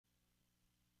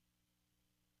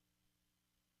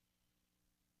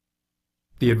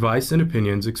The advice and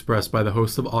opinions expressed by the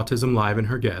host of Autism Live and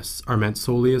her guests are meant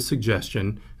solely as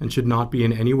suggestion and should not be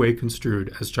in any way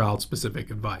construed as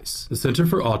child-specific advice. The Center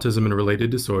for Autism and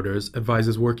Related Disorders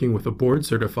advises working with a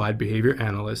board-certified behavior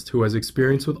analyst who has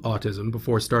experience with autism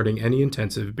before starting any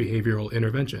intensive behavioral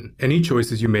intervention. Any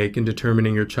choices you make in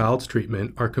determining your child's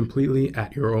treatment are completely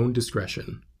at your own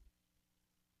discretion.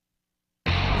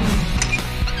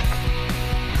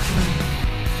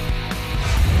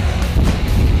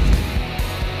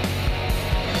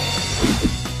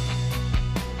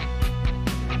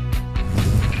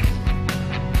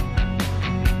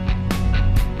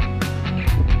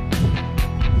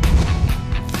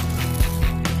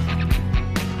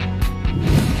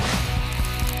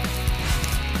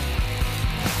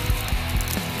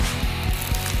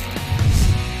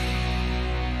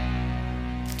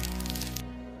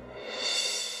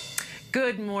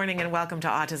 Good morning and welcome to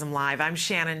Autism Live. I'm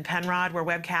Shannon Penrod. We're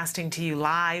webcasting to you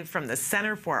live from the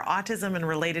Center for Autism and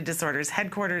Related Disorders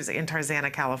headquarters in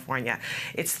Tarzana, California.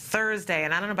 It's Thursday,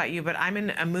 and I don't know about you, but I'm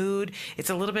in a mood. It's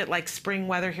a little bit like spring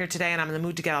weather here today, and I'm in the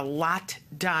mood to get a lot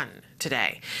done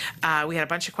today. We had a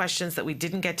bunch of questions that we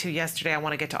didn't get to yesterday. I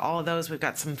want to get to all of those. We've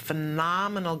got some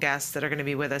phenomenal guests that are going to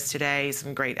be with us today,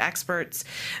 some great experts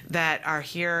that are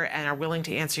here and are willing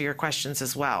to answer your questions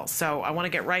as well. So I want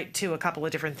to get right to a couple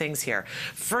of different things here.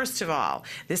 First of all,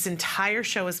 this entire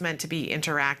show is meant to be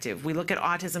interactive. We look at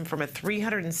autism from a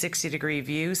 360-degree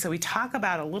view, so we talk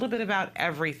about a little bit about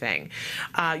everything.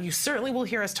 You certainly will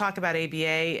hear us talk about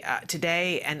ABA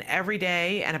today and every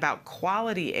day, and about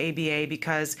quality ABA,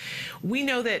 because we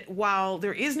know that while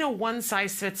there is no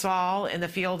one-size-fits-all in the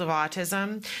field of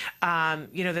autism,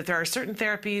 that there are certain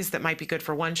therapies that might be good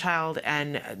for one child,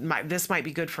 and this might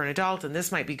be good for an adult, and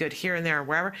this might be good here and there and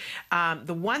wherever.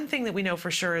 The one thing that we know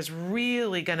for sure is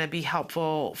really going to be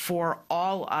helpful for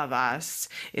all of us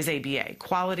is ABA,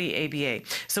 quality ABA.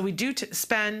 So we do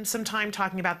spend some time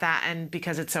talking about that, and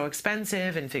because it's so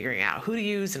expensive and figuring out who to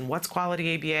use and what's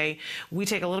quality ABA, we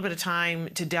take a little bit of time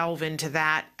to delve into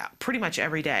that pretty much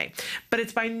every day. But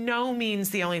it's by no means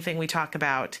the only thing we talk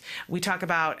about. We talk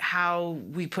about how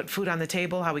we put food on the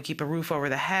table, how we keep a roof over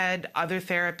the head, other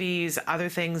therapies, other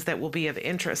things that will be of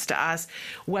interest to us,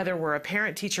 whether we're a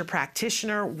parent, teacher,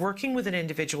 practitioner working with an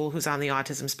individual who's on the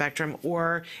autism spectrum,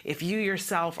 or if you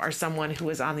yourself are someone who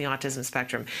is on the autism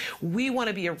spectrum. We want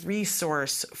to be a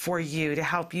resource for you to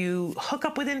help you hook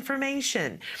up with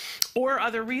information or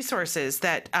other resources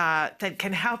that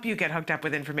can help you get hooked up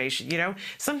with information.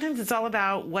 Sometimes it's all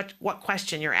about what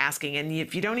question you're asking, and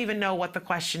if you don't even know what the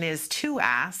question is to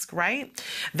ask, right,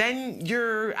 then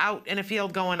you're out in a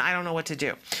field going, I don't know what to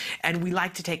do. And we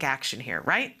like to take action here,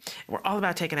 right? We're all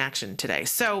about taking action today.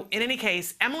 So in any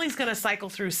case, Emily's going to cycle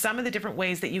through some of the different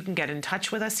ways that you can get in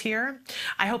touch with us here.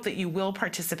 I hope that you will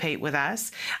participate with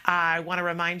us. I want to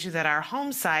remind you that our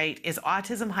home site is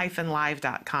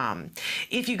autism-live.com.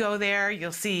 If you go there,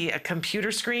 you'll see a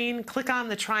computer screen. Click on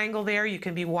the triangle there. You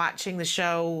can be watching the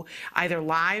show either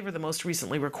live or the most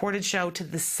recently recorded show. To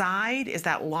the side is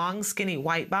that long, skinny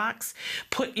white box.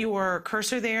 Put your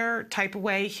cursor there, type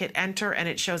away, hit enter, and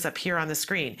it shows up here on the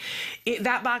screen.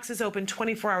 That box is open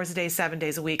 24 hours a day, 7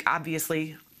 days a week.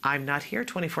 Obviously, I'm not here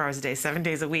 24 hours a day, 7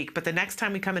 days a week, but the next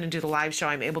time we come in and do the live show,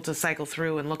 I'm able to cycle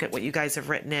through and look at what you guys have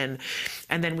written in,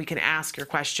 and then we can ask your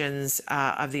questions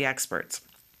of the experts.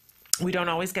 We don't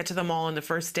always get to them all in the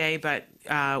first day, but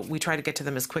we try to get to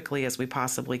them as quickly as we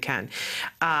possibly can.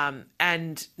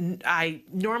 And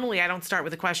normally I don't start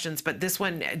with the questions, but this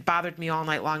one bothered me all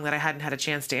night long that I hadn't had a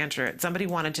chance to answer it. Somebody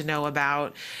wanted to know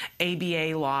about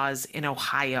ABA laws in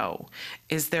Ohio.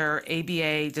 Is there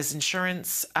ABA, does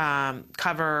insurance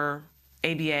cover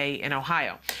ABA in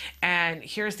Ohio? And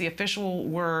here's the official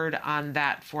word on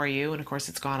that for you. And of course,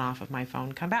 it's gone off of my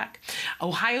phone. Come back.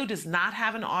 Ohio does not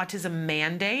have an autism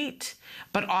mandate,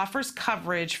 but offers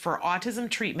coverage for autism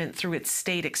treatment through its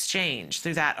state exchange,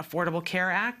 through that Affordable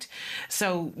Care Act.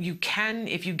 So you can,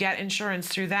 if you get insurance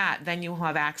through that, then you will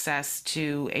have access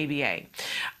to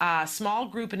ABA. Small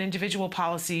group and individual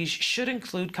policies should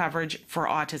include coverage for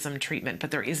autism treatment, but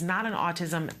there is not an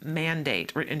autism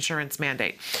mandate or insurance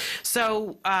mandate. So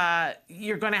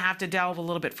you're going to have to delve a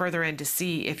little bit further in to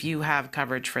see if you have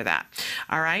coverage for that.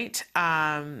 All right.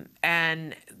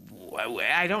 And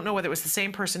I don't know whether it was the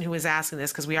same person who was asking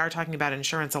this, because we are talking about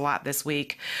insurance a lot this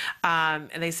week. And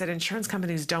they said insurance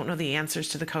companies don't know the answers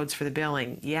to the codes for the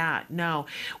billing. Yeah, no.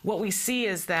 What we see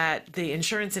is that the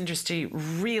insurance industry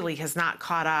really has not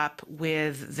caught up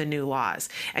with the new laws.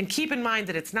 And keep in mind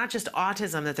that it's not just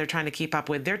autism that they're trying to keep up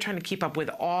with. They're trying to keep up with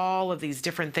all of these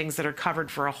different things that are covered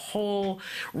for a whole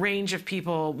range of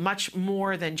people, much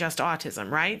more than just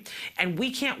autism, right? And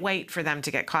we can't wait for them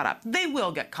to get caught up. They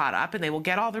will get caught up, and they will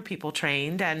get all their people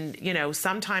trained, and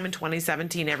sometime in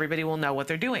 2017 everybody will know what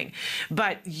they're doing.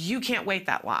 But you can't wait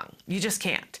that long. You just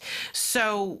can't.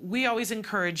 So we always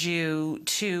encourage you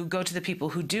to go to the people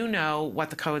who do know what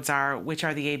the codes are, which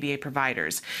are the ABA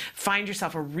providers. Find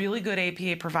yourself a really good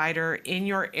ABA provider in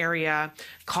your area,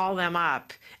 call them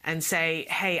up and say,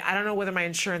 hey, I don't know whether my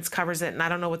insurance covers it and I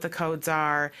don't know what the codes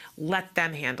are. Let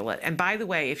them handle it. And by the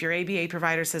way, if your ABA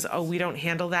provider says, oh, we don't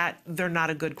handle that, they're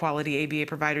not a good quality ABA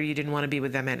provider. You didn't want to be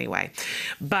with them anyway.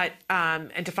 But,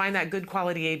 and to find that good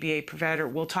quality ABA provider,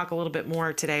 we'll talk a little bit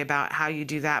more today about how you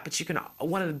do that. But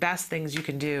one of the best things you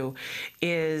can do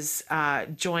is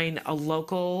join a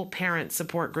local parent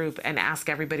support group and ask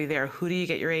everybody there, who do you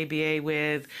get your ABA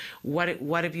with?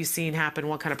 What have you seen happen?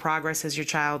 What kind of progress has your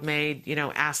child made?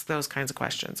 Ask those kinds of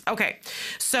questions. Okay,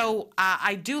 so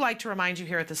I do like to remind you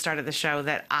here at the start of the show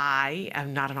that I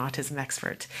am not an autism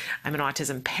expert. I'm an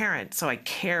autism parent, so I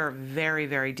care very,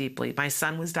 very deeply. My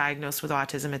son was diagnosed with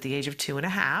autism at the age of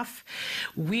 2.5.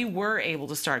 We were able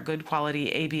to start good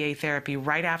quality ABA therapy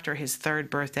right after his 3rd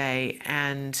birthday,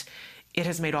 and it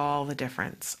has made all the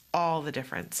difference.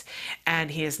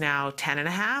 And he is now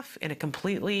 10.5 in a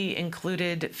completely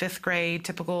included 5th grade,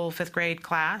 typical 5th grade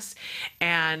class,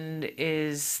 and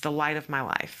is the light of my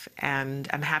life. And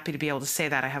I'm happy to be able to say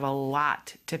that. I have a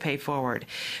lot to pay forward.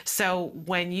 So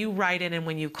when you write in and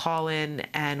when you call in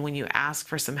and when you ask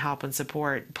for some help and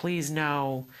support, please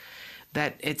know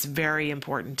that it's very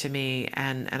important to me,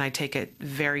 and I take it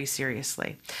very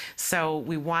seriously. So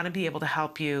we want to be able to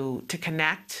help you to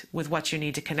connect with what you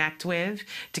need to connect with,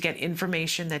 to get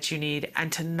information that you need,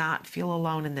 and to not feel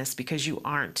alone in this, because you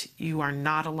aren't. You are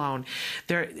not alone.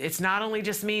 It's not only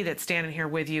just me that's standing here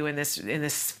with you in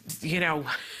this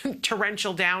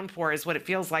torrential downpour is what it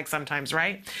feels like sometimes,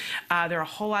 right? There are a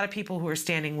whole lot of people who are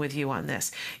standing with you on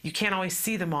this. You can't always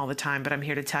see them all the time, but I'm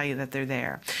here to tell you that they're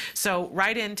there. So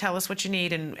write in, tell us what you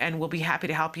need, and we'll be happy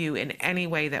to help you in any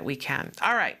way that we can.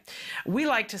 All right. We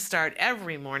like to start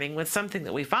every morning with something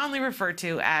that we fondly refer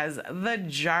to as the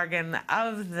jargon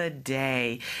of the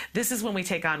day. This is when we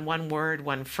take on one word,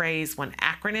 one phrase, one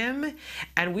acronym,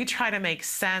 and we try to make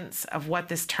sense of what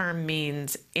this term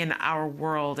means in our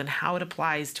world and how it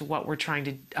applies to what we're trying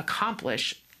to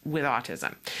accomplish with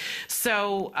autism.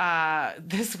 So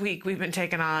this week we've been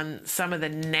taking on some of the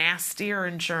nastier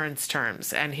insurance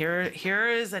terms, and here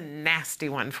is a nasty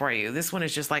one for you. This one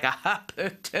is just like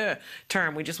a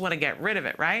term. We just want to get rid of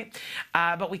it, right?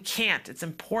 But we can't. It's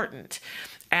important.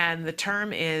 And the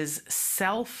term is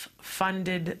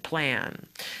self-funded plan.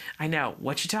 I know.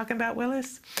 What you talking about,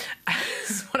 Willis?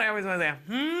 That's what I always want to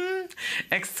say.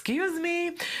 Excuse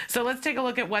me. So let's take a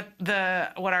look at what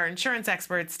our insurance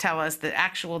experts tell us the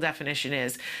actual definition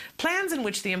is. Plans in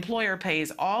which the employer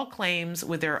pays all claims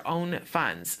with their own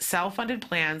funds. Self-funded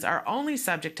plans are only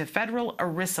subject to federal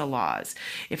ERISA laws.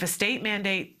 If a state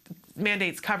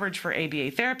mandates coverage for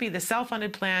ABA therapy, the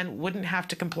self-funded plan wouldn't have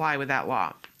to comply with that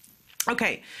law.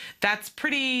 Okay, that's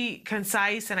pretty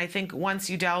concise, and I think once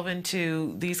you delve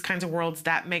into these kinds of worlds,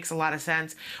 that makes a lot of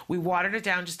sense. We watered it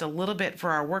down just a little bit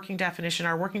for our working definition.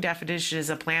 Our working definition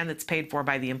is a plan that's paid for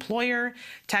by the employer.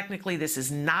 Technically, this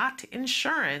is not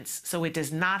insurance, so it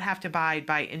does not have to abide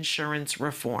by insurance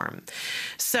reform.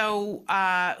 So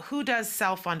who does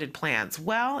self-funded plans?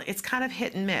 Well, it's kind of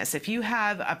hit and miss. If you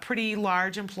have a pretty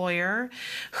large employer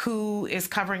who is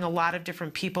covering a lot of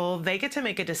different people, they get to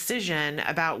make a decision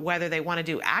about whether they want to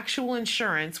do actual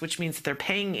insurance, which means that they're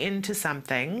paying into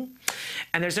something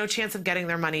and there's no chance of getting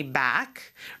their money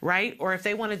back, right? Or if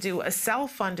they want to do a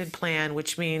self-funded plan,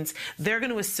 which means they're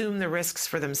going to assume the risks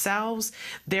for themselves.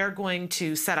 They're going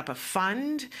to set up a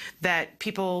fund that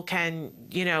people can,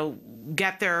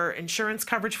 get their insurance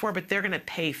coverage for, but they're going to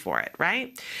pay for it,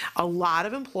 right? A lot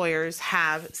of employers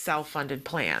have self-funded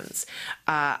plans.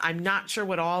 I'm not sure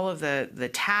what all of the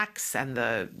tax and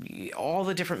all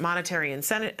the different monetary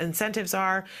incentives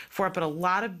are for it, but a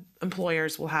lot of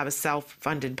employers will have a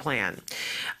self-funded plan.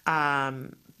 I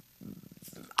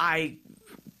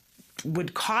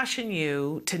would caution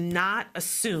you to not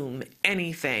assume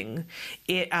anything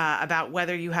about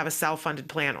whether you have a self-funded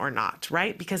plan or not,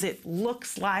 right? Because it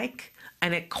looks like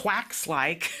and it quacks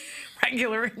like,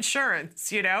 regular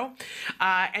insurance,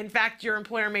 In fact, your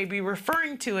employer may be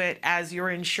referring to it as your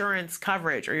insurance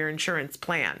coverage or your insurance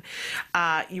plan.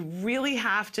 You really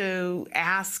have to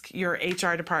ask your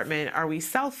HR department, are we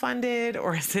self-funded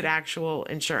or is it actual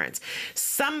insurance?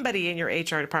 Somebody in your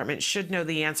HR department should know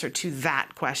the answer to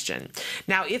that question.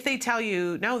 Now, if they tell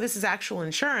you, no, this is actual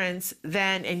insurance,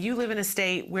 then, and you live in a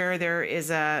state where there is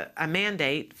a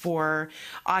mandate for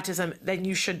autism, then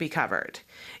you should be covered.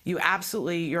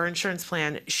 Your insurance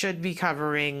plan should be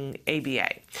covering ABA.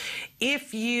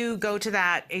 If you go to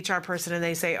that HR person and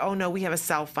they say, oh no, we have a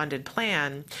self-funded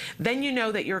plan, then you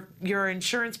know that your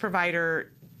insurance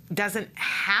provider doesn't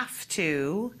have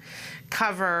to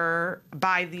cover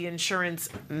by the insurance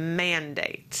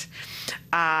mandate.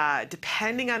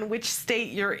 Depending on which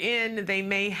state you're in, they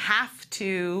may have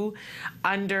to,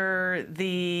 under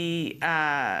the,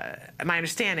 my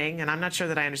understanding, and I'm not sure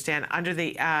that I understand, under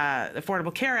the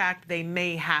Affordable Care Act, they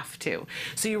may have to.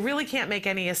 So you really can't make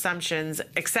any assumptions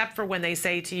except for when they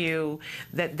say to you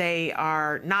that they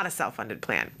are not a self-funded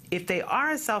plan. If they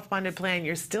are a self-funded plan,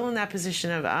 you're still in that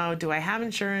position of, oh, do I have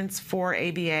insurance for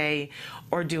ABA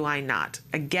or do I not?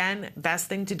 Again, best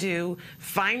thing to do,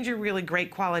 find your really great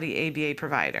quality ABA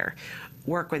provider.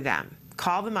 Work with them.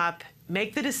 Call them up.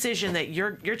 Make the decision that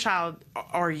your child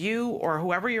or you or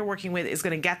whoever you're working with is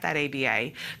going to get that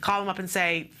ABA. Call them up and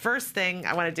say, first thing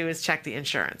I want to do is check the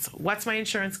insurance. What's my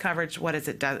insurance coverage? What does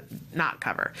it not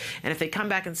cover? And if they come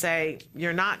back and say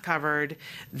you're not covered,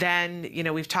 then,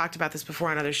 we've talked about this before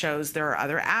on other shows, there are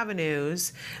other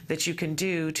avenues that you can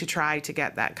do to try to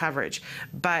get that coverage.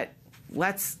 But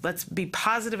let's be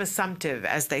positive assumptive,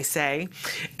 as they say,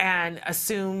 and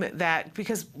assume that,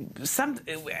 because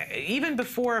even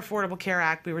before Affordable Care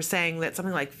Act, we were saying that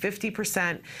something like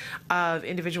 50% of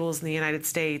individuals in the United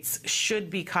States should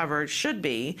be covered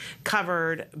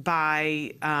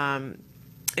by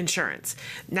insurance.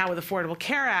 Now, with Affordable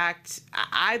Care Act,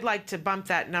 I'd like to bump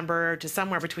that number to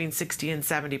somewhere between 60 and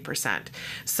 70%.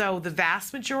 So the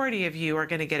vast majority of you are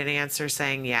going to get an answer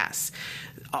saying yes.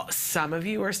 Some of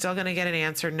you are still going to get an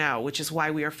answer no, which is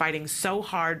why we are fighting so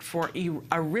hard for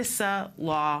ERISA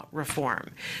law reform.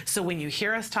 So when you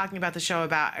hear us talking about the show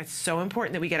about it's so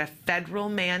important that we get a federal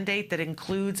mandate that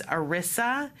includes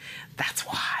ERISA, that's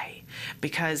why.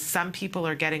 Because some people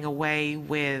are getting away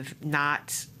with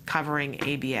not covering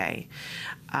ABA.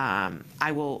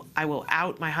 I will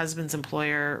out my husband's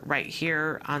employer right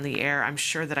here on the air. I'm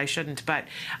sure that I shouldn't, but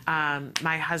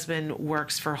my husband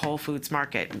works for Whole Foods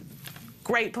Market.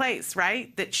 Great place,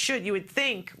 right? That you would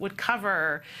think would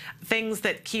cover things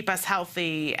that keep us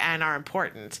healthy and are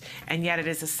important, and yet it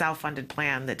is a self-funded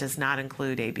plan that does not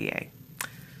include ABA.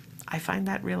 I find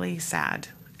that really sad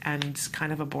and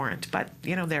kind of abhorrent, but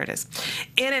there it is.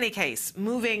 In any case,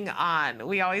 moving on,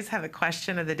 we always have a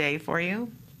question of the day for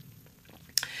you.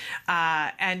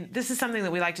 And this is something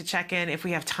that we like to check in if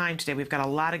we have time today. We've got a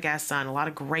lot of guests on, a lot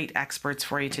of great experts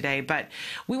for you today, but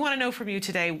we want to know from you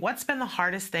today, what's been the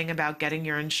hardest thing about getting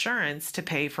your insurance to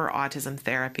pay for autism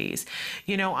therapies?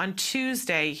 On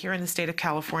Tuesday here in the state of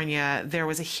California, there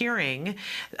was a hearing.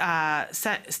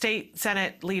 State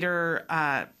Senate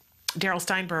Leader Darrell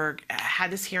Steinberg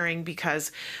had this hearing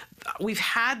because we've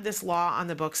had this law on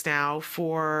the books now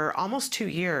for almost 2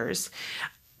 years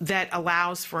that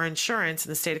allows for insurance in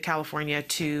the state of California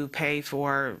to pay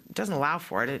for, it doesn't allow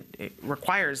for it, it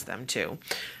requires them to.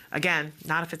 Again,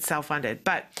 not if it's self-funded,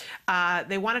 but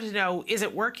they wanted to know, is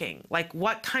it working? Like,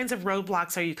 what kinds of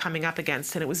roadblocks are you coming up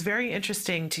against? And it was very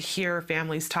interesting to hear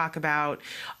families talk about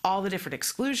all the different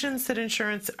exclusions that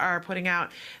insurance are putting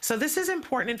out. So this is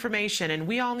important information, and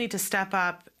we all need to step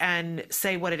up and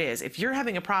say what it is. If you're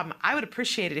having a problem, I would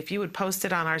appreciate it if you would post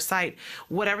it on our site,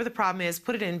 whatever the problem is,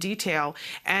 put it in detail,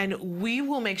 and we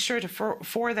will make sure to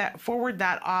forward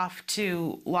that off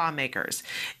to lawmakers.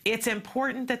 It's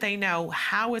important that they know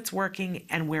how it's working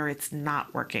and where it's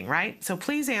not working, right? So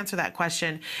please answer that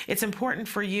question. It's important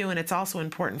for you, and it's also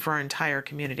important for our entire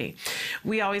community.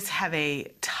 We always have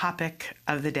a topic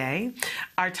of the day.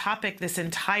 Our topic this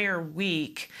entire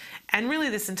week, and really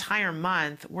this entire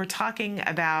month, we're talking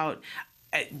about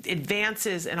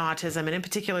advances in autism, and in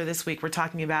particular this week, we're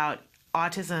talking about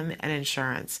autism and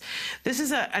insurance. This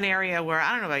is an area where,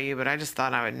 I don't know about you, but I just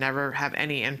thought I would never have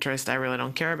any interest. I really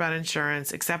don't care about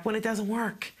insurance, except when it doesn't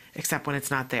work, except when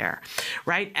it's not there,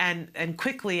 right? And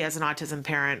quickly, as an autism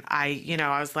parent, I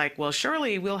was like, well,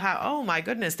 surely we'll have, oh my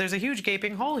goodness, there's a huge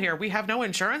gaping hole here. We have no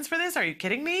insurance for this? Are you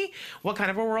kidding me? What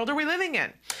kind of a world are we living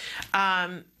in?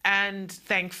 And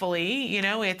thankfully, you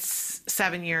know, it's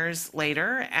 7 years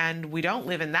later and we don't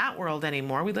live in that world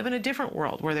anymore. We live in a different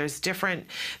world where there's different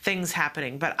things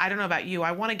happening. But I don't know about you.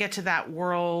 I want to get to that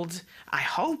world. I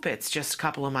hope it's just a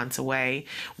couple of months away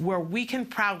where we can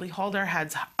proudly hold our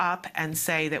heads up and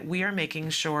say that we are making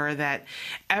sure that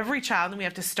every child, and we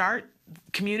have to start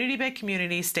community by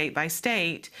community, state by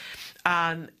state,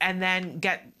 and then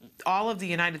get all of the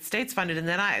United States funded, and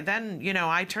then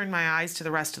I turn my eyes to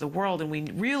the rest of the world, and we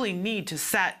really need to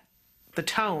set the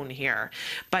tone here.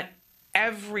 But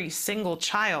every single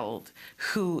child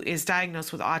who is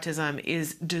diagnosed with autism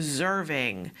is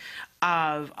deserving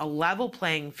of a level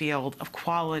playing field of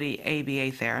quality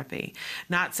ABA therapy.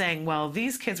 Not saying, well,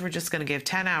 these kids we're just going to give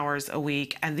 10 hours a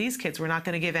week and these kids we're not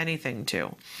going to give anything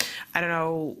to. I don't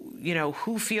know,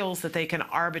 who feels that they can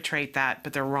arbitrate that,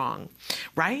 but they're wrong,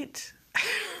 right?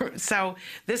 So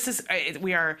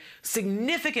we are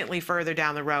significantly further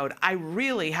down the road. I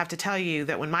really have to tell you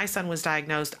that when my son was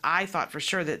diagnosed, I thought for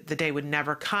sure that the day would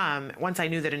never come. Once I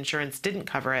knew that insurance didn't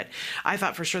cover it, I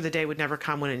thought for sure the day would never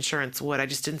come when insurance would. I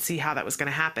just didn't see how that was going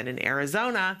to happen. In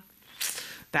Arizona,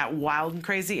 that wild and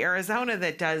crazy Arizona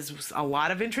that does a lot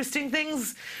of interesting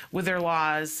things with their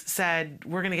laws, said,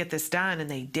 we're going to get this done, and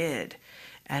they did.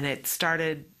 And it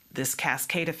started this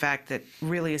cascade effect that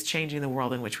really is changing the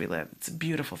world in which we live. It's a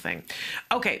beautiful thing.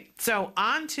 Okay, so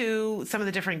on to some of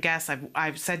the different guests.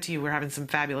 I've said to you we're having some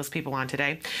fabulous people on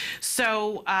today.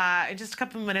 So in just a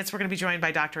couple of minutes, we're going to be joined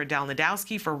by Dr. Adele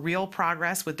Nadowski for Real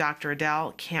Progress with Dr.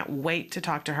 Adele. Can't wait to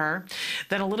talk to her.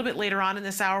 Then a little bit later on in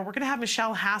this hour, we're going to have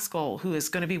Michelle Haskell, who is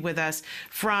going to be with us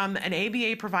from an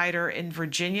ABA provider in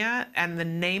Virginia. And the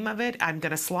name of it, I'm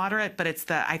going to slaughter it, but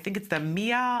I think it's the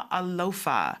Mia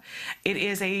Alofa. It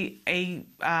is a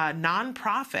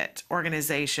nonprofit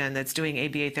organization that's doing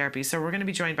ABA therapy. So we're going to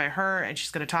be joined by her, and she's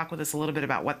going to talk with us a little bit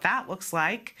about what that looks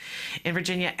like in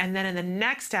Virginia. And then in the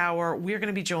next hour, we're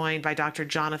going to be joined by Dr.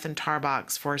 Jonathan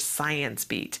Tarbox for Science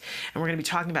Beat. And we're going to be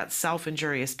talking about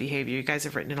self-injurious behavior. You guys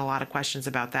have written in a lot of questions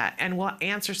about that. And we'll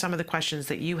answer some of the questions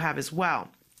that you have as well.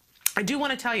 I do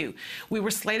want to tell you, we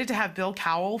were slated to have Bill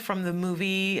Cowell from the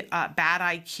movie Bad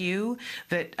IQ.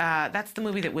 That's the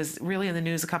movie that was really in the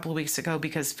news a couple of weeks ago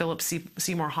because Philip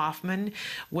Seymour Hoffman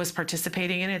was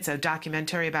participating in it. It's a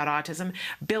documentary about autism.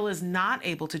 Bill is not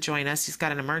able to join us. He's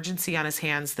got an emergency on his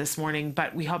hands this morning,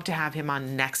 but we hope to have him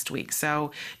on next week.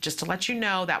 So just to let you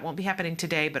know, that won't be happening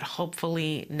today, but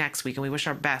hopefully next week, and we wish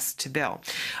our best to Bill.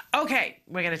 Okay,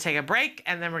 we're going to take a break,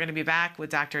 and then we're going to be back with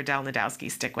Dr. Adele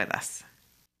Nadowski. Stick with us.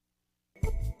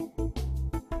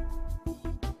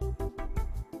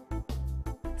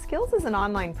 Skills is an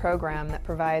online program that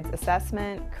provides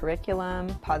assessment,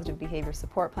 curriculum, positive behavior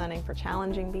support planning for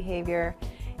challenging behavior,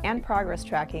 and progress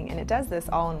tracking, and it does this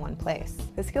all in one place.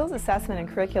 The Skills assessment and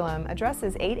curriculum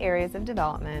addresses 8 areas of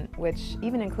development, which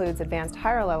even includes advanced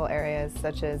higher level areas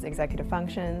such as executive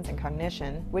functions and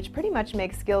cognition, which pretty much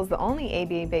makes Skills the only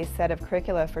ABA-based set of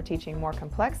curricula for teaching more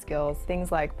complex skills, things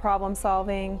like problem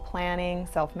solving, planning,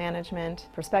 self-management,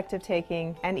 perspective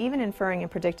taking, and even inferring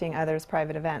and predicting others'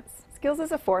 private events. Skills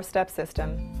is a 4-step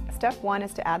system. Step 1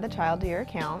 is to add the child to your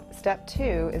account. Step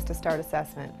 2 is to start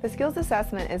assessment. The Skills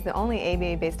assessment is the only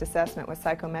ABA-based assessment with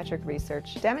psychometric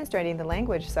research demonstrating the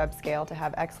language subscale to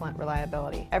have excellent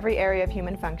reliability. Every area of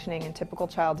human functioning and typical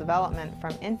child development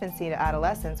from infancy to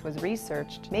adolescence was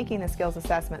researched, making the Skills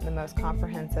assessment the most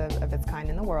comprehensive of its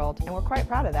kind in the world, and we're quite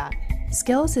proud of that.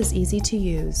 Skills is easy to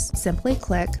use. Simply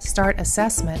click Start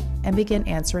Assessment and begin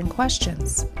answering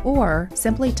questions. Or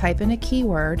simply type in a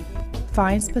keyword,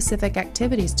 find specific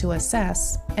activities to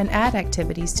assess, and add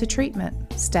activities to treatment.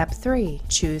 Step 3.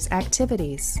 Choose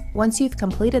activities. Once you've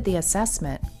completed the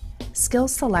assessment,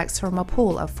 Skills selects from a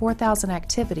pool of 4,000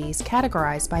 activities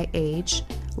categorized by age,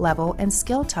 level, and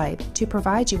skill type to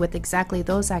provide you with exactly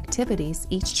those activities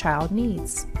each child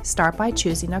needs. Start by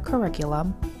choosing a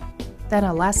curriculum, then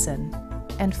a lesson,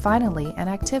 and finally an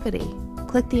activity.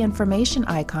 Click the information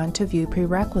icon to view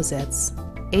prerequisites,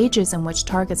 ages in which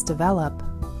targets develop,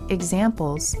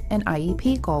 examples, and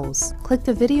IEP goals. Click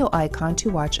the video icon to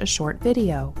watch a short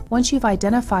video. Once you've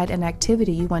identified an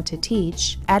activity you want to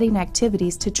teach, adding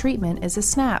activities to treatment is a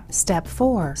snap. Step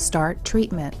 4. Start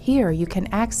treatment. Here you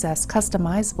can access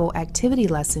customizable activity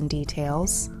lesson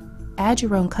details, add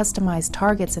your own customized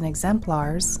targets and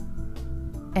exemplars,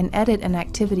 and edit an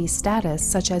activity status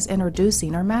such as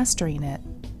introducing or mastering it.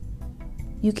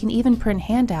 You can even print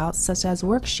handouts such as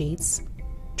worksheets,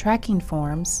 tracking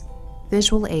forms,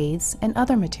 visual aids, and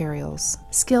other materials.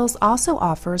 Skills also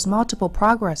offers multiple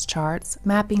progress charts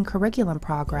mapping curriculum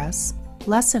progress,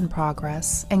 lesson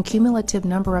progress, and cumulative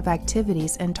number of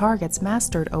activities and targets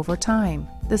mastered over time.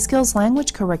 The Skills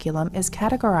Language curriculum is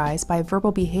categorized by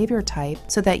verbal behavior type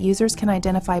so that users can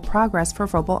identify progress for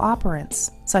verbal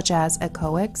operants, such as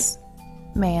echoics,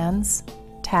 mands,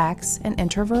 tax, and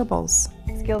interverbals.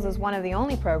 Skills is one of the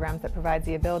only programs that provides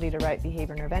the ability to write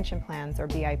behavior intervention plans, or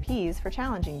BIPs, for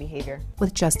challenging behavior.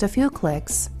 With just a few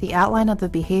clicks, the outline of the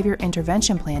behavior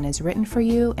intervention plan is written for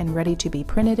you and ready to be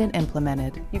printed and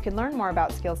implemented. You can learn more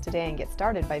about Skills today and get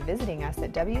started by visiting us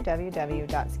at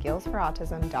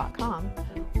www.skillsforautism.com,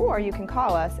 or you can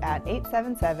call us at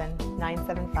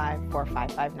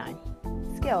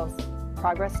 877-975-4559. Skills.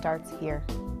 Progress starts here.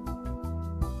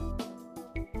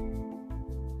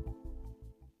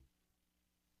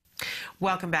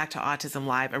 Welcome back to Autism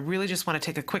Live. I really just want to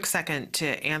take a quick second to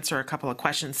answer a couple of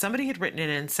questions. Somebody had written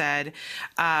in and said,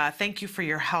 thank you for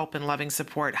your help and loving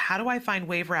support. How do I find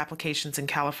waiver applications in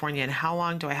California, and how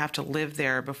long do I have to live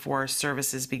there before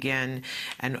services begin,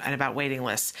 and about waiting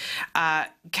lists?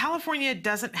 California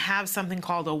doesn't have something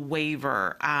called a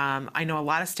waiver. I know a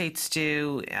lot of states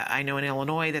do. I know in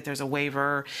Illinois that there's a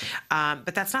waiver,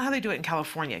 but that's not how they do it in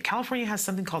California. California has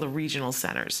something called the regional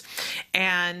centers.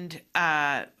 And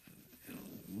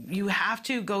you have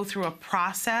to go through a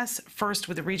process first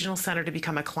with the regional center to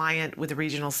become a client with the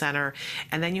regional center,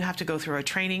 and then you have to go through a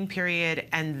training period,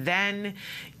 and then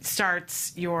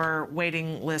starts your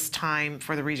waiting list time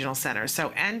for the regional center.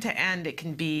 So end to end, it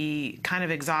can be kind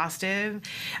of exhaustive,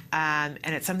 and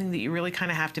it's something that you really kind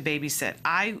of have to babysit.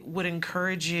 I would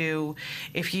encourage you,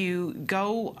 if you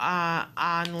go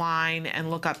online and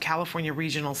look up California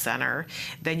Regional Center,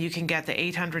 then you can get the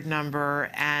 800 number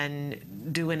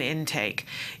and do an intake.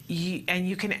 And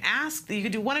you can ask, you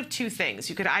could do one of two things.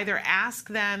 You could either ask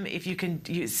them if you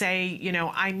can say, you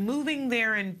know, I'm moving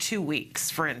there in 2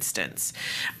 weeks, for instance,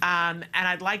 and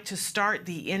I'd like to start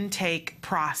the intake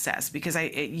process, because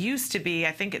it used to be,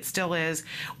 I think it still is,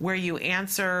 where you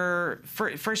answer,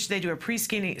 first they do a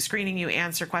pre-screening, you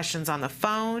answer questions on the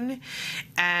phone,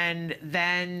 and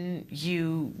then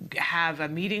you have a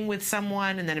meeting with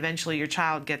someone, and then eventually your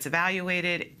child gets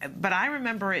evaluated. But I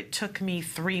remember it took me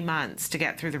 3 months to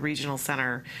get through the regional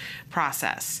center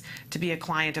process to be a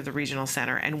client of the regional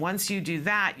center. And once you do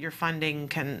that, your funding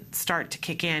can start to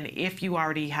kick in if you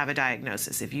already have a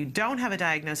diagnosis. If you don't have a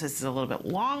diagnosis, it's a little bit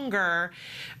longer,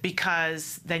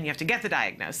 because then you have to get the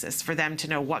diagnosis for them to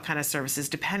know what kind of services,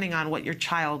 depending on what your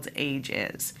child's age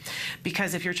is.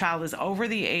 Because if your child is over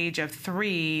the age of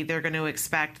 3, they're going to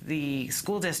expect the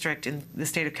school district in the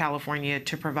state of California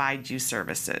to provide you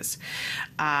services.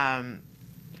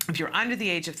 If you're under the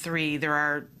age of 3, there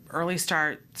are early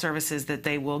start services that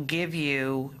they will give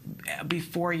you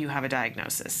before you have a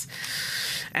diagnosis.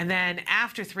 And then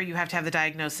after 3, you have to have the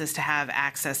diagnosis to have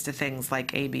access to things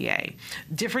like ABA.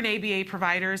 Different ABA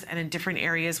providers and in different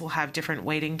areas will have different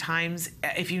waiting times.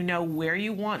 If you know where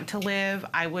you want to live,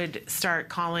 I would start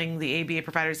calling the ABA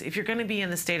providers. If you're going to be in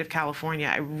the state of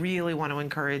California, I really want to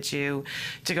encourage you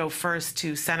to go first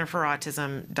to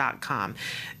centerforautism.com.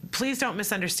 Please don't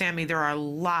misunderstand me. There are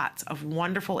lots of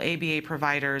wonderful ABA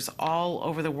providers all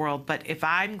over the world, but if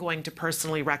I'm going to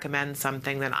personally recommend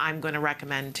something, then I'm going to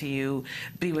recommend to you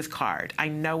Be With CARD. I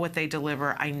know what they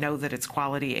deliver. I know that it's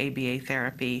quality ABA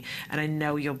therapy, and I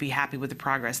know you'll be happy with the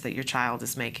progress that your child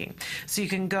is making. So you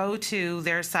can go to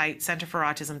their site,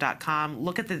 centerforautism.com,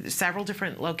 look at the several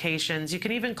different locations. You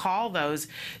can even call those.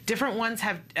 Different ones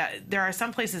have, there are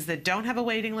some places that don't have a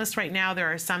waiting list right now.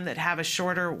 There are some that have a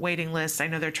shorter waiting list. I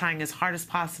know they're trying as hard as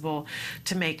possible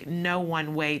to make no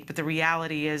one wait, but the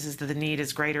reality is that the need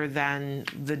is greater than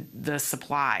the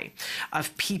supply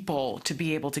of people to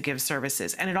be able to give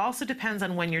services. And it also depends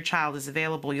on when your child is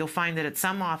available. You'll find that at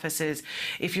some offices,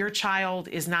 if your child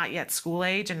is not yet school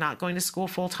age and not going to school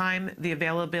full time, the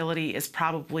availability is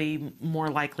probably more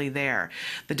likely there.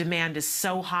 The demand is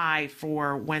so high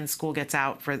for when school gets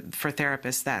out for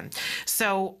therapists then.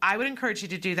 So I would encourage you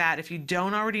to do that. If you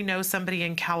don't already know somebody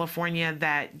in California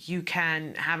that you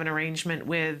can have an arrangement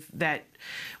with, that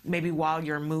maybe while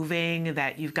you're moving,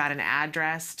 that you've got an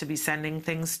address to be sending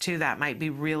things to, that might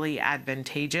be really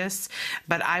advantageous.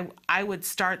 But I would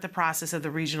start the process of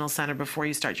the regional center before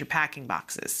you start your packing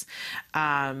boxes.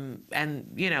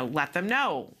 And, you know, let them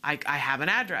know, I have an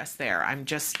address there. I'm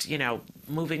just, you know,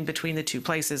 moving between the two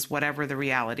places, whatever the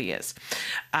reality is.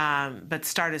 But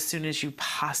start as soon as you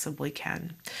possibly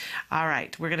can. All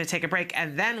right, we're going to take a break,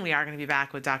 and then we are going to be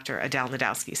back with Dr. Adele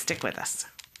Nadowski. Stick with us.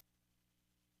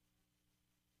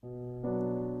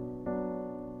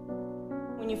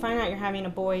 When you find out you're having a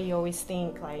boy, you always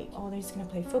think like, oh, he's going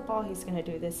to play football, he's going to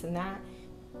do this and that.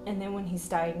 And then when he's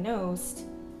diagnosed,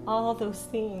 all those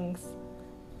things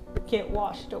get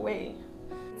washed away.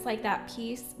 It's like that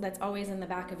piece that's always in the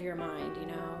back of your mind, you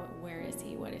know, where is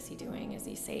he, what is he doing, is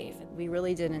he safe? We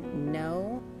really didn't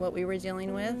know what we were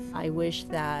dealing with. I wish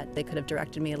that they could have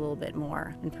directed me a little bit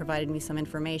more and provided me some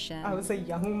information. I was a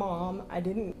young mom. I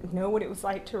didn't know what it was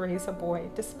like to raise a boy,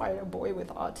 despite a boy with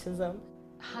autism.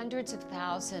 Hundreds of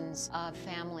thousands of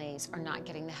families are not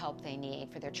getting the help they need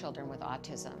for their children with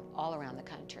autism all around the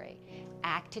country.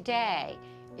 ACT Today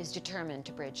is determined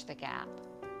to bridge the gap.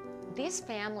 These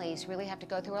families really have to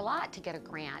go through a lot to get a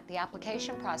grant. The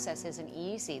application process isn't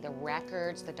easy. The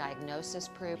records, the diagnosis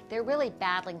proof, they're really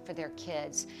battling for their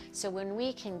kids. So when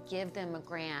we can give them a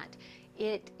grant,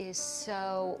 it is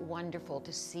so wonderful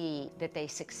to see that they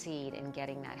succeed in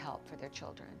getting that help for their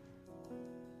children.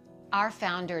 Our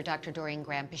founder, Dr. Doreen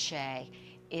Graham-Piché,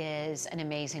 is an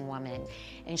amazing woman,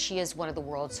 and she is one of the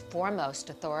world's foremost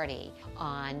authority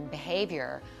on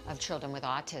behavior of children with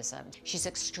autism. She's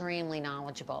extremely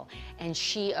knowledgeable, and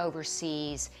she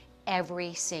oversees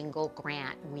every single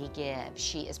grant we give.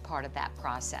 She is part of that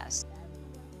process.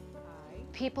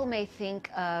 People may think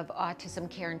of autism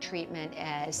care and treatment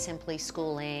as simply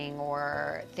schooling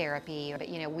or therapy, but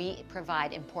we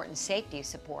provide important safety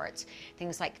supports,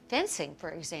 things like fencing, for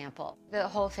example. The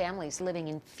whole family's living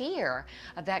in fear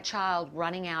of that child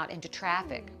running out into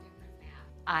traffic.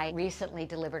 I recently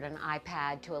delivered an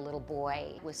iPad to a little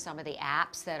boy with some of the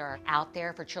apps that are out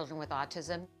there for children with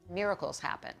autism. Miracles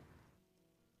happen.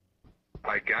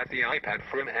 I got the iPad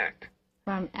from ACT.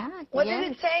 From ACT, What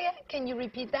did it say? Can you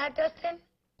repeat that, Dustin?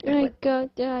 I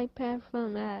got the iPad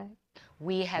from ACT.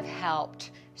 We have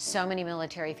helped so many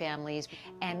military families,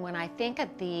 and when I think of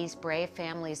these brave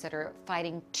families that are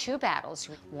fighting two battles,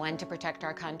 one to protect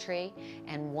our country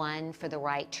and one for the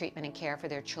right treatment and care for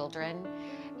their children,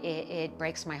 it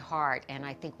breaks my heart, and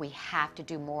I think we have to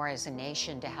do more as a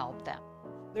nation to help them.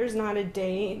 There's not a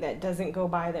day that doesn't go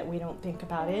by that we don't think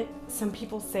about it. Some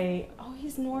people say, oh,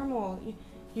 he's normal.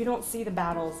 You don't see the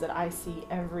battles that I see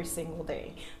every single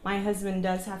day. My husband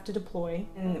does have to deploy,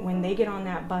 and when they get on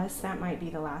that bus, that might be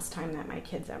the last time that my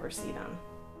kids ever see them.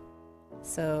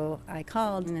 So I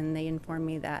called, and then they informed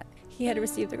me that he had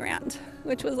received the grant,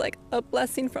 which was like a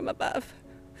blessing from above.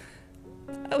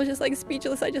 I was just like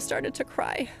speechless. I just started to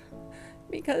cry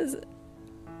because,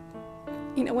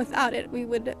 without it, we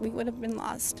would have been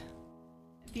lost.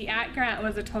 The ACT grant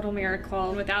was a total miracle,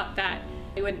 and without that,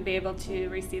 we wouldn't be able to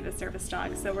receive the service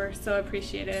dog. So we're so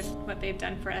appreciative what they've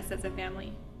done for us as a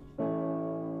family.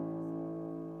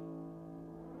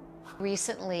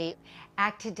 Recently,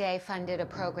 ACT Today funded a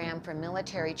program for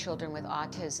military children with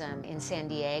autism in San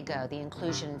Diego, the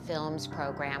Inclusion Films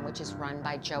program, which is run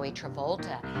by Joey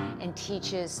Travolta, and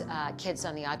teaches kids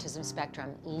on the autism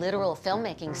spectrum literal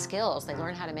filmmaking skills. They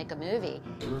learn how to make a movie.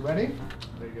 Are we ready?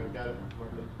 There you go, got it.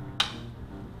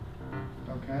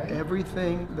 Okay.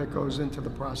 Everything that goes into the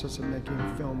process of making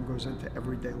a film goes into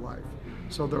everyday life.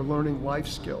 So they're learning life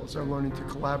skills, they're learning to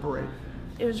collaborate.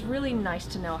 It was really nice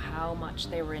to know how much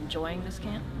they were enjoying this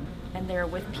camp, and they're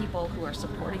with people who are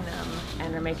supporting them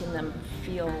and are making them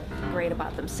feel great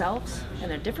about themselves and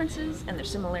their differences and their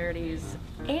similarities.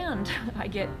 And I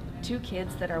get two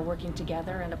kids that are working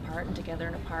together and apart and together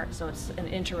and apart, so it's an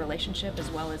interrelationship as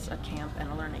well as a camp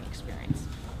and a learning experience.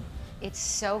 It's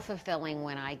so fulfilling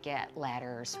when I get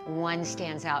letters. One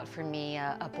stands out for me,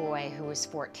 a boy who was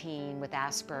 14 with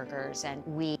Asperger's, and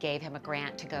we gave him a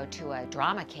grant to go to a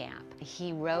drama camp.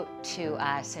 He wrote to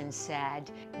us and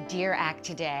said, "Dear ACT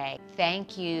Today,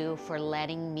 thank you for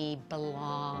letting me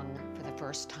belong for the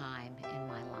first time in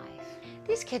my life."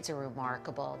 These kids are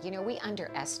remarkable. We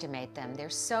underestimate them.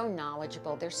 They're so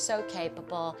knowledgeable, they're so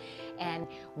capable, and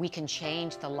we can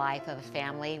change the life of a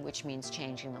family, which means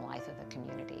changing the life of a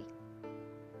community.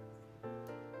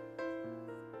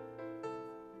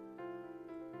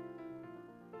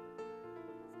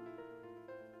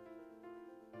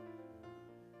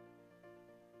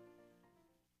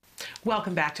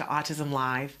 Welcome back to Autism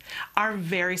Live. Our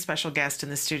very special guest in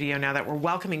the studio now that we're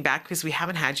welcoming back because we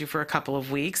haven't had you for a couple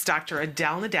of weeks, Dr.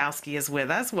 Adele Nadowski is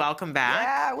with us. Welcome back.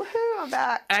 Yeah, woohoo, I'm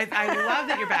back. I love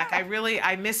that you're back.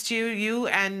 I missed you. You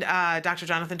and Dr.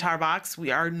 Jonathan Tarbox, we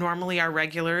are normally our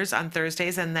regulars on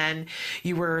Thursdays, and then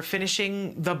you were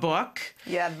finishing the book.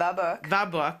 Yeah, the book. The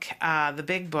book, the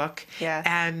big book. Yes.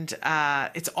 And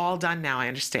it's all done now, I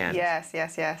understand.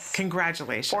 Yes.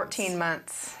 Congratulations. 14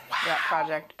 months. Wow. That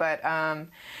project, but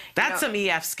that's some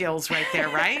EF skills right there,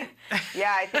 right?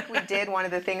 Yeah, I think we did one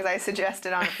of the things I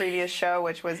suggested on a previous show,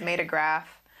 which was made a graph,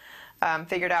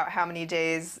 figured out how many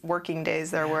working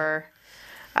days there were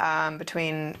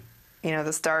between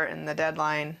the start and the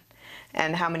deadline,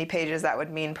 and how many pages that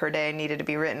would mean per day needed to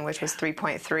be written, which was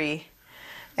 3.3.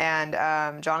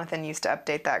 And Jonathan used to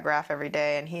update that graph every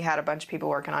day, and he had a bunch of people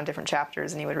working on different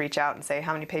chapters, and he would reach out and say,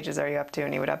 how many pages are you up to?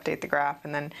 And he would update the graph,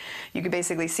 and then you could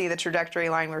basically see the trajectory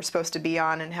line we were supposed to be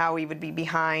on and how we would be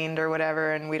behind or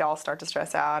whatever, and we'd all start to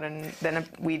stress out, and then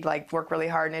we'd like work really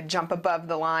hard, and it'd jump above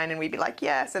the line, and we'd be like,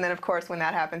 yes. And then, of course, when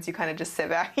that happens, you kind of just sit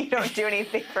back. You don't do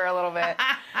anything for a little bit,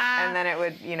 and then it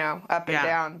would, you know, up and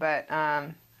down.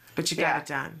 But you got it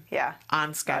done. Yeah.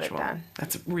 On schedule. Got it done.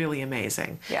 That's really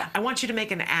amazing. Yeah. I want you to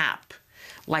make an app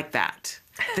like that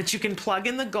you can plug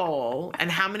in the goal and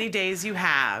how many days you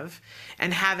have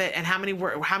and how many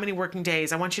working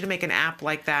days. I want you to make an app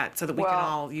like that so that we can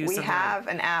all use it. We have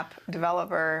an app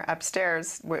developer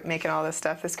upstairs making all this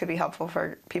stuff. This could be helpful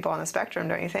for people on the spectrum,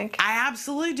 don't you think? I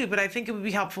absolutely do, but I think it would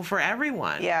be helpful for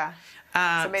everyone. Yeah.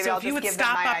 So maybe I'll just give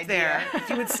them my idea. If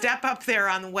you would step up there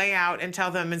on the way out and tell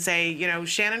them and say, you know,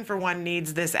 Shannon, for one,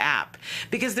 needs this app.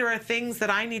 Because there are things that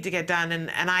I need to get done,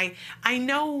 and I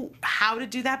know how to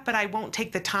do that, but I won't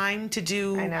take the time to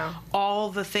do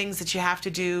all the things that you have to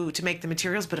do to make the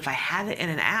materials. But if I had it in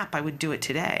an app, I would do it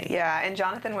today. Yeah, and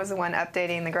Jonathan was the one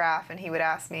updating the graph, and he would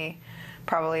ask me,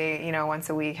 probably, you know,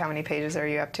 once a week, how many pages are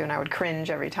you up to? And I would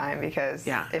cringe every time because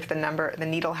if the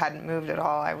needle hadn't moved at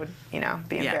all, I would, you know,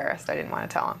 be embarrassed. I didn't want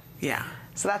to tell him. Yeah.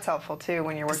 So that's helpful too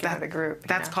when you're working with a group.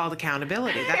 That's called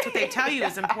accountability. That's what they tell you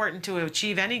is important to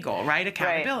achieve any goal, right?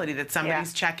 Accountability, that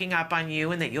somebody's checking up on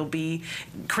you and that you'll be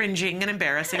cringing and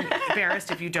embarrassed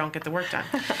if you don't get the work done.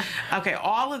 Okay,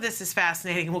 all of this is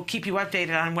fascinating. We'll keep you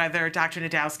updated on whether Dr.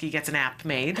 Nadowski gets an app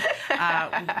made.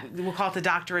 We'll call it the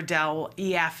Dr. Adele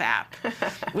EF app.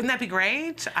 Wouldn't that be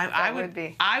great? That would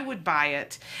be. I would buy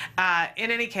it. In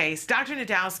any case, Dr.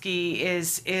 Nadowski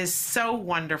is so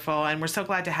wonderful, and we're so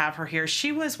glad to have her here.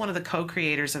 She was one of the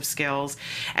co-creators of Skills,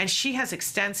 and she has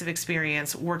extensive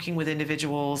experience working with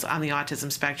individuals on the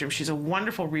autism spectrum. She's a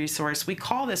wonderful resource. We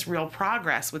call this Real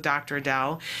Progress with Dr.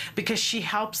 Adele because she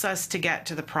helps us to get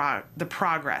to the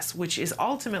progress, which is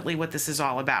ultimately what this is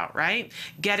all about, right?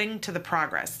 Getting to the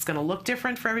progress. It's going to look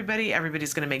different for everybody.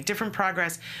 Everybody's going to make different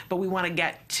progress, but we want to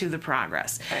get to the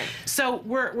progress. Right. So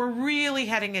we're really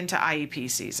heading into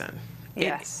IEP season.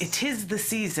 Yes. It is the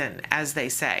season, as they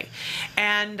say.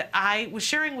 And I was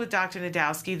sharing with Dr.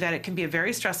 Nadowski that it can be a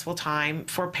very stressful time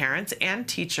for parents and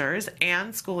teachers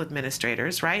and school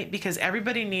administrators, right? Because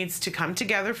everybody needs to come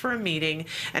together for a meeting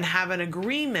and have an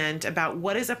agreement about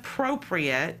what is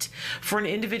appropriate for an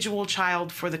individual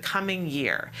child for the coming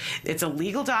year. It's a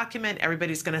legal document.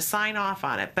 Everybody's going to sign off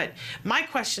on it. But my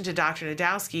question to Dr.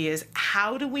 Nadowski is,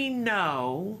 how do we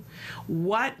know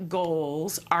what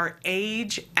goals are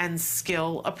age and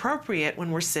skill appropriate when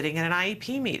we're sitting in an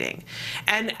IEP meeting?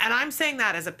 And I'm saying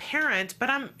that as a parent, but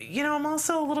I'm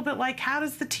also a little bit like, how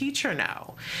does the teacher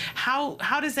know?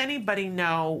 How does anybody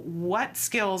know what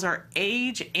skills are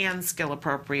age and skill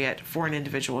appropriate for an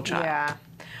individual child? Yeah.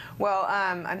 Well,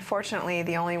 unfortunately,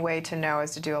 the only way to know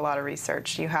is to do a lot of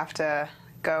research. You have to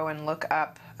go and look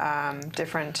up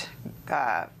different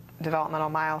developmental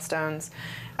milestones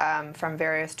from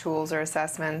various tools or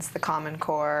assessments, the Common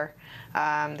Core,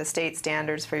 the state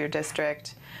standards for your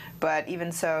district. But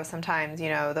even so, sometimes,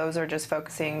 those are just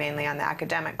focusing mainly on the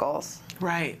academic goals.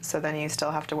 Right. So then you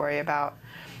still have to worry about,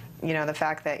 the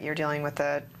fact that you're dealing with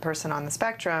a person on the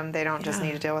spectrum. They don't just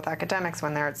need to deal with academics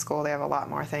when they're at school. They have a lot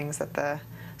more things that the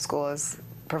school is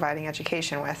providing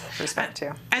education with respect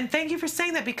to. And thank you for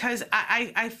saying that, because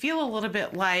I feel a little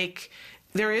bit like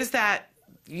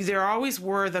there always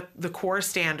were the core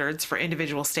standards for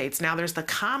individual states. Now there's the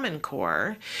Common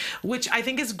Core, which I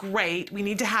think is great. We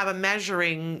need to have a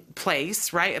measuring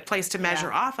place, right? A place to measure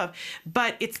off of.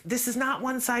 But this is not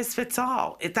one size fits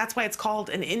all. That's why it's called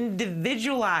an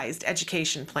individualized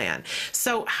education plan.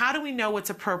 So how do we know what's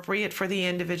appropriate for the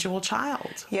individual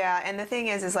child? Yeah, and the thing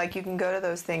is like you can go to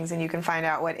those things and you can find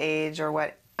out what age or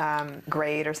what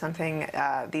grade or something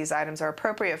these items are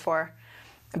appropriate for.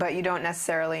 But you don't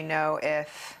necessarily know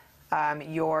if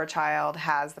your child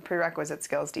has the prerequisite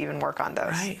skills to even work on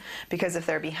those. Right. Because if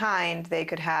they're behind, they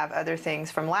could have other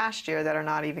things from last year that are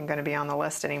not even going to be on the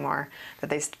list anymore that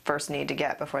they first need to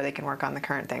get before they can work on the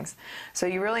current things. So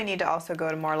you really need to also go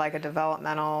to more like a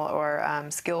developmental or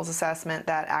skills assessment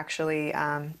that actually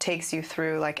takes you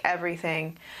through like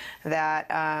everything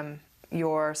that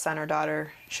your son or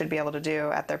daughter should be able to do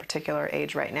at their particular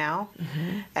age right now.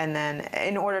 Mm-hmm. And then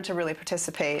in order to really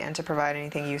participate and to provide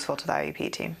anything useful to the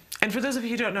IEP team. And for those of you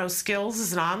who don't know, Skills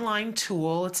is an online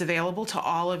tool. It's available to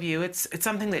all of you. It's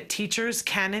something that teachers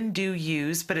can and do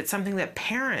use, but it's something that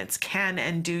parents can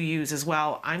and do use as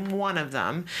well. I'm one of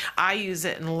them. I use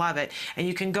it and love it. And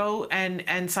you can go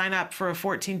and sign up for a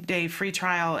 14-day free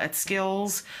trial at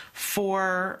Skills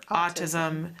for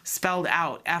Autism, spelled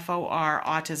out, FOR,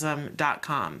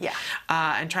 autism.com. Yeah.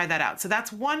 And try that out. So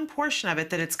that's one portion of it,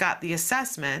 that it's got the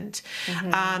assessment,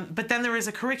 but then there is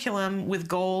a curriculum with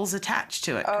goals attached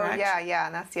to it, correct? Yeah,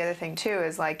 and that's the other thing too,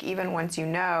 is like even once you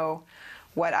know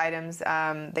what items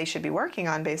they should be working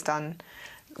on based on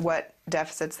what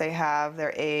deficits they have,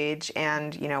 their age,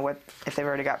 and you know what, if they've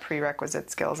already got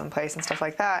prerequisite skills in place and stuff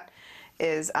like that,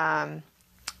 is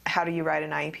how do you write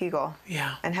an IEP goal?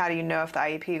 Yeah. And how do you know if the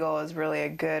IEP goal is really a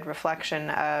good reflection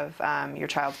of your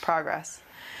child's progress?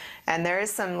 And there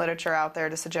is some literature out there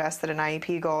to suggest that an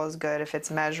IEP goal is good if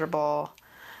it's measurable,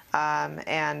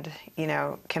 and you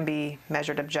know, can be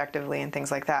measured objectively and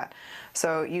things like that.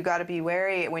 So you got to be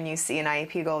wary when you see an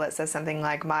IEP goal that says something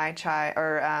like my child,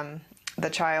 or the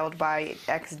child by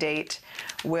X date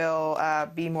will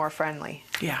be more friendly.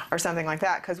 Yeah. Or something like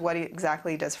that, because what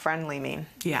exactly does friendly mean?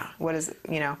 Yeah. What is,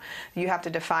 you know, you have to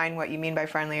define what you mean by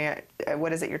friendly.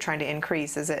 What is it you're trying to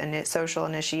increase? Is it social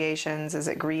initiations? Is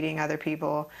it greeting other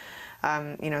people?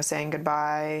 You know, saying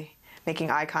goodbye,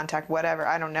 making eye contact, whatever,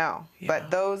 I don't know. Yeah.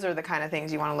 But those are the kind of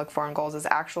things you want to look for in goals, is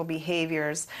actual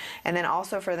behaviors, and then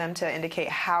also for them to indicate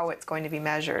how it's going to be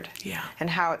measured, and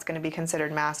how it's going to be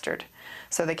considered mastered.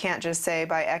 So they can't just say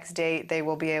by X date they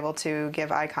will be able to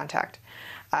give eye contact.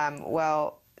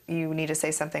 Well, you need to say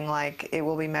something like it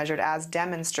will be measured as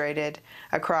demonstrated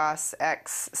across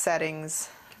X settings,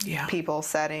 people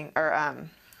setting, or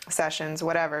sessions,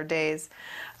 whatever, days,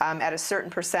 at a certain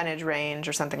percentage range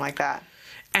or something like that.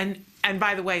 And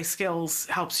by the way, Skills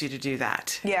helps you to do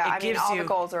that. Yeah, I mean, all the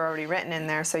goals are already written in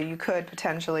there, so you could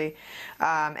potentially,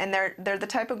 and they're the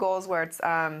type of goals where it's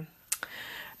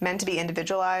meant to be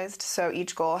individualized. So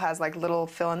each goal has like little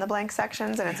fill-in-the-blank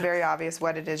sections, and it's very obvious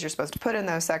what it is you're supposed to put in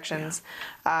those sections,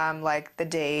 like the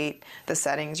date, the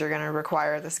settings you're going to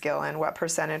require the skill in, what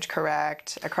percentage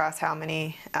correct, across how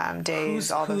many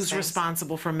days, all those things. Who's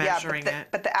responsible for measuring it?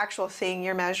 But the actual thing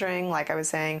you're measuring, like I was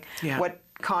saying, what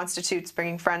constitutes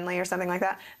being friendly or something like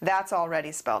that, that's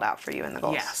already spelled out for you in the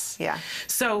goals. Yes. Yeah.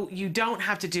 So you don't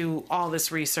have to do all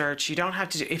this research. You don't have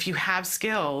to do, if you have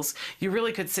Skills, you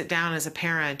really could sit down as a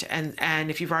parent,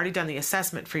 and if you've already done the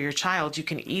assessment for your child, you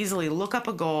can easily look up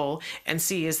a goal and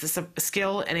see, is this a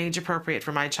skill and age appropriate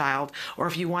for my child? Or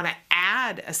if you want to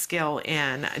add a skill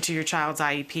in to your child's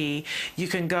IEP, you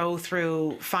can go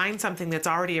through, find something that's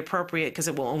already appropriate, because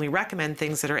it will only recommend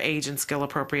things that are age and skill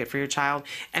appropriate for your child,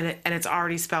 and it's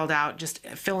already spelled out. Just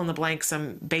fill in the blank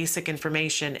some basic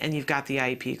information, and you've got the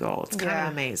IEP goal. It's kind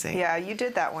of amazing. Yeah, you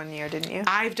did that 1 year, didn't you?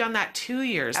 I've done that 2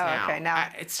 years now. Okay, now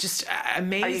it's just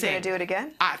amazing. Are you going to do it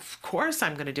again? Of course,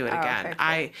 I'm going to do it again. Okay,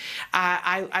 cool.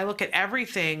 I look at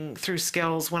everything through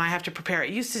Skills when I have to prepare.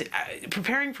 It used to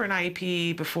preparing for an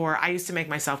IEP before, I used to make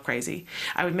myself crazy.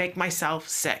 I would make myself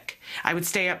sick. I would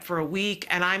stay up for a week,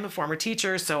 and I'm a former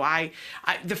teacher, so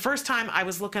the first time I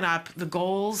was looking up the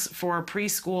goals for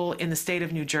preschool in the state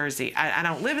of New Jersey. I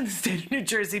don't live in the state of New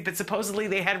Jersey, but supposedly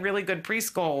they had really good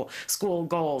preschool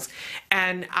goals.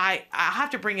 And I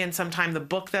have to bring in sometime the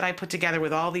book that I put together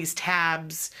with all these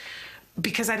tabs,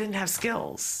 because I didn't have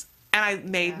Skills, and I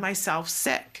made myself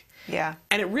sick. Yeah.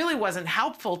 And it really wasn't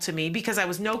helpful to me, because I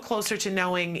was no closer to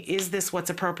knowing, is this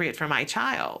what's appropriate for my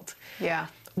child? Yeah.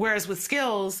 Whereas with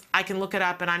Skills, I can look it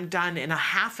up and I'm done in a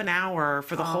half an hour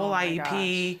for the whole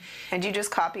IEP. Gosh. And you just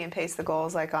copy and paste the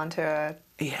goals like onto a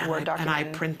Word document. And I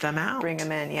print them out. Bring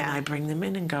them in, And I bring them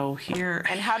in and go here.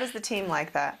 And how does the team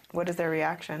like that? What is their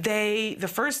reaction?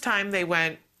 The first time they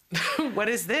went, what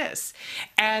is this?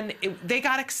 And they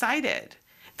got excited.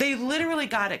 They literally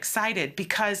got excited,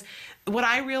 because what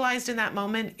I realized in that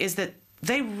moment is that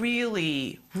they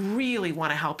really, really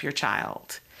want to help your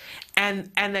child.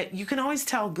 And that you can always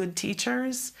tell good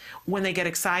teachers when they get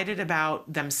excited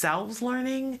about themselves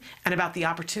learning and about the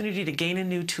opportunity to gain a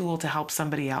new tool to help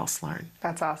somebody else learn.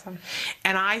 That's awesome.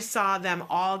 And I saw them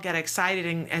all get excited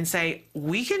and say,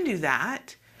 we can do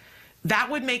that. That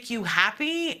would make you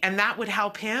happy, and that would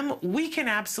help him. We can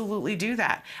absolutely do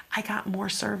that. I got more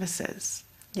services.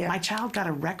 Yeah. My child got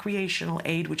a recreational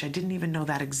aid, which I didn't even know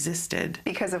that existed.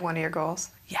 Because of one of your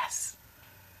goals? Yes.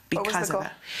 because of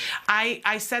that.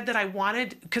 I said that I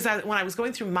wanted, because when I was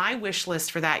going through my wish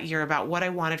list for that year about what I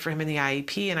wanted for him in the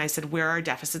IEP, and I said, where are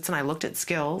deficits? And I looked at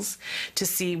skills to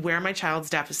see where my child's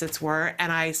deficits were,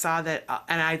 and I saw that,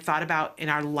 and I thought about in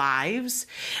our lives,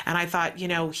 and I thought, you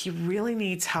know, he really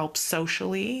needs help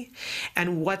socially,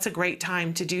 and what's a great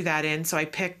time to do that in? So I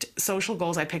picked social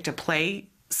goals. I picked a play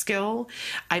skill,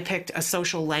 I picked a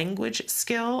social language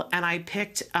skill, and I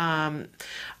picked an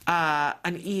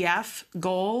EF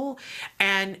goal,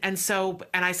 and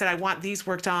I said I want these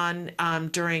worked on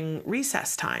during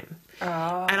recess time.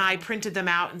 Oh. And I printed them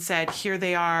out and said, here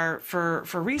they are for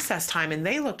recess time. And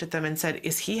they looked at them and said,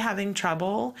 is he having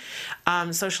trouble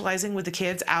socializing with the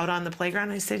kids out on the playground?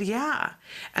 And I said, yeah.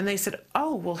 And they said,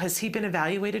 oh, well, has he been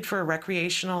evaluated for a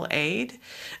recreational aid?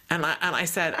 And I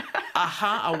said,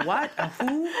 a what? A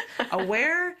who? A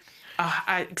where?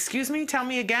 Excuse me, tell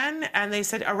me again. And they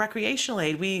said, a recreational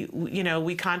aid.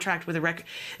 We contract with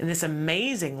and this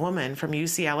amazing woman from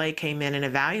UCLA came in and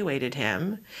evaluated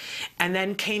him, and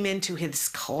then came into his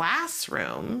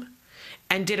classroom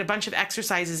and did a bunch of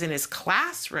exercises in his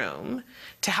classroom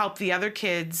to help the other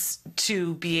kids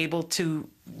to be able to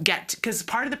get, because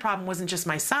part of the problem wasn't just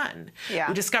my son. Yeah.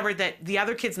 We discovered that the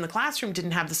other kids in the classroom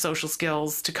didn't have the social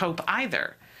skills to cope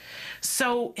either.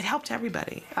 So it helped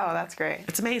everybody. Oh, that's great.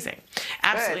 It's amazing.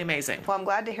 Absolutely Good. Amazing. Well, I'm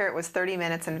glad to hear it was 30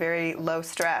 minutes and very low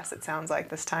stress, it sounds like,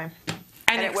 this time.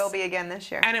 And it will be again this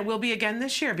year. And it will be again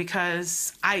this year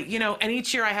because and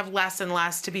each year I have less and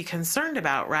less to be concerned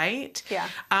about, right? Yeah.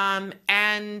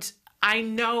 And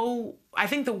I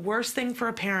think the worst thing for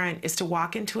a parent is to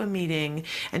walk into a meeting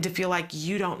and to feel like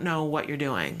you don't know what you're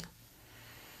doing.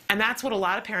 And that's what a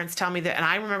lot of parents tell me, and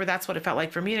I remember that's what it felt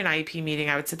like for me in an IEP meeting.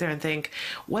 I would sit there and think,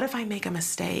 what if I make a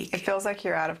mistake? It feels like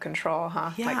you're out of control,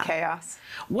 huh? Yeah. Like chaos.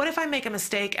 What if I make a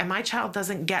mistake and my child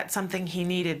doesn't get something he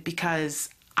needed because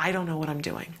I don't know what I'm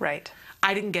doing? Right.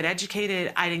 I didn't get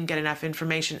educated. I didn't get enough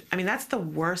information. I mean, that's the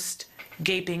worst,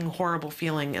 gaping, horrible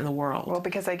feeling in the world. Well,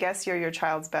 because I guess you're your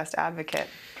child's best advocate.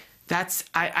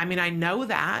 I know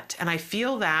that, and I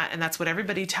feel that, and that's what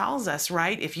everybody tells us,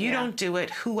 right? If you don't do it,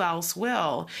 who else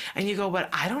will? And you go, but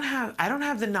I don't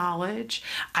have the knowledge.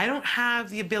 I don't have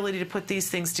the ability to put these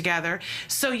things together.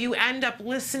 So you end up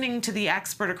listening to the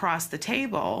expert across the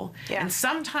table, and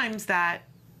sometimes that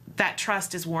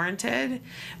trust is warranted,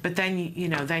 but then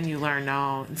you learn,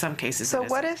 no, in some cases. So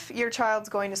what if your child's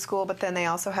going to school, but then they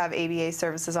also have ABA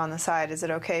services on the side? Is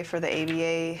it okay for the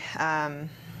ABA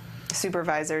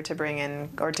supervisor to bring in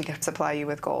or to supply you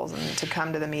with goals and to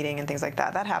come to the meeting and things like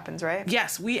that? That happens, right?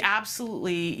 Yes, we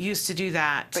absolutely used to do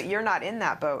that. But you're not in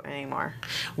that boat anymore.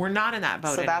 We're not in that boat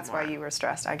anymore. So that's why you were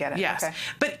stressed. I get it. Yes. Okay.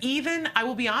 But even, I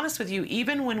will be honest with you,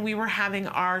 even when we were having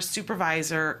our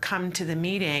supervisor come to the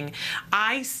meeting,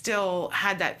 I still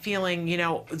had that feeling,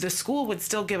 the school would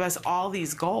still give us all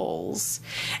these goals,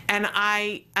 and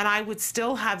I would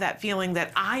still have that feeling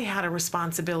that I had a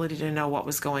responsibility to know what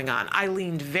was going on. I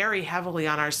leaned very heavily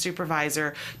on our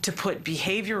supervisor to put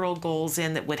behavioral goals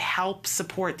in that would help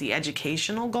support the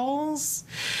educational goals,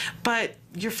 but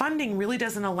your funding really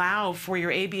doesn't allow for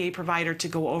your ABA provider to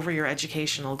go over your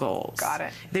educational goals. Got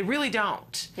it. They really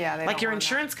don't. Yeah, they like don't your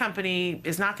insurance company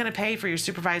is not going to pay for your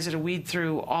supervisor to weed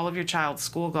through all of your child's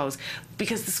school goals,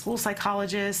 because the school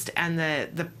psychologist and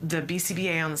the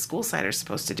BCBA on the school side are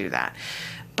supposed to do that.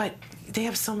 But they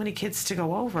have so many kids to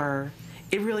go over.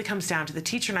 It really comes down to the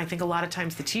teacher, and I think a lot of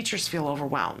times the teachers feel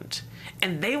overwhelmed.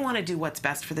 And they want to do what's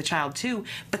best for the child too,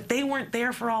 but they weren't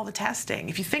there for all the testing.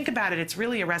 If you think about it, it's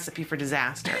really a recipe for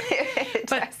disaster. It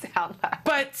does sound like.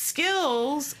 But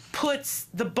skills puts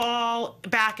the ball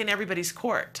back in everybody's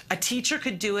court. A teacher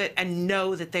could do it and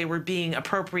know that they were being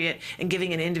appropriate and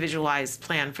giving an individualized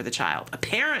plan for the child. A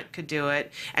parent could do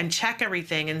it and check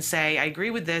everything and say, I agree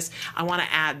with this, I want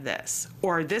to add this.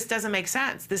 Or this doesn't make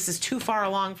sense. This is too far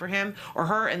along for him or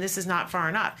her, and this is not far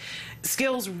enough.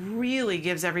 Skills really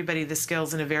gives everybody the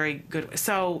skills in a very good way.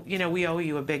 So, we owe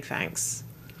you a big thanks.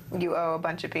 You owe a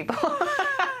bunch of people.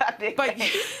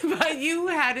 But you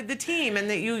headed the team, and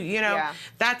that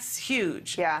that's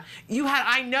huge. Yeah.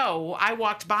 I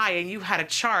walked by and you had a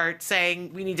chart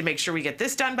saying we need to make sure we get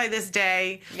this done by this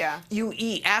day. Yeah. You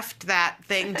EF'd that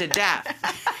thing to death.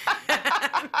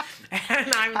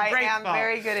 And I'm grateful. I am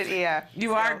very good at EF.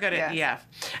 You are good at EF.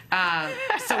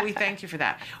 So we thank you for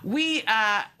that.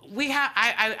 we have.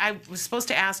 I was supposed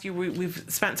to ask you. We've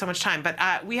spent so much time,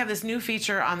 but we have this new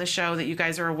feature on the show that you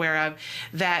guys are aware of.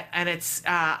 And it's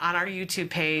on our YouTube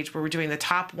page where we're doing the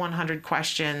top 100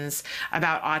 questions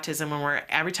about autism, and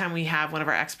every time we have one of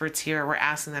our experts here, we're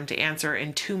asking them to answer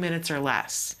in 2 minutes or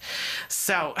less.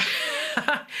 So,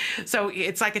 so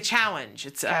it's like a challenge.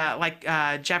 It's like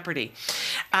Jeopardy.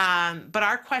 But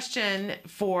our question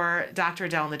for Dr.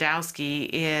 Adele Nadowski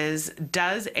is,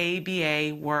 does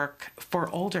ABA work for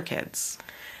older kids?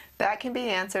 That can be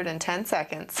answered in 10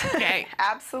 seconds. Okay.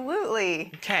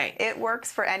 Absolutely. Okay. It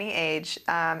works for any age.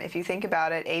 If you think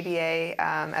about it, ABA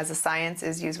as a science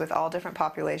is used with all different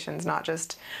populations, not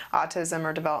just autism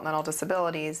or developmental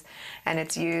disabilities. And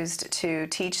it's used to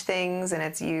teach things, and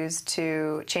it's used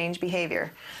to change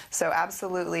behavior. So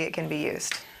absolutely it can be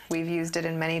used. We've used it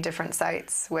in many different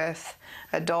sites with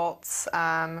adults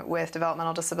with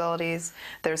developmental disabilities.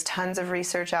 There's tons of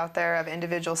research out there of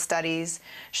individual studies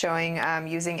showing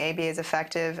using ABA is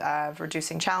effective of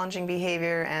reducing challenging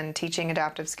behavior and teaching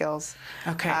adaptive skills.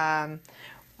 Okay.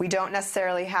 We don't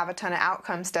necessarily have a ton of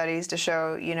outcome studies to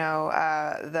show,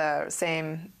 the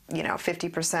same,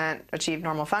 50% achieve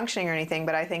normal functioning or anything,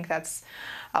 but I think that's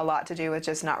a lot to do with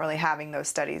just not really having those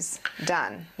studies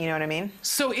done. You know what I mean?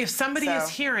 So if somebody is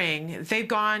hearing, they've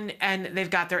gone and they've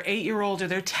got their 8-year-old or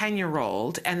their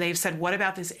 10-year-old, and they've said, what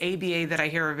about this ABA that I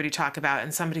hear everybody talk about?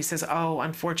 And somebody says, oh,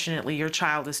 unfortunately, your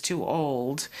child is too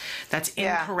old. That's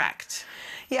incorrect.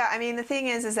 Yeah, I mean, the thing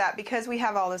is that because we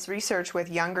have all this research with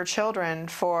younger children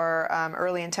for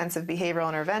early intensive behavioral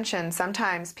intervention,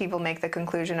 sometimes people make the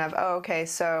conclusion of, oh, okay,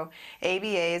 so ABA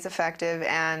is effective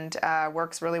and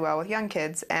works really well with young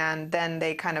kids, and then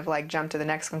they kind of like jump to the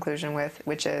next conclusion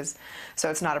which is, so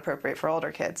it's not appropriate for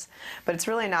older kids. But it's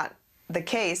really not the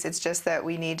case. It's just that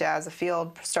we need to, as a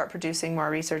field, start producing more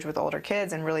research with older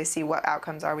kids and really see what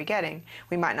outcomes are we getting.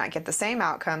 We might not get the same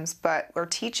outcomes, but we're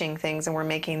teaching things and we're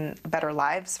making better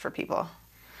lives for people.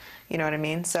 You know what I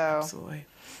mean? So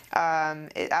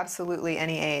absolutely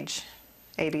any age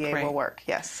ABA will work,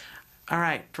 yes. All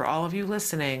right, for all of you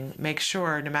listening, make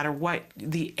sure, no matter what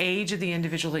the age of the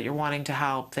individual that you're wanting to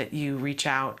help, that you reach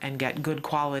out and get good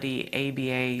quality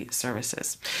ABA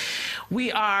services. We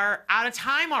are out of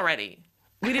time already.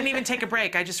 We didn't even take a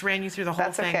break. I just ran you through the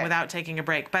whole thing without taking a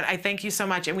break. But I thank you so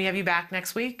much. And we have you back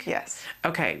next week? Yes.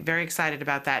 Okay, very excited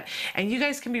about that. And you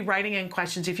guys can be writing in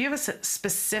questions. If you have a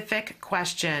specific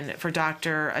question for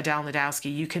Dr. Adele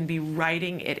Nadowski, you can be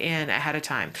writing it in ahead of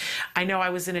time. I know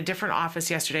I was in a different office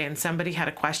yesterday and somebody had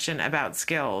a question about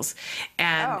skills.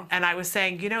 And I was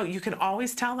saying, you can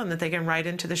always tell them that they can write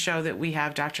into the show that we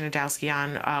have Dr. Nadowski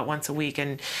on once a week.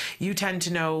 And you tend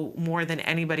to know more than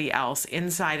anybody else,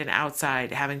 inside and outside,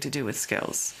 having to do with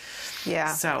skills.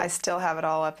 Yeah, so I still have it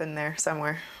all up in there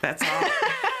somewhere. That's all.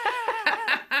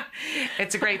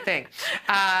 It's a great thing.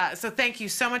 So thank you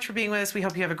so much for being with us. We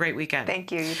hope you have a great weekend.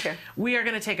 Thank you. You too. We are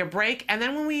going to take a break, and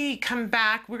then when we come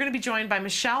back, we're going to be joined by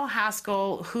Michelle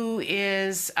Haskell, who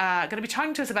is going to be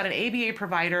talking to us about an ABA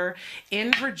provider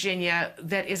in Virginia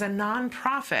that is a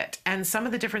nonprofit and some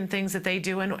of the different things that they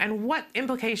do and what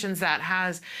implications that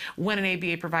has when an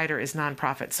ABA provider is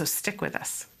nonprofit. So stick with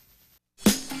us.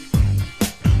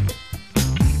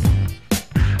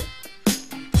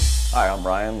 Hi, I'm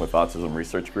Ryan with Autism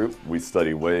Research Group. We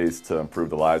study ways to improve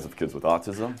the lives of kids with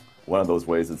autism. One of those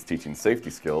ways is teaching safety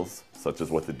skills, such as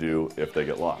what to do if they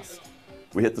get lost.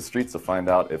 We hit the streets to find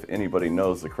out if anybody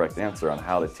knows the correct answer on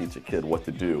how to teach a kid what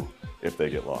to do if they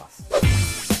get lost.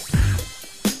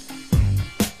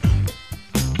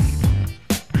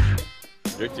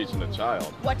 You're teaching a child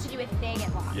what to do if they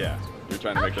get lost. Yeah, you're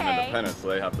trying to make them independent so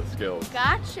they have the skills.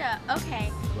 Gotcha,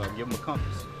 okay. Well, give them a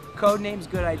compass. Code name's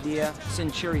good idea,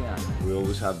 Centurion. We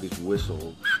always have this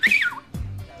whistle.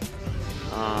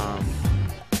 I'd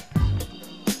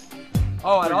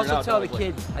also tell the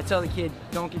kid,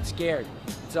 don't get scared.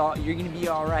 You're gonna be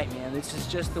all right, man. This is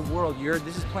just the world.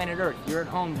 This is planet Earth. You're at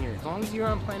home here. As long as you're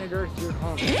on planet Earth, you're at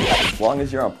home. As long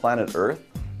as you're on planet Earth,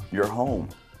 you're home.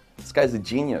 This guy's a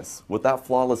genius. With that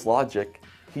flawless logic,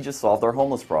 he just solved our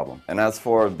homeless problem. And as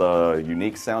for the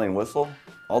unique sounding whistle,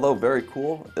 although very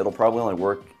cool, it'll probably only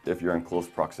work if you're in close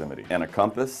proximity. And a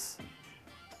compass?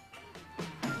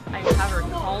 I have her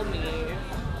call me.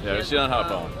 Yeah, she doesn't have a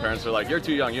phone. Parents are like, you're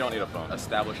too young, you don't need a phone.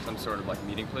 Establish some sort of like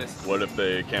meeting place. What if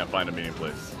they can't find a meeting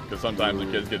place? Because sometimes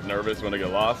the kids get nervous when they get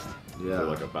lost. Yeah. So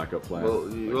like a backup plan,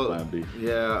 plan B.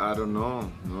 Yeah, I don't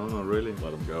know. No, not really.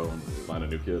 Let them go and find a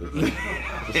new kid.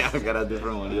 Yeah, I got a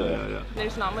different one. Yeah.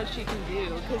 There's not much you can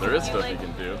do. There is stuff you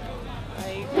can do.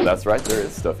 right? That's right, there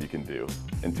is stuff you can do.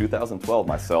 In 2012,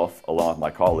 myself, along with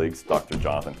my colleagues, Dr.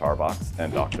 Jonathan Tarbox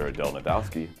and Dr. Adele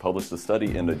Nadowski, published a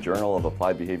study in the Journal of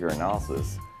Applied Behavior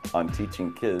Analysis on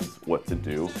teaching kids what to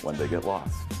do when they get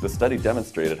lost. The study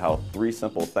demonstrated how 3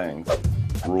 simple things,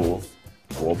 rules,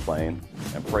 role-playing,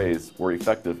 and praise, were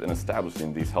effective in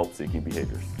establishing these help-seeking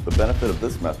behaviors. The benefit of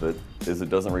this method is it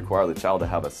doesn't require the child to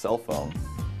have a cell phone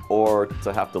or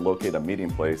to have to locate a meeting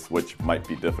place, which might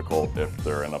be difficult if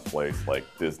they're in a place like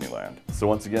Disneyland. So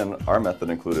once again, our method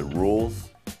included rules,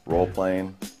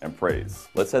 role-playing, and praise.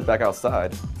 Let's head back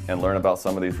outside and learn about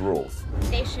some of these rules.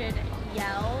 They should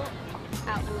yell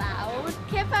out loud.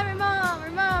 Can't find my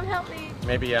mom, help me.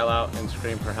 Maybe yell out and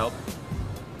scream for help.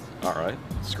 All right,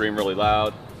 scream really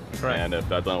loud, Correct. And if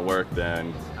that doesn't work,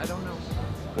 then I don't know.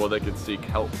 well, they could seek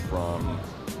help from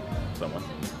someone.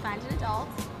 Find an adult.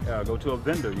 Yeah, go to a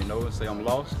vendor, you know, and say I'm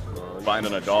lost. Find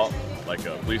an adult, like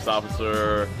a police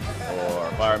officer or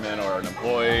a fireman or an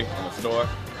employee in the store,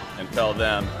 and tell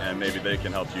them, and maybe they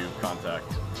can help you contact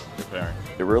your parent.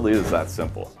 It really is that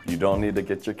simple. You don't need to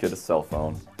get your kid a cell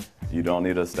phone. You don't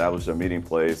need to establish a meeting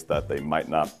place that they might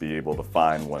not be able to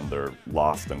find when they're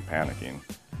lost and panicking.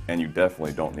 And you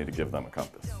definitely don't need to give them a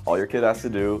compass. All your kid has to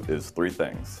do is 3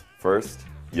 things. First,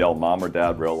 yell mom or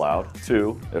dad real loud.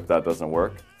 2, if that doesn't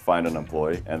work, find an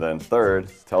employee. And then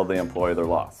 3rd, tell the employee they're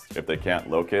lost. If they can't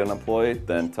locate an employee,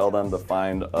 then tell them to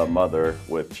find a mother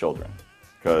with children,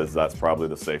 because that's probably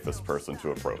the safest person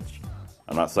to approach.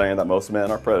 I'm not saying that most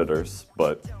men are predators,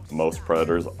 but most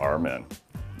predators are men.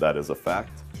 That is a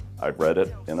fact. I've read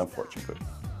it in a fortune cookie.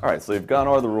 All right, so you've gone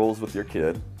over the rules with your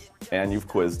kid, and you've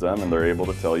quizzed them, and they're able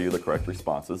to tell you the correct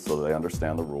responses so they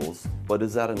understand the rules. But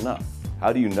is that enough?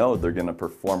 How do you know they're going to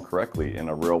perform correctly in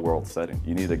a real-world setting?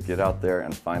 You need to get out there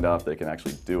and find out if they can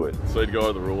actually do it. So you'd go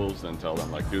over the rules and tell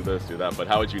them, like, do this, do that, but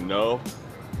how would you know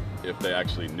if they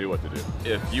actually knew what to do?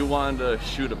 If you wanted to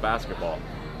shoot a basketball,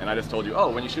 and I just told you,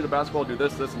 oh, when you shoot a basketball, do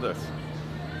this, this, and this.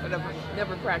 I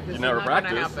never practice. You never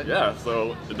practice. Yeah,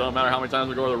 so it doesn't matter how many times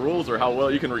we go over the rules or how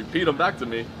well you can repeat them back to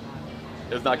me.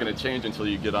 It's not going to change until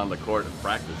you get on the court and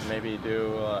practice. Maybe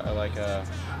do like a,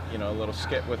 a little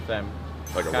skit with them.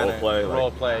 Like a role play? Role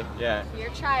play, yeah.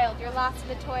 Your child, you're lost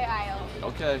in the toy aisle.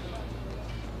 Okay.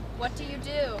 What do you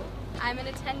do? I'm an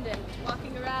attendant,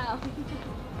 walking around.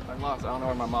 I'm lost. I don't know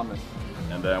where my mom is.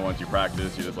 And then once you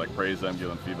practice, you just like praise them, give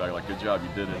them feedback, like, good job, you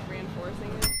did it. Reinforcing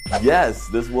it. Yes,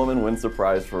 this woman wins the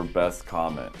prize for best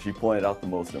comment. She pointed out the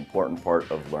most important part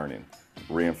of learning,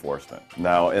 reinforcement.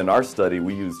 Now, in our study,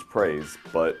 we used praise,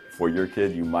 but for your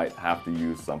kid, you might have to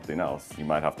use something else. You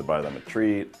might have to buy them a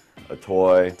treat, a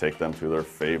toy, take them to their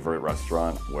favorite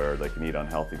restaurant where they can eat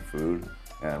unhealthy food,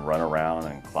 and run around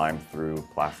and climb through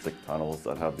plastic tunnels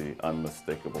that have the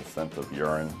unmistakable scent of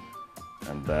urine,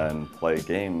 and then play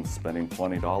games spending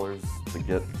 $20 to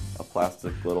get a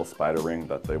plastic little spider ring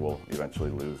that they will eventually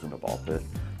lose in a ball pit.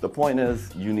 The point is,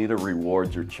 you need to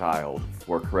reward your child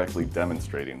for correctly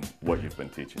demonstrating what you've been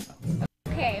teaching them.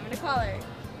 Okay, I'm gonna call her.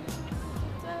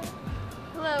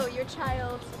 Hello, your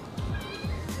child,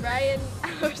 Ryan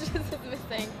Oceans is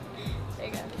missing. There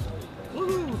you go.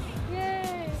 Woohoo!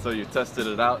 Yay! So you tested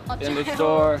it out I'll in the try.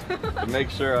 store to make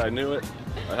sure I knew it.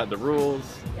 I had the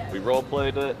rules, Yes. we role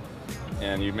played it,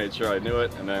 and you made sure I knew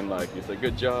it, and then like you said,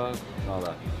 good job, and all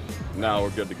that. Now we're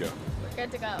good to go. We're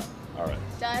good to go. All right.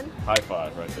 Done? High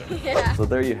five right there. Yeah. So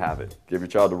there you have it. Give your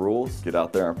child the rules, get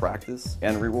out there and practice,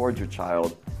 and reward your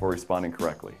child for responding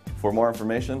correctly. For more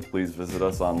information, please visit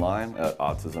us online at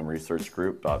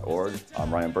autismresearchgroup.org.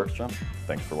 I'm Ryan Bergstrom.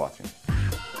 Thanks for watching.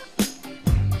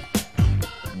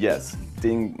 Yes,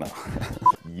 ding, no.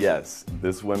 Yes,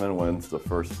 this woman wins the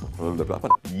first,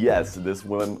 yes, this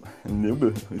woman,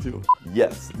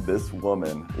 yes, this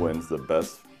woman wins the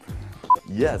best,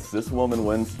 yes, this woman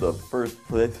wins the first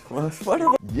place,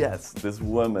 yes, this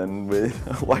woman wins,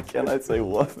 why can't I say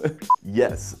woman?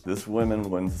 Yes, this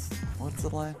woman wins, what's the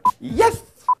line? Yes!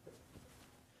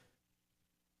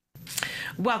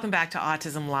 Welcome back to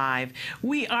Autism Live.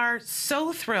 We are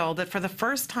so thrilled that for the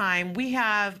first time we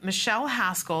have Michelle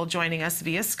Haskell joining us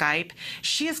via Skype.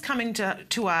 She is coming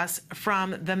to us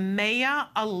from the Maya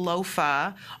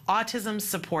Alofa Autism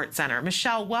Support Center.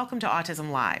 Michelle, welcome to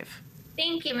Autism Live.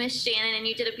 Thank you, Miss Shannon, and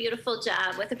you did a beautiful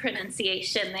job with the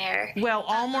pronunciation there. Well,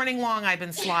 all morning long I've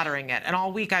been slaughtering it, and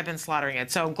all week I've been slaughtering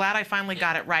it, so glad I finally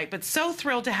got it right. But so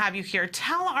thrilled to have you here.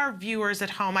 Tell our viewers at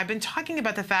home, I've been talking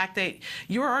about the fact that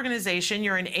your organization,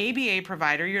 you're an ABA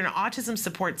provider, you're an autism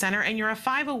support center, and you're a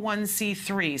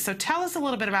 501c3. So tell us a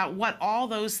little bit about what all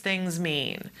those things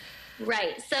mean.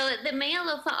 Right. So the Maya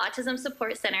Lofa Autism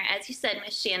Support Center, as you said,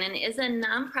 Ms. Shannon, is a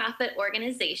nonprofit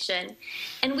organization,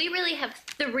 and we really have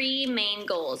three main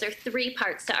goals, or three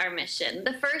parts to our mission.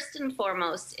 The first and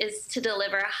foremost is to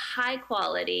deliver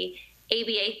high-quality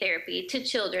ABA therapy to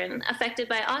children affected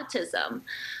by autism.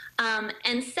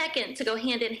 And second, to go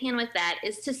hand in hand with that,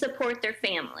 is to support their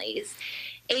families.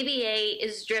 ABA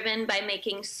is driven by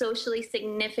making socially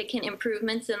significant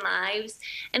improvements in lives,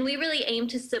 and we really aim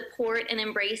to support and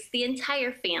embrace the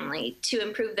entire family to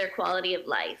improve their quality of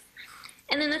life.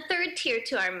 And then the third tier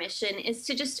to our mission is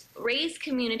to just raise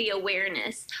community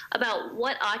awareness about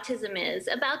what autism is,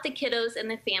 about the kiddos and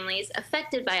the families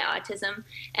affected by autism,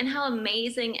 and how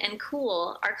amazing and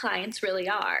cool our clients really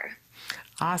are.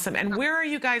 Awesome. And where are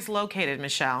you guys located,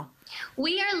 Michelle?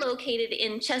 We are located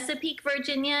in Chesapeake,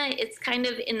 Virginia. It's kind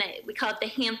of in the, we call it the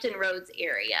Hampton Roads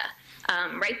area,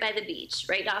 right by the beach,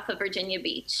 right off of Virginia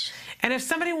Beach. And if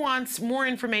somebody wants more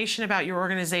information about your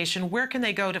organization, where can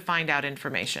they go to find out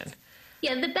information?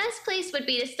 Yeah, the best place would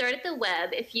be to start at the web.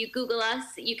 If you Google us,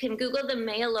 you can Google the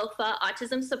Maya Lofa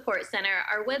Autism Support Center.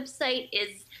 Our website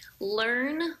is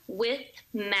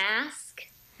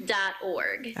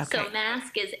learnwithmask.org. Okay. So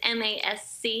mask is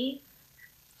MASC.org.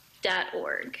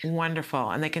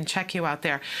 Wonderful. And they can check you out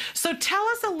there. So tell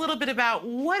us a little bit about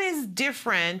what is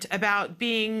different about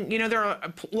being, there are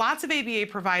lots of ABA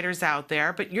providers out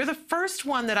there, but you're the first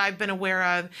one that I've been aware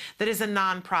of that is a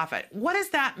nonprofit. What does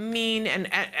that mean and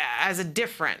as a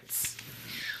difference?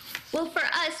 Well, for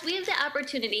us, we have the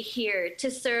opportunity here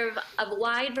to serve a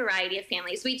wide variety of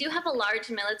families. We do have a large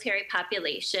military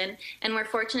population, and we're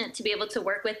fortunate to be able to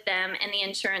work with them and the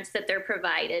insurance that they're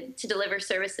provided to deliver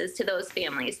services to those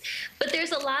families. But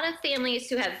there's a lot of families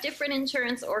who have different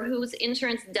insurance or whose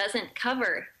insurance doesn't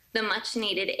cover the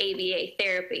much-needed ABA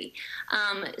therapy.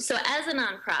 So as a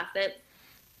nonprofit,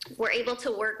 we're able to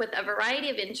work with a variety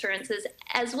of insurances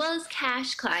as well as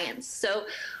cash clients. So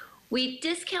we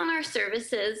discount our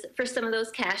services for some of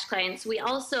those cash clients. We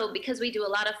also, because we do a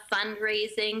lot of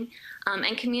fundraising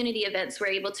and community events, we're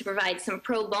able to provide some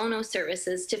pro bono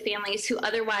services to families who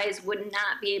otherwise would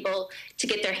not be able to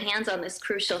get their hands on this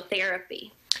crucial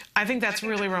therapy. I think that's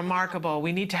really remarkable.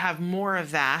 We need to have more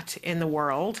of that in the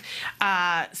world.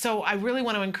 So I really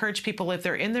want to encourage people, if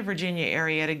they're in the Virginia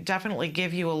area, to definitely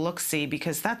give you a look-see,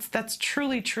 because that's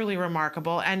truly, truly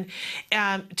remarkable, and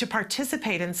to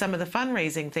participate in some of the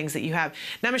fundraising things that you have.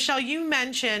 Now, Michelle, you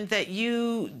mentioned that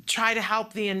you try to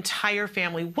help the entire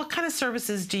family. What kind of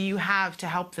services do you have to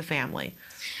help the family?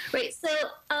 Right, so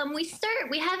we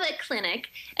have a clinic,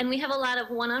 and we have a lot of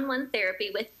one-on-one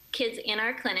therapy with kids in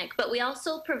our clinic, but we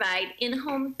also provide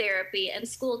in-home therapy and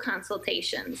school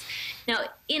consultations. Now,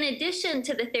 in addition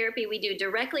to the therapy we do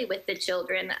directly with the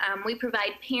children, we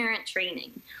provide parent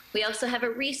training. We also have a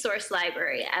resource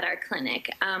library at our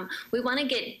clinic. We want to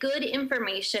get good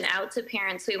information out to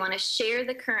parents. We want to share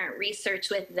the current research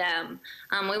with them.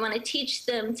 We want to teach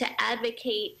them to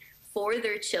advocate for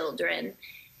their children.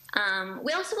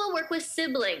 We also will work with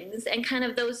siblings and kind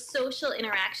of those social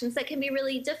interactions that can be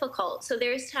really difficult. So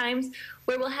there's times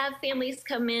where we'll have families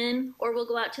come in, or we'll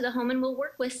go out to the home and we'll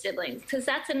work with siblings, because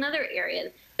that's another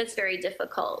area that's very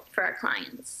difficult for our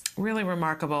clients. Really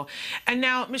remarkable. And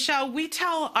now, Michelle, we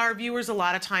tell our viewers a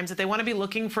lot of times that they want to be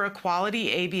looking for a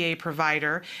quality ABA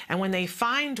provider, and when they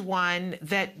find one,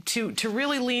 that to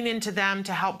really lean into them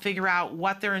to help figure out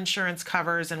what their insurance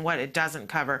covers and what it doesn't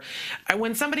cover.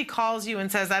 When somebody calls you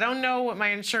and says, I don't know what my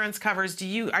insurance covers,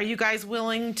 are you guys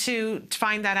willing to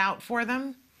find that out for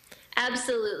them?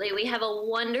 Absolutely. We have a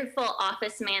wonderful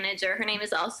office manager. Her name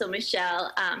is also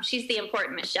Michelle. She's the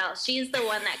important Michelle. She's the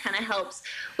one that kind of helps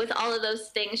with all of those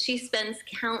things. She spends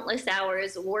countless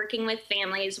hours working with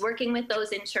families, working with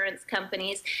those insurance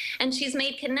companies, and she's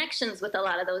made connections with a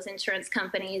lot of those insurance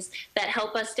companies that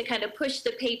help us to kind of push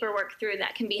the paperwork through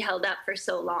that can be held up for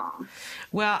so long.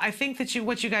 Well, I think that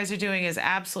what you guys are doing is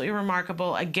absolutely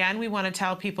remarkable. Again, we want to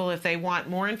tell people, if they want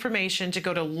more information, to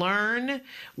go to Learn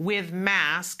with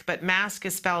Mask, but Mask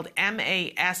is spelled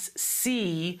MASC.org,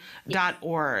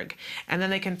 and then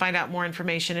they can find out more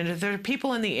information. And if there are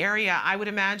people in the area, I would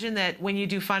imagine that when you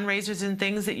do fundraisers and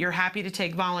things, that you're happy to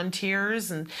take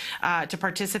volunteers and to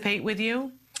participate with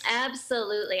you.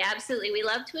 Absolutely, absolutely. We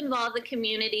love to involve the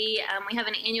community. We have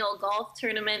an annual golf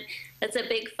tournament that's a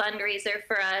big fundraiser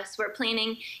for us. We're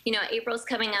planning, April's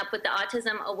coming up with the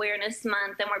Autism Awareness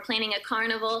Month, and we're planning a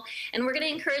carnival, and we're going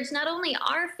to encourage not only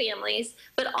our families,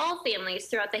 but all families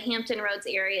throughout the Hampton Roads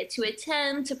area to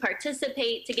attend, to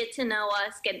participate, to get to know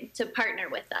us, get to partner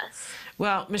with us.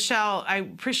 Well, Michelle, I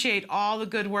appreciate all the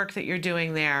good work that you're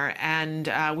doing there,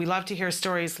 and we love to hear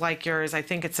stories like yours. I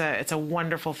think it's a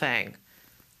wonderful thing.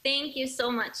 Thank you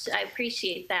so much. I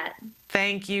appreciate that.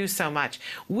 Thank you so much.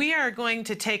 We are going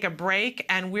to take a break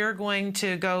and we're going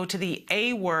to go to the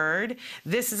A Word.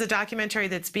 This is a documentary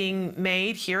that's being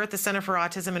made here at the Center for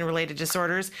Autism and Related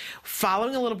Disorders,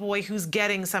 following a little boy who's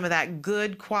getting some of that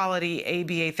good quality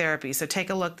ABA therapy. So take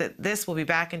a look at this. We'll be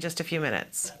back in just a few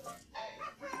minutes.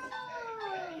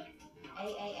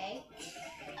 A.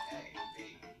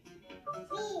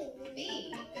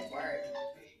 B. Good word.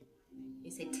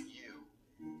 You say T.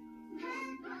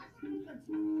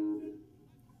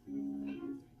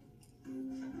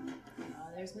 Oh,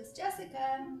 there's Miss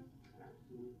Jessica.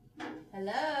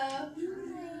 Hello. Hi.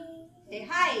 Say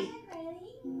hi. Ready?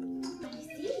 What do you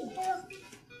see?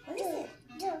 What is it?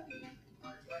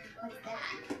 What's that?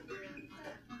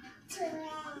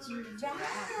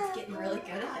 Giraffe. It's getting really good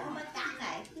at that. What's that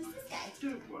guy? Who's this guy?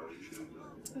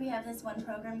 We have this one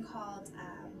program called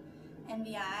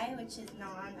NVI, which is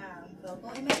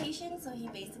non-vocal imitation, so he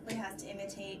basically has to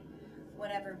imitate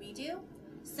whatever we do.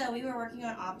 So we were working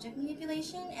on object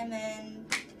manipulation, and then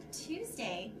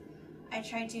Tuesday I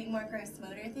tried doing more gross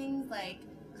motor things like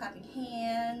clapping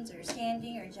hands or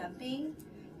standing or jumping,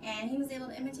 and he was able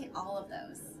to imitate all of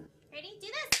those. Ready? Do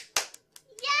this!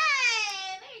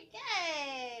 Yay! Very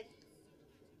good!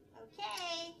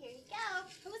 Okay, here you go.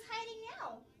 Who's hiding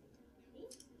now? Me?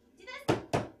 Do this!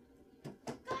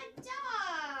 Good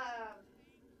job!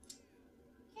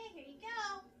 Okay, here you go.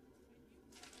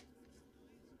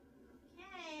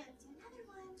 Okay, let's do another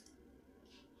one.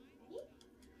 Okay, ready?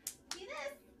 Do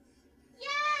this.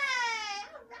 Yay!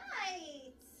 All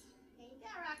right. Here you go,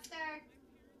 Rockstar.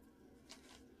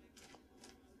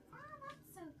 Oh, that's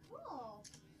so cool.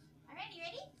 All right, you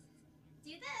ready?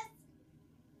 Do this.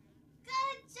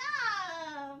 Good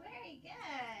job. Very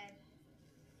good.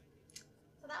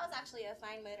 So that was actually a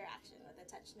fine motor action with a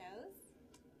touch nose.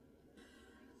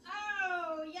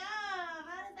 Oh, yeah.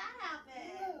 How did that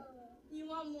happen? You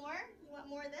want more? You want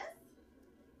more of this?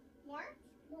 More?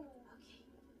 Okay.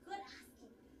 Good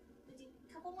asking. We'll do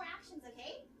a couple more actions,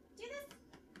 okay? Do this.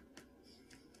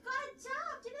 Good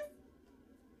job. Do this.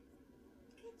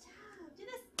 Good job. Do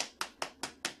this.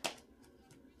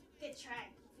 Good try.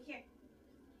 Over here.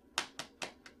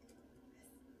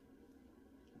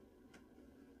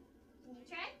 Can you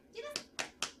try? Do this.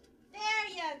 There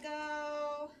you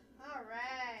go. All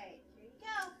right. Here you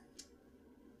go.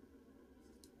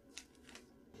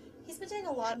 He's been doing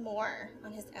a lot more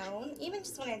on his own, even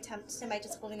just when I attempt him by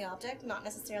just holding the object, not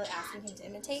necessarily asking him to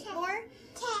imitate more.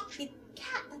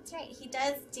 Cat, that's right. He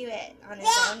does do it on his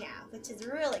own now, which is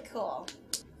really cool.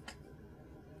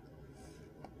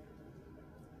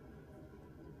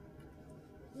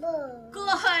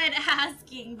 Good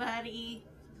asking, buddy.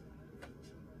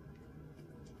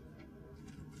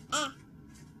 Ouch.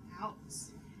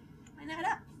 Line that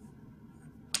up.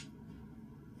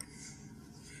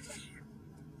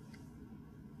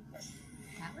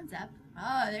 That one's up.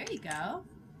 Oh, there you go.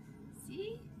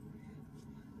 See?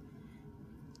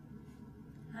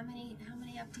 How many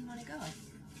up do you want to go?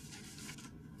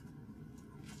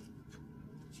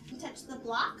 You touch the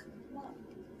block?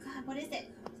 God, what is it?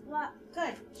 What?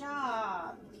 Good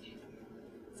job.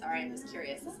 Sorry, I'm just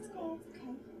curious. This is cool.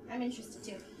 Okay. I'm interested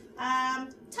too.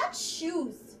 Touch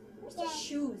shoes. Where's the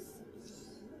shoes?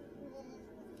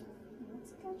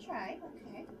 Let's go try.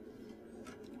 Okay.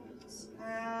 Let's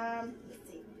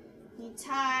see. You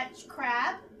touch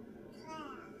crab.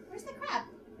 Where's the crab?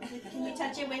 Can you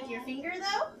touch it with your finger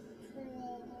though?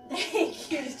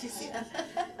 Thank you. Did you see that?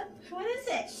 What is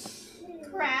it?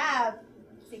 Crab.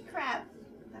 See, crab.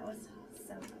 That was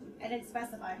so funny. I didn't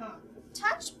specify, huh?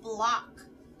 Touch block.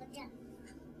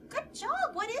 Good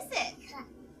job. What is it?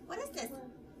 What is this?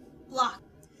 Block.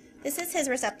 This is his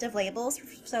receptive labels,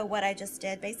 so what I just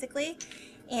did basically.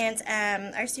 And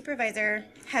our supervisor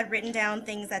had written down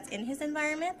things that's in his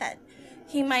environment that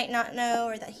he might not know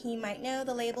or that he might know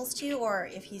the labels to, or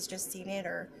if he's just seen it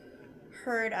or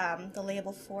heard the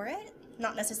label for it,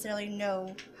 not necessarily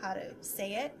know how to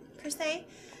say it per se.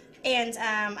 And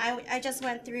I just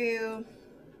went through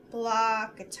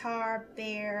block, guitar,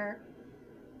 bear,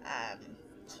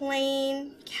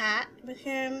 plane, cat with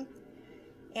him,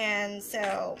 and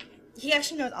so he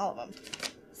actually knows all of them.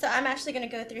 So I'm actually going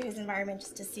to go through his environment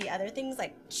just to see other things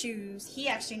like shoes. He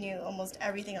actually knew almost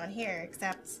everything on here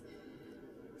except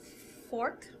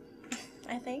fork,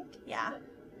 I think. Yeah.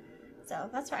 So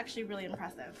that's actually really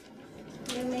impressive.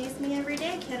 You amaze me every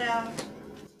day, kiddo.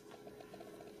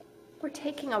 We're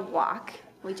taking a walk.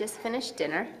 We just finished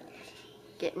dinner,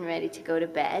 getting ready to go to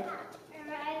bed.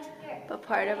 But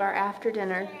part of our after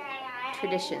dinner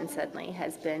tradition suddenly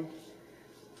has been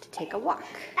to take a walk.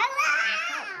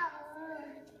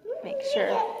 Make sure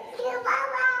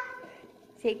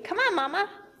Say, come on, Mama.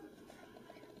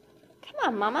 Come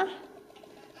on, Mama.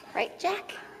 Right,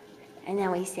 Jack? And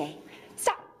then we say,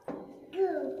 stop.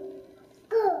 Go.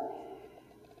 Go.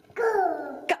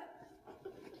 Go. Go.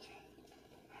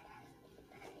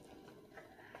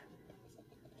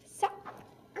 Stop.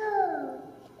 Go.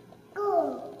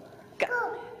 Go.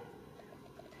 Go.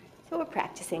 So we're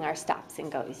practicing our stops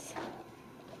and goes.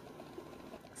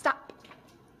 Stop.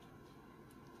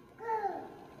 Go.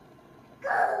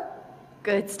 Go.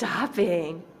 Good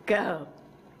stopping. Go.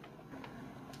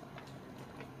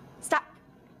 Stop.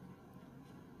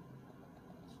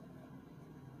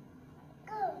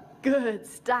 Go. Good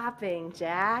stopping,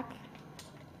 Jack.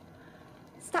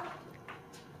 Stop.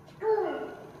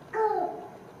 Go. Go.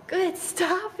 Good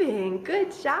stopping.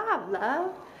 Good job,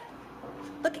 love.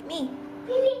 Look at me.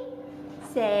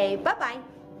 Say bye-bye.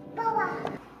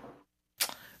 Bye-bye.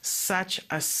 Such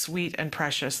a sweet and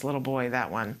precious little boy,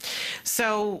 that one.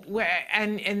 So,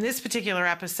 and in this particular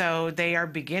episode, they are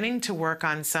beginning to work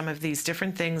on some of these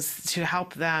different things to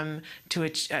help them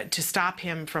to stop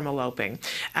him from eloping.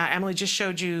 Emily just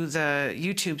showed you the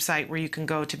YouTube site where you can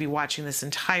go to be watching this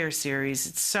entire series.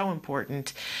 It's so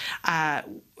important. I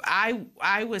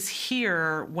was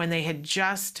here when they had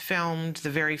just filmed the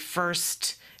very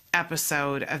first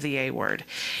episode of The A Word,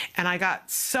 and I got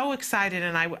so excited,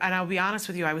 and I'll be honest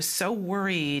with you, I was so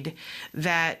worried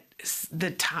that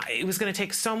it was going to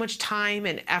take so much time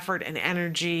and effort and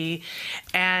energy,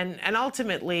 and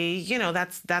ultimately, you know,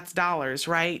 that's dollars,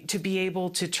 right? To be able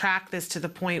to track this to the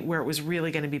point where it was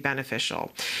really going to be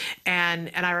beneficial.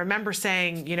 And I remember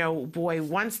saying, you know, boy,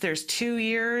 once there's 2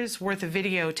 years worth of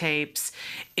videotapes,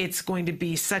 it's going to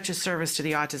be such a service to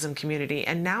the autism community.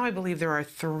 And now I believe there are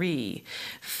 3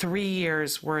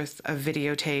 years worth of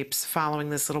videotapes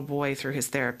following this little boy through his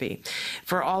therapy.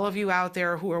 For all of you out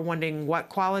there who are wondering what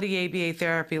quality ABA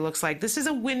therapy looks like, this is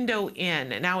a window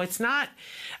in. Now, it's not,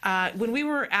 when we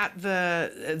were at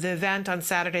the event on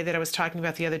Saturday that I was talking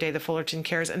about the other day, the Fullerton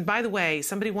Cares, and by the way,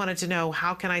 somebody wanted to know,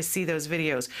 how can I see those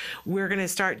videos? We're going to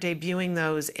start debuting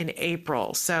those in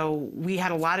April. So we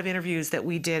had a lot of interviews that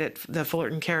we did at the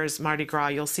Fullerton Cares Mardi Gras.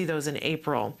 You'll see those in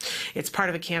April. It's part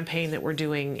of a campaign that we're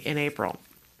doing in April.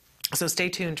 So stay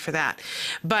tuned for that.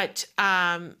 But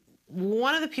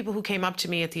one of the people who came up to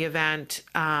me at the event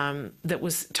that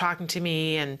was talking to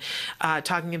me and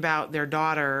talking about their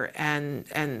daughter and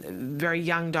very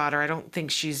young daughter, I don't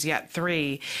think she's yet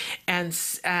 3, and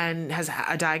has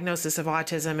a diagnosis of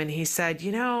autism. And he said,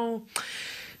 you know,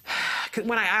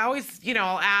 when I always, you know,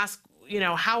 I'll ask, you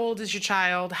know, how old is your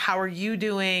child? How are you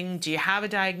doing? Do you have a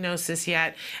diagnosis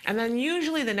yet? And then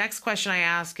usually the next question I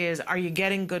ask is, are you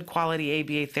getting good quality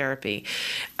ABA therapy?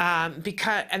 And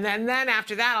then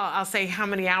after that, I'll say, how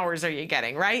many hours are you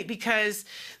getting, right? Because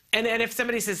and if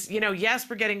somebody says, you know, yes,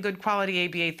 we're getting good quality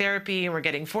ABA therapy and we're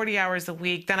getting 40 hours a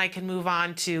week, then I can move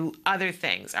on to other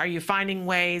things. Are you finding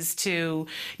ways to,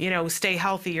 you know, stay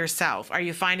healthy yourself? Are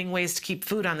you finding ways to keep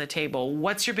food on the table?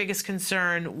 What's your biggest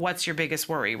concern? What's your biggest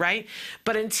worry, right?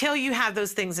 But until you have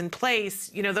those things in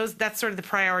place, you know, that's sort of the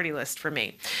priority list for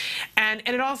me. And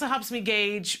it also helps me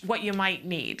gauge what you might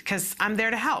need, because I'm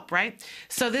there to help, right?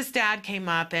 So this dad came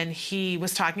up and he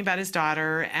was talking about his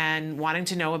daughter and wanting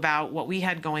to know about what we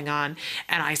had going on.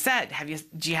 And I said,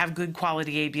 do you have good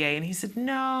quality ABA? And he said,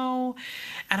 no.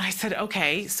 And I said,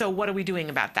 okay, so what are we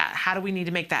doing about that? How do we need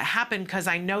to make that happen? Because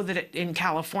I know that in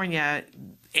California,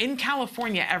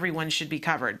 everyone should be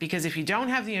covered, because if you don't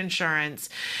have the insurance,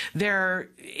 there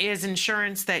is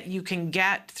insurance that you can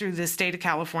get through the state of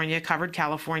California, Covered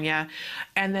California.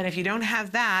 And then if you don't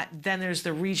have that, then there's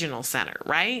the regional center,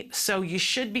 right? So you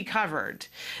should be covered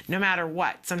no matter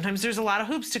what. Sometimes there's a lot of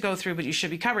hoops to go through, but you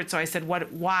should be covered. So I said,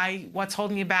 what's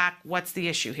holding you back? What's the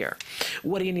issue here?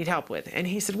 What do you need help with? And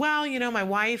he said, well, you know, my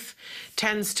wife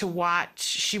tends to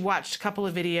she watched a couple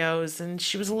of videos and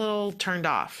she was a little turned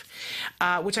off.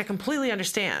 Which I completely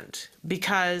understand,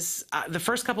 because the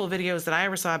first couple of videos that I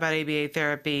ever saw about ABA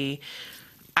therapy,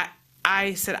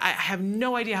 I said, I have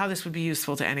no idea how this would be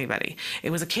useful to anybody.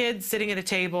 It was a kid sitting at a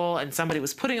table and somebody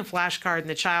was putting a flashcard and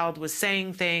the child was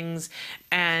saying things,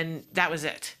 and that was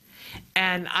it.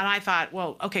 And I thought,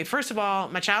 well, okay, first of all,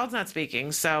 my child's not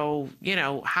speaking, so, you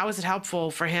know, how is it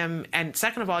helpful for him? And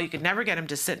second of all, you could never get him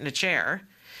to sit in a chair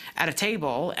at a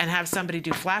table and have somebody do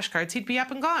flashcards. He'd be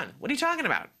up and gone. What are you talking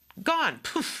about? Gone.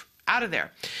 Poof. out of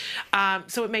there.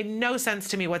 So it made no sense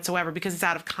to me whatsoever because it's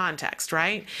out of context,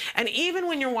 right? And even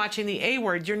when you're watching the A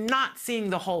Word, you're not seeing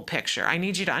the whole picture. I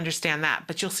need you to understand that,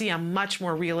 but you'll see a much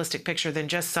more realistic picture than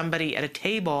just somebody at a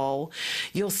table.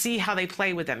 You'll see how they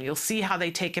play with them. You'll see how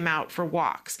they take him out for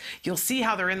walks. You'll see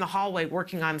how they're in the hallway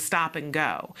working on stop and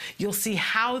go. You'll see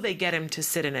how they get him to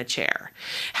sit in a chair,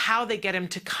 how they get him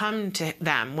to come to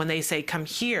them when they say, come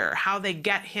here, how they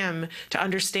get him to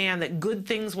understand that good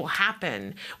things will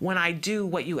happen when I do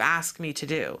what you ask me to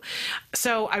do.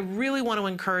 So I really want to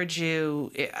encourage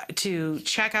you to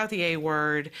check out the A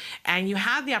Word, and you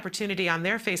have the opportunity on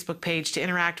their Facebook page to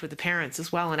interact with the parents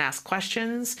as well and ask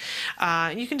questions.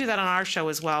 You can do that on our show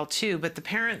as well too, but the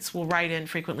parents will write in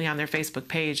frequently on their Facebook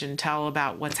page and tell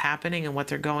about what's happening and what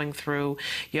they're going through.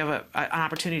 You have an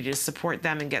opportunity to support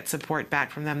them and get support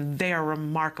back from them. They are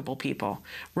remarkable people,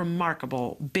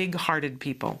 remarkable, big-hearted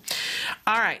people.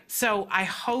 All right, so I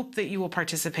hope that you will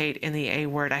participate in the A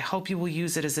Word. I hope you will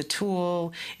use it as a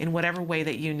tool in whatever way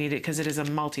that you need it, because it is a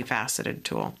multifaceted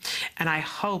tool. And I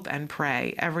hope and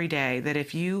pray every day that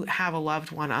if you have a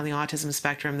loved one on the autism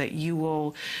spectrum, that you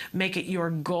will make it your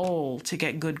goal to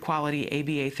get good quality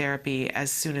ABA therapy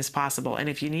as soon as possible. And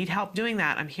if you need help doing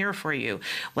that, I'm here for you.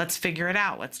 Let's figure it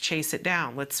out. Let's chase it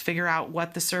down. Let's figure out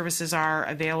what the services are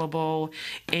available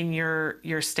in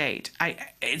your state.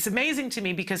 It's amazing to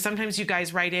me because sometimes you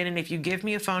guys write in, and if you give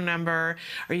me a phone number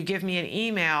or you give me an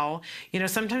email, you know,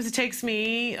 sometimes it takes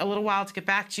me a little while to get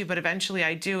back to you, but eventually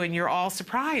I do, and you're all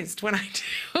surprised when I do.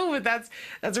 But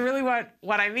that's really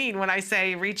what I mean when I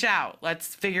say reach out.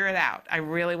 Let's figure it out. I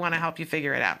really want to help you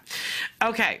figure it out.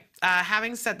 Okay.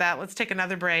 Having said that, let's take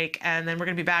another break, and then we're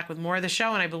going to be back with more of the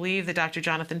show, and I believe that Dr.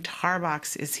 Jonathan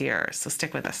Tarbox is here, so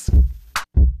stick with us.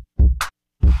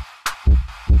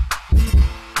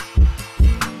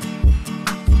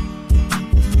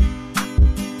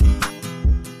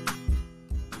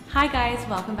 Hi guys,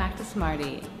 welcome back to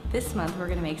Smarty. This month we're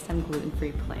going to make some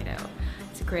gluten-free Play-Doh.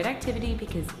 It's a great activity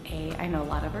because A, I know a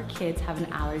lot of our kids have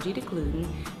an allergy to gluten,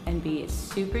 and B, it's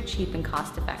super cheap and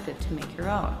cost-effective to make your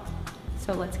own.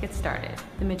 So let's get started.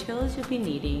 The materials you'll be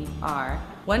needing are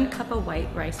 1 cup of white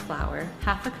rice flour,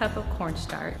 half a cup of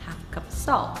cornstarch, half a cup of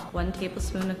salt, 1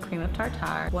 tablespoon of cream of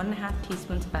tartar, 1.5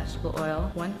 teaspoons of vegetable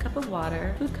oil, 1 cup of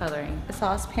water, food coloring, a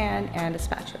saucepan, and a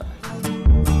spatula.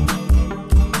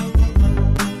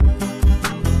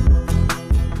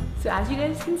 So as you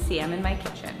guys can see, I'm in my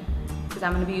kitchen because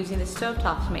I'm going to be using the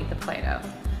stovetop to make the Play-Doh.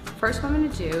 First what I'm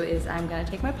going to do is I'm going to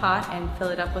take my pot and fill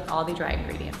it up with all the dry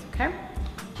ingredients, okay?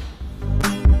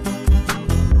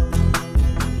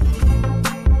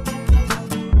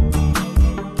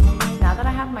 Now that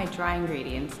I have my dry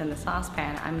ingredients in the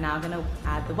saucepan, I'm now going to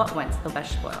add the wet ones, the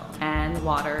vegetable oil and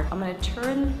water. I'm going to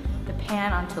turn the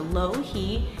pan onto low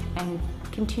heat and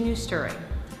continue stirring.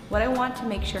 What I want to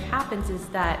make sure happens is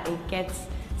that it gets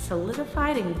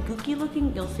solidified and gooky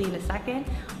looking, you'll see in a second,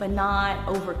 but not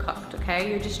overcooked, okay?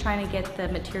 You're just trying to get the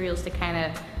materials to kind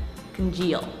of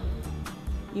congeal.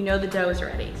 You know the dough is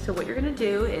ready. So what you're gonna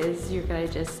do is you're gonna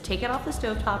just take it off the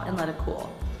stovetop and let it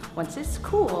cool. Once it's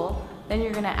cool, then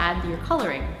you're gonna add your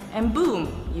coloring, and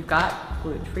boom, you've got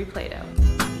gluten-free Play-Doh.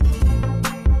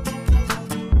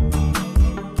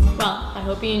 Well, I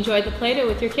hope you enjoyed the Play-Doh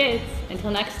with your kids. Until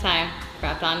next time,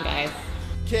 craft on, guys.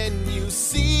 Can you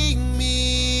see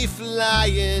me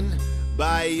flying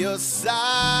by your side?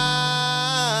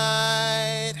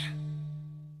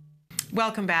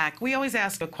 Welcome back. We always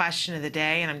ask a question of the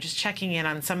day, and I'm just checking in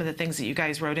on some of the things that you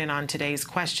guys wrote in on today's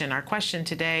question. Our question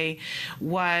today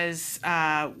was,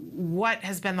 what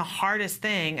has been the hardest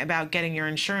thing about getting your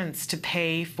insurance to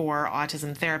pay for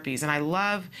autism therapies? And I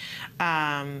love,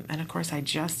 and of course I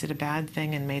just did a bad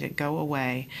thing and made it go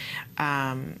away.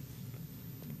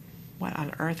 What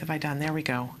on earth have I done? There we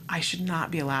go. I should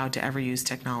not be allowed to ever use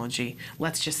technology.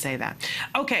 Let's just say that.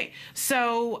 Okay,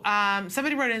 so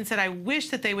somebody wrote in and said, I wish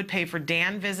that they would pay for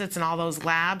DAN visits and all those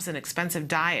labs and expensive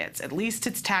diets. At least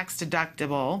it's tax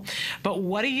deductible. But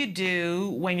what do you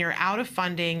do when you're out of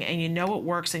funding and you know it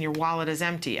works and your wallet is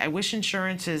empty? I wish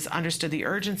insurances understood the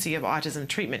urgency of autism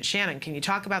treatment. Shannon, can you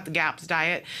talk about the GAPS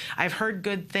diet? I've heard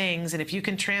good things, and if you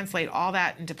can translate all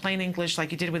that into plain English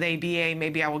like you did with ABA,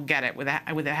 maybe I will get it with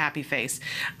a happy face.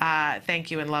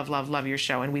 Thank you, and love your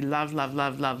show, and we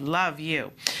love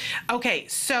you. Okay,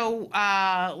 so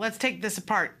let's take this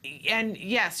apart. And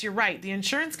yes, you're right. The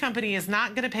insurance company is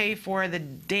not going to pay for the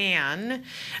DAN.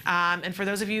 And for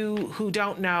those of you who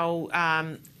don't know,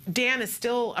 Dan is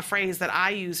still a phrase that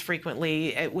I use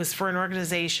frequently. It was for an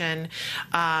organization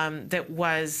that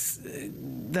was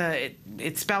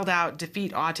it spelled out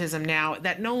Defeat Autism now,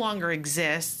 that no longer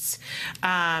exists.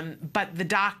 But the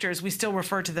doctors, we still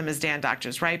refer to them as Dan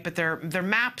doctors, right? But they're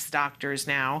MAPS doctors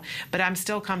now. But I'm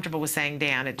still comfortable with saying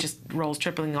Dan. It just rolls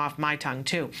tripling off my tongue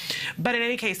too. But in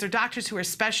any case, they're doctors who are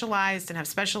specialized and have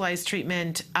specialized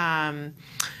treatment.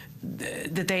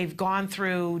 That they've gone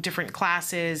through different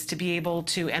classes to be able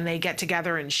to, and they get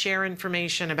together and share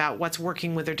information about what's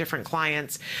working with their different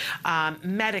clients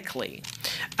medically.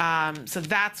 So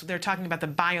they're talking about the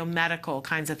biomedical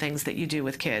kinds of things that you do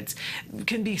with kids. It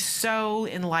can be so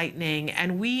enlightening,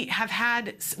 and we've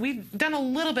done a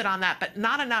little bit on that, but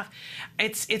not enough.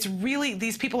 It's really,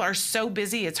 these people are so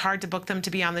busy, it's hard to book them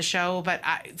to be on the show, but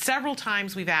several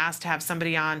times we've asked to have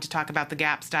somebody on to talk about the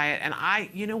GAPS diet, and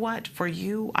you know what, for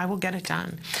you, I will get it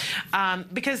done.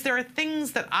 Because there are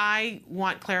things that I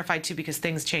want clarified too, because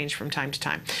things change from time to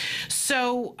time.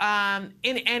 So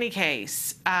in any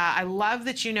case, I love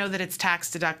that you know that it's tax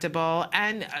deductible.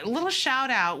 And a little shout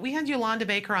out, we had Yolanda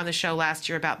Baker on the show last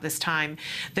year about this time,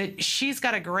 that she's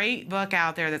got a great book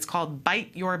out there that's called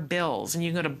Bite Your Bills. And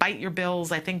you can go to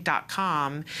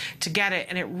biteyourbillsIthink.com to get it.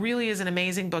 And it really is an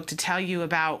amazing book to tell you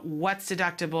about what's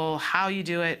deductible, how you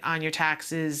do it on your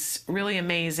taxes. Really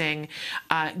amazing.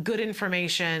 Good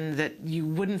information that you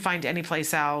wouldn't find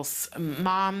anyplace else.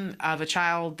 Mom of a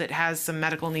child that has some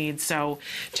medical needs. So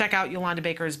check out Yolanda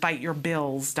Baker's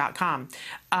BiteYourBills.com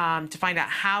to find out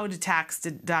how to tax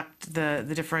deduct the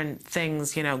different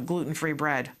things, gluten-free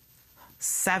bread.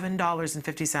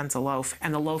 $7.50 a loaf,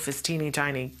 and the loaf is teeny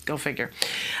tiny. Go figure.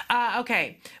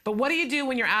 Okay, but what do you do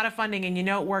when you're out of funding and you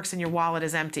know it works and your wallet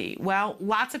is empty? Well,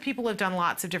 lots of people have done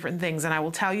lots of different things, and I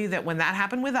will tell you that when that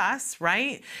happened with us,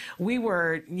 right, we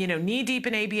were, knee-deep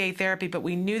in ABA therapy, but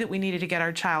we knew that we needed to get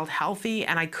our child healthy,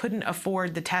 and I couldn't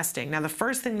afford the testing. Now, the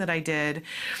first thing that I did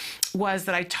was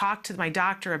that I talked to my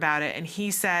doctor about it, and he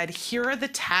said, here are the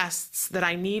tests that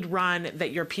I need run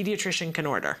that your pediatrician can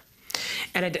order.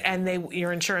 And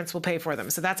your insurance will pay for them.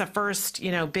 So that's a first,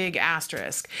 big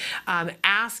asterisk.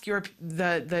 Ask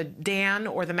the Dan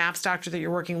or the MAPS doctor that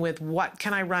you're working with, what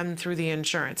can I run through the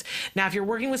insurance? Now, if you're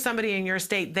working with somebody in your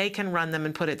state, they can run them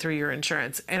and put it through your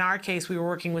insurance. In our case, we were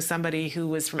working with somebody who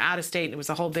was from out of state, and it was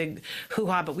a whole big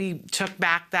hoo-ha, but we took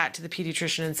back that to the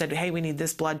pediatrician and said, hey, we need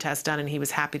this blood test done, and he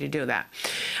was happy to do that.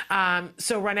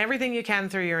 So run everything you can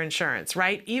through your insurance,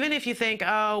 right? Even if you think,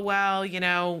 oh, well,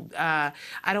 I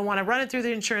don't want to run it through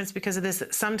the insurance because of this.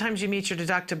 Sometimes you meet your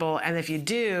deductible, and if you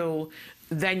do,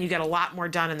 then you get a lot more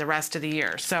done in the rest of the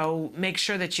year. So make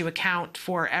sure that you account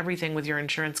for everything with your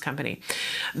insurance company.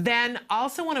 Then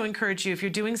also want to encourage you, if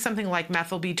you're doing something like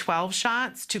methyl B12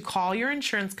 shots, to call your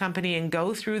insurance company and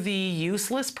go through the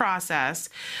useless process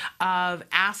of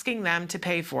asking them to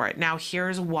pay for it. Now,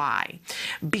 here's why.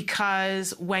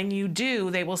 Because when you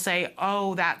do, they will say,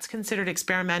 oh, that's considered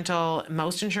experimental.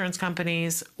 Most insurance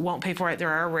companies won't pay for it. There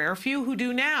are a rare few who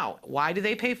do now. Why do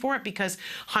they pay for it? Because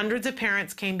hundreds of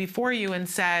parents came before you and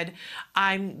said,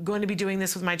 I'm going to be doing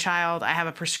this with my child. I have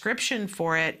a prescription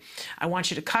for it. I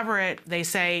want you to cover it. They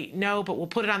say, no, but we'll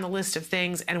put it on the list of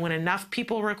things. And when enough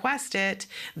people request it,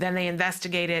 then they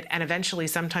investigate it. And eventually,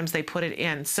 sometimes they put it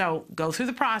in. So go through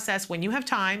the process when you have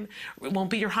time. It won't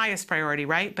be your highest priority,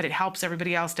 right? But it helps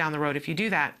everybody else down the road if you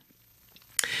do that.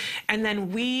 And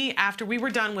then after we were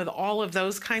done with all of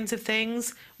those kinds of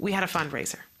things, we had a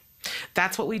fundraiser.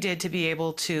 That's what we did to be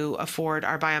able to afford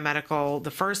our biomedical,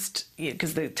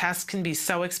 because the tests can be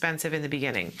so expensive in the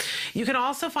beginning. You can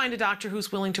also find a doctor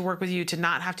who's willing to work with you to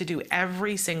not have to do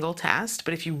every single test,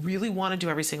 but if you really want to do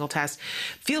every single test,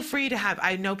 feel free to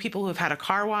I know people who have had a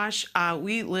car wash.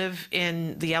 We live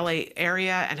in the LA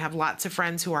area and have lots of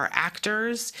friends who are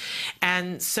actors,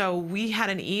 and so we had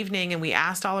an evening and we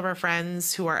asked all of our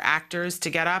friends who are actors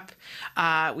to get up.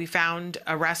 We found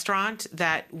a restaurant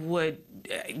that would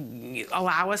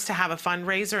allow us to have a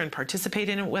fundraiser and participate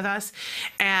in it with us.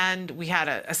 And we had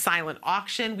a silent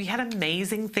auction. We had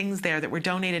amazing things there that were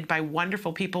donated by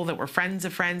wonderful people that were friends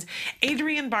of friends.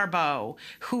 Adrienne Barbeau,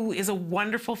 who is a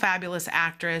wonderful, fabulous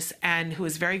actress and who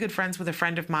is very good friends with a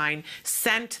friend of mine,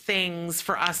 sent things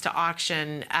for us to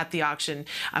auction at the auction.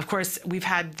 Of course, we've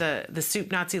had the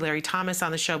soup Nazi Larry Thomas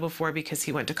on the show before because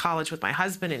he went to college with my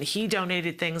husband and he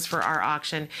donated things for our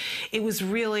auction. It was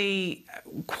really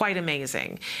quite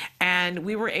amazing. And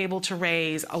we were able to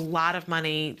raise a lot of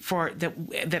money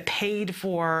that paid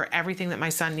for everything that my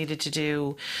son needed to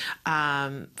do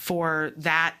for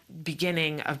that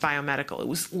beginning of biomedical. It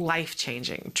was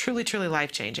life-changing, truly, truly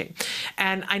life-changing.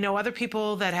 And I know other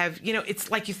people that have, it's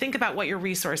like you think about what your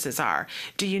resources are.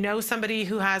 Do you know somebody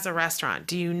who has a restaurant?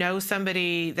 Do you know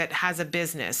somebody that has a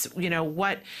business?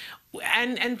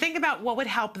 And think about what would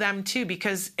help them too,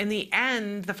 because in the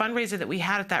end, the fundraiser that we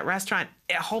had at that restaurant,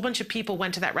 a whole bunch of people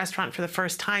went to that restaurant for the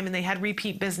first time and they had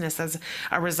repeat business as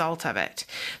a result of it.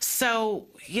 So,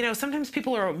 sometimes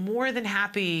people are more than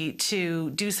happy to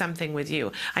do something with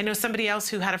you. I know somebody else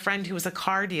who had a friend who was a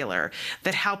car dealer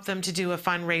that helped them to do a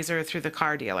fundraiser through the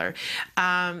car dealer.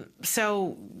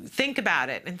 So think about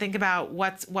it and think about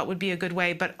what would be a good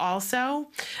way, but also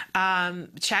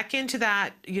check into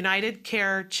that United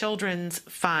Care Children's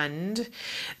Fund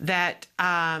that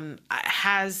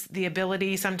has the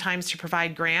ability sometimes to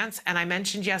provide grants. And I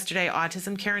mentioned yesterday,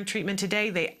 Autism Care and Treatment Today,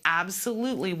 they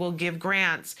absolutely will give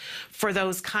grants for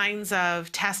those kinds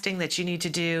of testing that you need to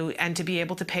do and to be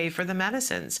able to pay for the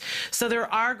medicines. So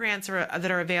there are grants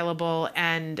that are available,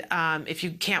 and if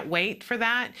you can't wait for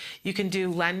that, you can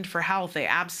do Lend for Health. They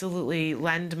absolutely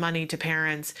lend money to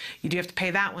parents. You do have to pay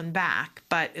that one back,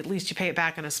 but at least you pay it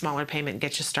back in a smaller payment and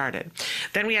get you started.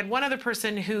 Then we had one other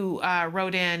person who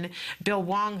wrote in, Bill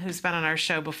Wong, who's been on our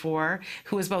show before,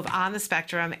 who is both on the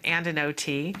spectrum and an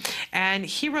OT, and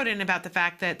he wrote in about the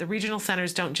fact that the regional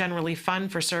centers don't generally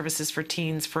fund for services for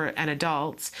teens and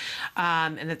adults,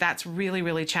 and that's really,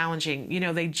 really challenging.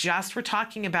 They just were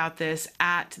talking about this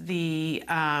at the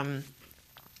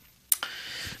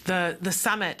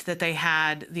summit that they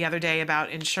had the other day about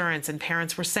insurance, and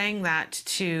parents were saying that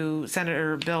to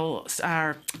Senator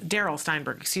Darrell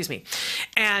Steinberg,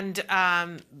 And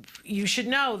you should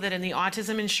know that in the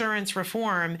autism insurance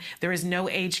reform, there is no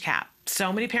age cap.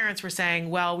 So many parents were saying,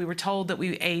 well, we were told that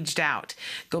we aged out.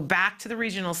 Go back to the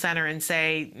regional center and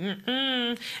say,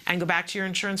 and go back to your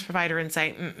insurance provider and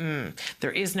say,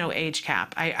 there is no age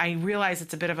cap. I realize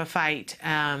it's a bit of a fight,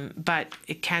 but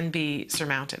it can be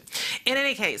surmounted. In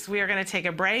any case, we are going to take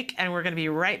a break, and we're going to be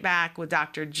right back with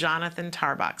Dr. Jonathan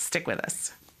Tarbuck. Stick with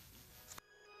us.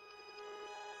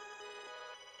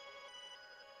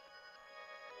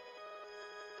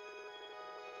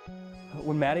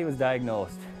 When Maddie was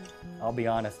diagnosed, I'll be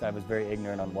honest, I was very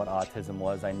ignorant on what autism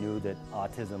was. I knew that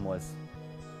autism was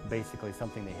basically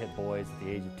something that hit boys at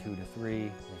the age of 2 to 3.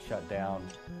 They shut down,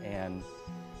 and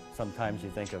sometimes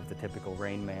you think of the typical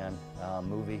Rain Man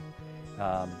movie.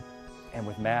 And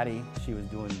with Maddie, she was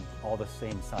doing all the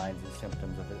same signs and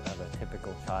symptoms of a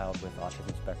typical child with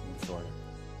autism spectrum disorder.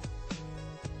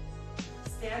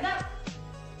 Stand up.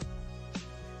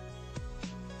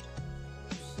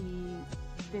 She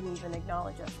didn't even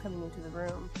acknowledge us coming into the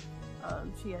room.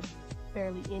 She had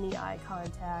barely any eye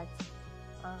contact.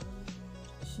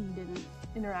 She didn't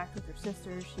interact with her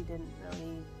sisters. She didn't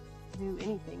really do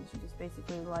anything. She just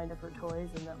basically lined up her toys,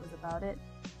 and that was about it.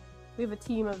 We have a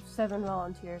team of 7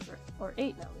 volunteers, or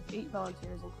 8 now. We have 8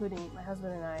 volunteers, including my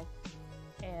husband and I.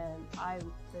 And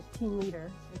I'm the team leader,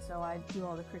 and so I do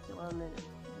all the curriculum and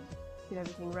get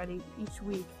everything ready each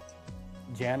week.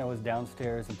 Jana was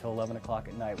downstairs until 11 o'clock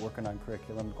at night working on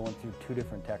curriculum, going through 2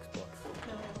 different textbooks.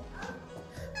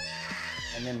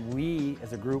 And then we,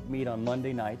 as a group, meet on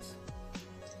Monday nights,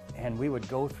 and we would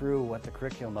go through what the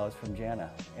curriculum was from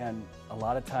Jana. And a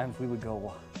lot of times we would go,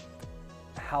 well,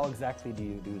 how exactly do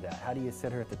you do that? How do you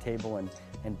sit her at the table and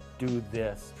do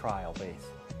this trial base?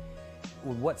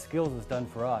 What Skills has done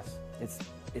for us,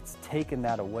 it's taken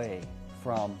that away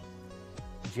from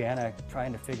Jana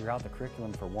trying to figure out the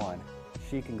curriculum for one.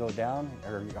 She can go down,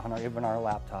 or even our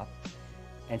laptop,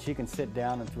 and she can sit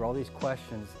down, and through all these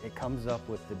questions, it comes up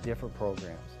with the different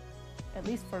programs. At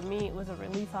least for me, it was a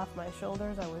relief off my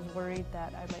shoulders. I was worried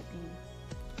that I might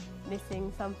be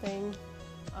missing something,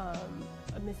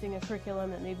 missing a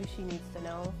curriculum that maybe she needs to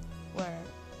know, where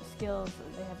Skills,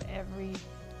 they have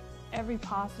every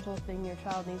possible thing your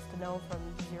child needs to know from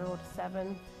 0 to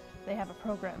 7. They have a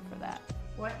program for that.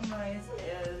 What noise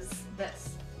is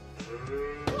this?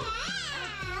 Good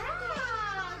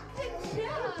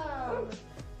job!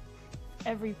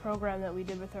 Every program that we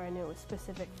did with her, I knew it was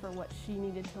specific for what she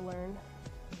needed to learn.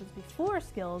 Because before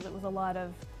Skills, it was a lot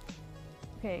of,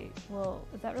 okay, well,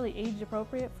 is that really age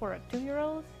appropriate for a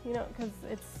 2-year-old? Because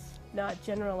it's not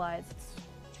generalized. It's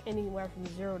anywhere from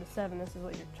 0 to 7. This is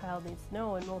what your child needs to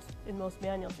know. In most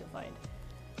manuals you'll find.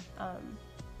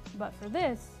 But for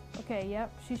this, okay,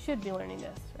 yep, she should be learning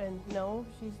this. And no,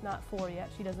 she's not 4 yet.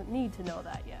 She doesn't need to know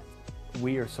that yet.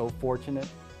 We are so fortunate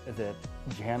that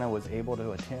Jana was able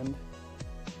to attend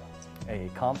a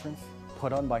conference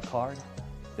put on by CARD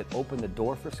that open the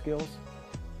door for skills,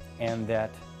 and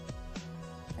that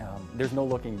there's no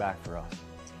looking back for us.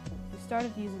 We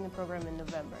started using the program in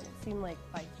November, and it seemed like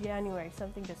by January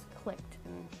something just clicked,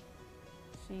 and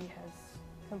she has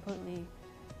completely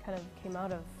kind of came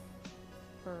out of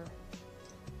her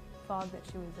fog that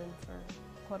she was in for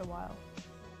quite a while.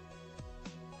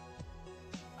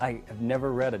 I have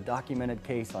never read a documented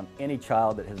case on any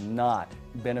child that has not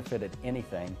benefited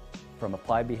anything from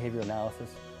applied behavior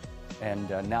analysis, and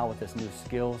now with this new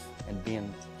skills and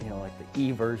being, you know, like the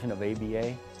E version of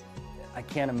ABA, I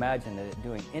can't imagine it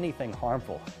doing anything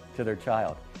harmful to their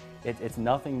child. It's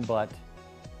nothing but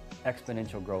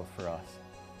exponential growth for us.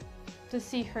 To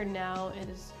see her now,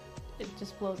 it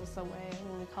just blows us away. I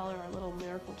mean, we call her our little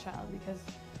miracle child because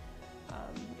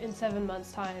in 7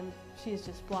 months' time, she's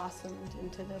just blossomed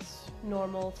into this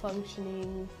normal,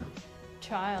 functioning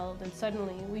child. And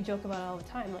suddenly, we joke about it all the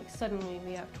time, like suddenly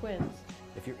we have twins.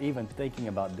 If you're even thinking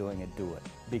about doing it, do it.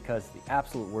 Because the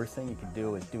absolute worst thing you can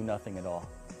do is do nothing at all.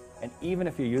 And even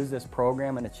if you use this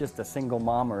program and it's just a single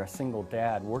mom or a single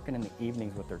dad working in the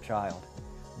evenings with their child,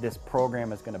 this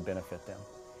program is going to benefit them.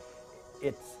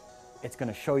 It's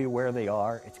going to show you where they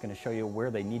are, it's going to show you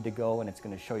where they need to go, and it's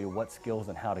going to show you what skills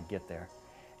and how to get there.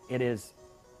 It is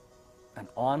an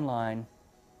online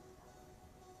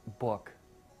book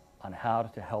on how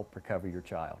to help recover your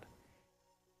child.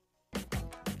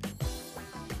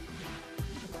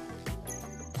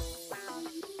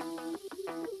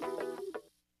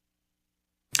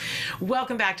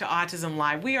 Welcome back to Autism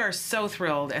Live. We are so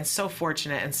thrilled and so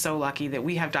fortunate and so lucky that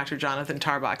we have Dr. Jonathan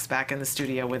Tarbox back in the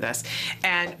studio with us.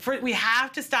 And we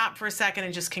have to stop for a second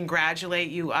and just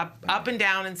congratulate you up and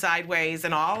down and sideways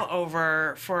and all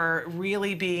over for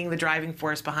really being the driving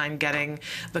force behind getting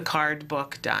the card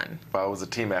book done. Well, it was a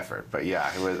team effort, but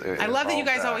yeah, I love that you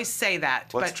guys always say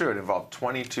that. Well, it's true. It involved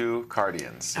 22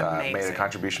 Cardians. Made a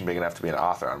contribution big enough to be an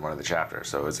author on one of the chapters.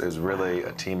 So it was really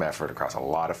a team effort across a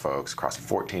lot of folks, across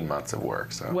 14 months of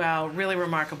work. So. Well, really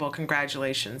remarkable.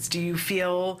 Congratulations. Do you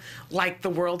feel like the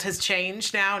world has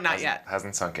changed now? Not yet.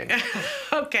 Hasn't sunk in.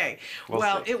 Okay.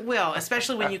 Well, it will,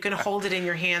 especially when you can hold it in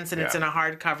your hands and it's in a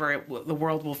hardcover. The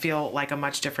world will feel like a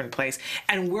much different place.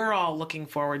 And we're all looking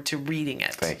forward to reading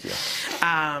it. Thank you.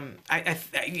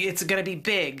 It's going to be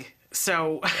big.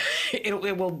 So it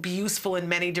will be useful in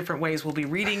many different ways. We'll be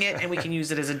reading it, and we can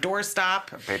use it as a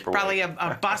doorstop, probably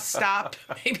a bus stop.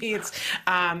 Maybe it's,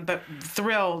 but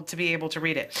thrilled to be able to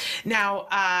read it. Now,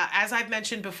 as I've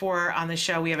mentioned before on the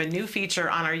show, we have a new feature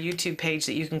on our YouTube page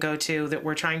that you can go to that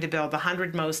we're trying to build, the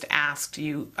 100 most asked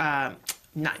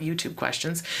not YouTube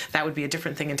questions. That would be a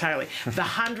different thing entirely. The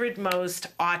 100 most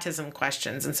autism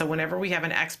questions. And so whenever we have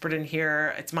an expert in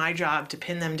here, it's my job to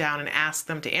pin them down and ask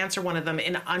them to answer one of them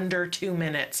in under 2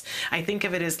 minutes. I think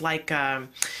of it as like,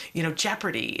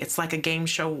 Jeopardy. It's like a game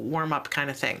show warm-up kind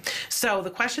of thing. So the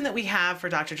question that we have for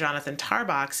Dr. Jonathan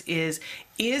Tarbox is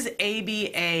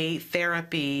ABA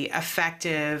therapy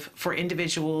effective for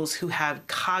individuals who have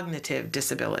cognitive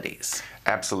disabilities?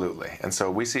 Absolutely. And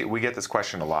so we get this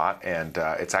question a lot, and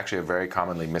it's actually a very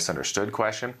commonly misunderstood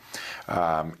question,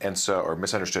 or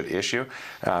misunderstood issue.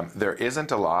 There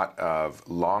isn't a lot of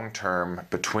long-term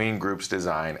between groups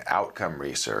design outcome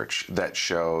research that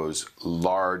shows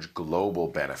large global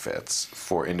benefits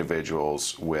for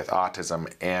individuals with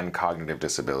autism and cognitive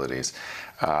disabilities.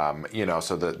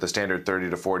 So the standard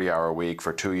 30 to 40 hour week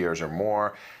for 2 years or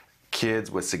more.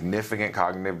 Kids with significant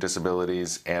cognitive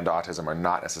disabilities and autism are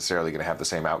not necessarily going to have the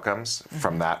same outcomes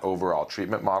from that overall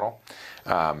treatment model,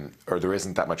 or there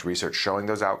isn't that much research showing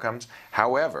those outcomes.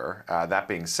 However, that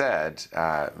being said,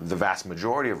 the vast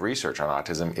majority of research on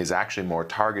autism is actually more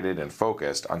targeted and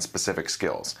focused on specific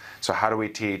skills. So how do we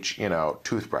teach,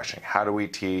 toothbrushing? How do we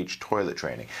teach toilet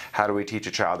training? How do we teach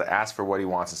a child to ask for what he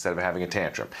wants instead of having a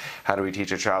tantrum? How do we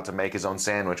teach a child to make his own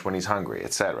sandwich when he's hungry,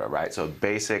 etc., right? So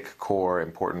basic, core,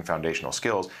 important foundational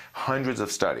skills. Hundreds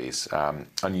of studies on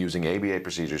using ABA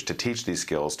procedures to teach these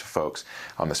skills to folks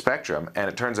on the spectrum, and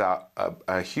it turns out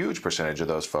a huge percentage of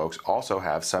those folks also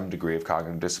have some degree of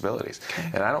cognitive disabilities.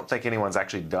 And I don't think anyone's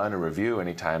actually done a review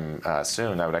anytime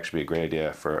soon. That would actually be a great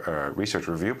idea for a research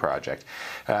review project.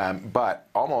 But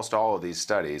almost all of these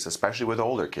studies, especially with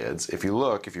older kids, if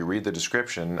you read the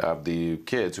description of the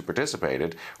kids who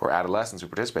participated or adolescents who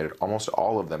participated, almost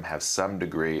all of them have some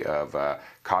degree of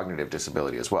cognitive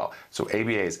disability as well. So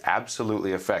ABA is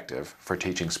absolutely effective for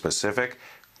teaching specific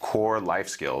core life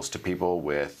skills to people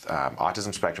with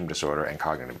autism spectrum disorder and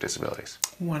cognitive disabilities.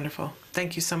 Wonderful.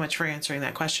 Thank you so much for answering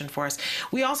that question for us.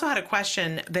 We also had a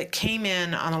question that came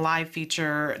in on a live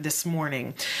feature this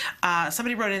morning.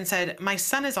 Somebody wrote in and said, my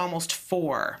son is almost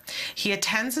 4. He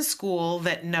attends a school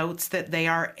that notes that they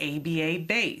are ABA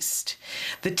based.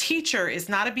 The teacher is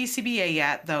not a BCBA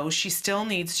yet, though she still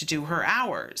needs to do her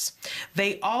hours.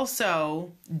 They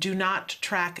also do not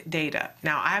track data.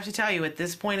 Now, I have to tell you, at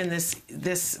this point in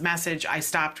this message, I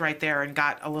stopped right there and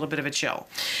got a little bit of a chill.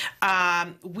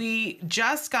 We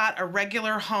just got a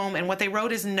regular home, and what they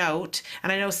wrote is note,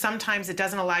 and I know sometimes it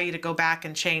doesn't allow you to go back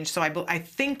and change, so I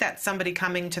think that's somebody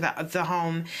coming to the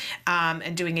home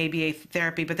and doing ABA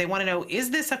therapy, but they want to know,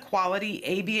 is this a quality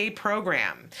ABA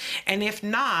program? And if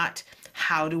not,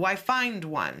 how do I find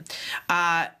one?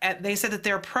 They said that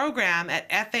their program at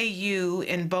FAU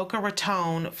in Boca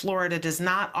Raton, Florida, does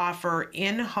not offer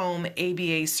in-home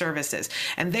ABA services.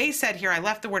 And they said here, I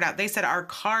left the word out, they said our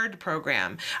CARD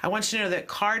program. I want you to know that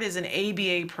CARD is an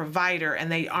ABA provider, and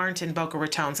they aren't in Boca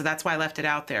Raton, so that's why I left it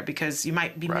out there, because you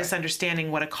might be misunderstanding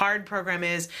what a CARD program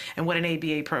is and what an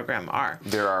ABA program are.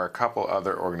 There are a couple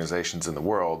other organizations in the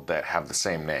world that have the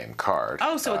same name, CARD.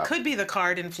 Oh, so it could be the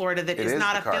CARD in Florida that is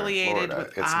not affiliated with.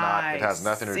 It's not. It has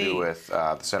nothing to do with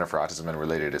the Center for Autism and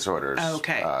Related Disorders.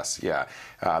 Okay. Yeah.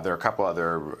 There are a couple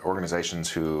other organizations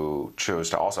who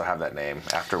chose to also have that name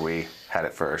after we had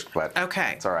it first, but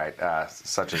it's all right,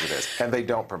 such as it is. And they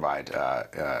don't provide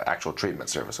actual treatment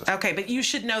services. Okay, but you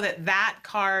should know that that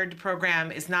CARD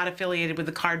program is not affiliated with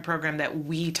the CARD program that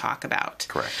we talk about.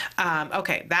 Correct.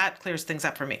 Okay, that clears things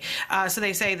up for me. So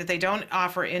they say that they don't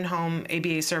offer in-home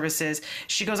ABA services.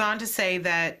 She goes on to say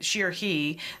that she or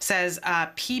he says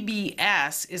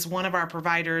PBS is one of our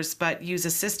providers, but use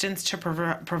assistants to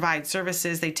provide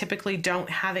services. They typically don't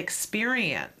have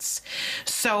experience.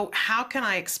 So how can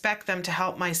I expect them to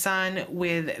help my son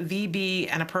with VB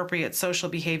and appropriate social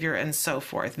behavior and so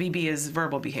forth? VB is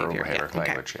verbal behavior.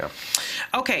 Language, yeah.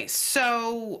 Okay,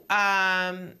 so,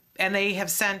 and they have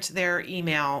sent their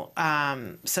email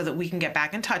so that we can get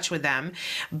back in touch with them.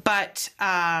 But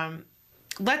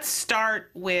let's start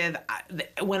with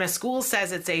when a school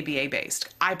says it's ABA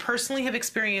based. I personally have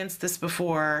experienced this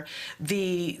before,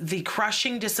 the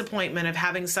crushing disappointment of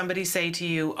having somebody say to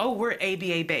you, oh, we're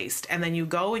ABA based. And then you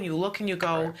go and you look and you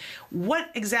go,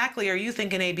 what exactly are you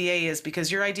thinking ABA is?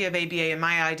 Because your idea of ABA and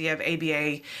my idea of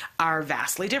ABA are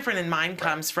vastly different, and mine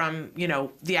comes from, you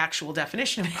know, the actual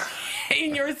definition of it,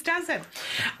 and yours doesn't.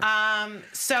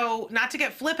 So not to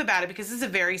get flip about it, because this is a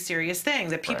very serious thing,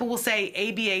 that people will say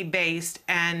ABA based,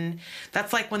 and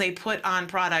that's like when they put on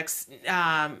products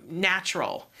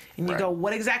natural, and you go,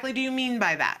 what exactly do you mean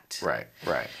by that? Right.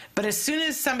 But as soon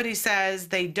as somebody says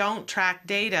they don't track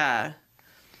data,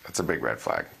 that's a big red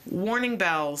flag. Warning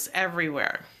bells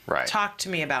everywhere. Right. Talk to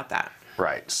me about that.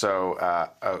 Right. So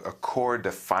a core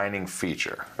defining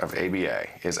feature of ABA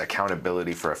is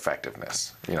accountability for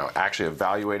effectiveness. You know, actually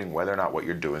evaluating whether or not what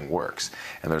you're doing works.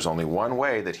 And there's only one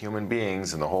way that human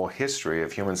beings in the whole history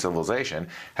of human civilization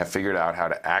have figured out how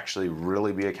to actually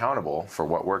really be accountable for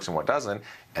what works and what doesn't,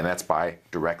 and that's by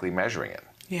directly measuring it.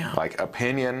 Yeah. Like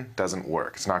opinion doesn't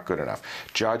work. It's not good enough.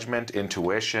 Judgment,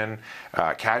 intuition,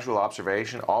 casual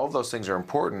observation, all of those things are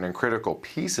important and critical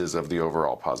pieces of the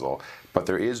overall puzzle, but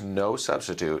there is no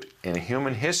substitute in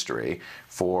human history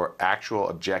for actual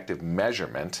objective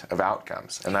measurement of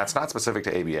outcomes. And that's not specific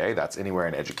to ABA, that's anywhere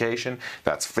in education,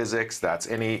 that's physics, that's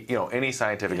any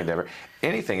scientific endeavor.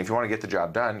 Anything, if you want to get the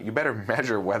job done, you better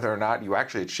measure whether or not you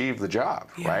actually achieve the job,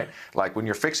 right? Like when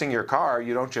you're fixing your car,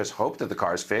 you don't just hope that the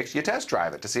car's fixed, you test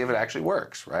drive it to see if it actually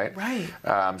works, right?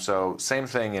 Right. So same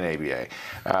thing in ABA.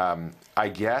 I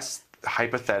guess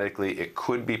hypothetically it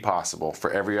could be possible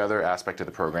for every other aspect of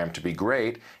the program to be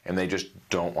great, and they just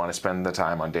don't want to spend the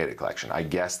time on data collection. I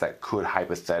guess that could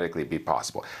hypothetically be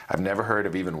possible. I've never heard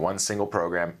of even one single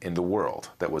program in the world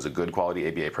that was a good quality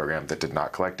ABA program that did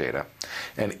not collect data.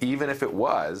 And even if it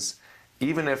was,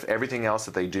 even if everything else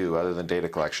that they do other than data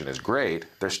collection is great,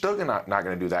 they're still not going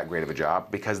to do that great of a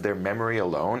job, because their memory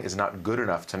alone is not good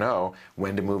enough to know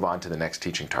when to move on to the next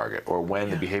teaching target, or when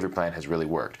the behavior plan has really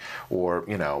worked, or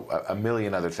a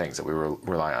million other things that we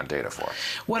rely on data for.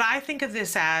 What I think of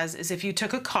this as is if you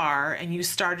took a car and you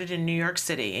started in New York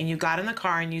City and you got in the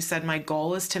car and you said, my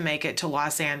goal is to make it to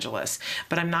Los Angeles,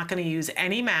 but I'm not going to use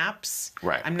any maps.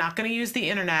 Right. I'm not going to use the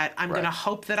internet. I'm going to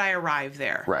hope that I arrive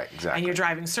there. Right, exactly. And you're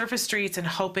driving surface streets and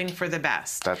hoping for the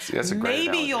best. That's a great Maybe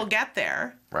analogy. you'll get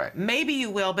there. Right. Maybe you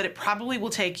will, but it probably will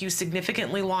take you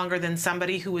significantly longer than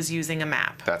somebody who was using a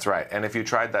map. That's right. And if you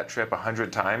tried that trip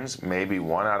 100 times, maybe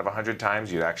 1 out of 100 times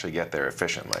you'd actually get there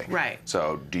efficiently. Right.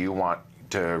 So do you want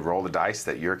to roll the dice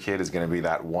that your kid is going to be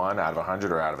that 1 out of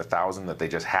 100 or out of 1,000 that they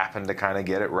just happen to kind of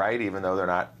get it right, even though they're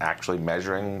not actually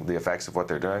measuring the effects of what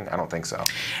they're doing? I don't think so.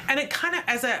 And it kind of,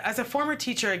 as a former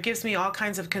teacher, it gives me all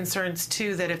kinds of concerns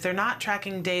too, that if they're not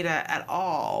tracking data at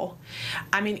all,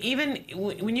 I mean, even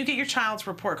when you get your child's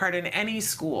report card in any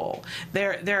school,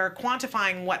 they're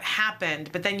quantifying what happened,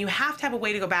 but then you have to have a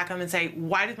way to go back and say,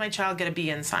 why did my child get a B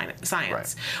in science?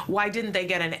 Right. Why didn't they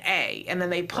get an A? And then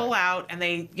they pull out and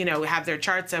they, have their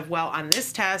charts of, well, on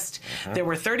this test, there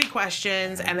were 30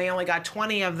 questions and they only got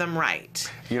 20 of them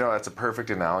right. That's a perfect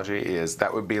analogy. Is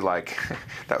that would be like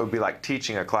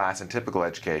teaching a class in typical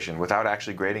education without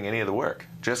actually grading any of the work.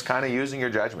 Just kind of using your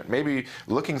judgment. Maybe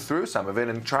looking through some of it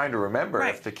and trying to remember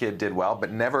if the kid did well,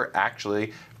 but never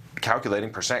actually calculating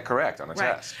 % correct on a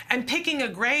test. And picking a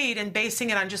grade and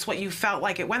basing it on just what you felt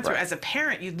like it went through. As a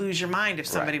parent, you'd lose your mind if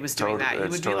somebody was doing that. You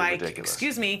would be like, ridiculous.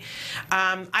 Excuse me.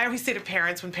 I always say to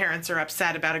parents, when parents are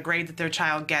upset about a grade that their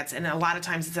child gets, and a lot of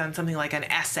times it's on something like an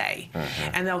essay,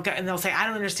 and they'll say, I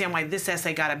don't understand why this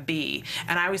essay got a B.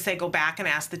 And I always say, go back and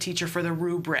ask the teacher for the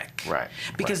rubric.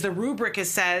 Because the rubric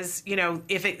says,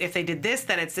 if they did this,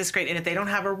 then it's this grade. And if they don't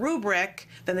have a rubric,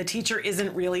 then the teacher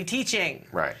isn't really teaching.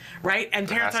 And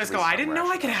parents always go, I didn't know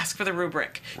I could ask for the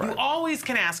rubric. You always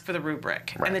can ask for the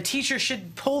rubric. And the teacher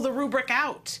should pull the rubric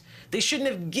out. They shouldn't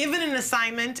have given an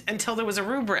assignment until there was a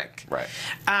rubric.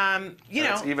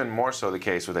 It's even more so the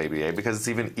case with ABA because it's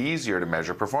even easier to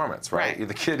measure performance,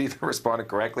 The kid either responded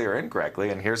correctly or incorrectly,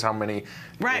 and here's how many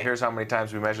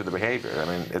times we measure the behavior. I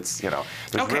mean, it's,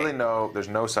 there's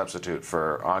no substitute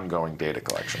for ongoing data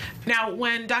collection. Now,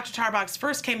 when Dr. Tarbox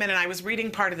first came in, and I was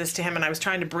reading part of this to him, and I was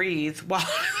trying to breathe while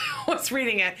I was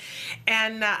reading it,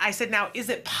 and I said, now, is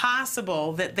it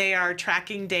possible that they are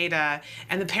tracking data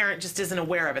and the parent just isn't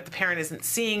aware of it? The parent isn't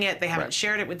seeing it, they haven't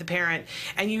shared it with the parent,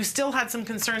 and you still had some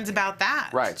concerns about that.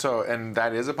 So, and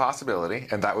that is a possibility,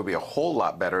 and that would be a whole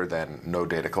lot better than no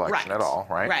data collection at all,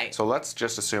 So let's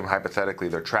just assume hypothetically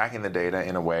they're tracking the data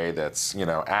in a way that's,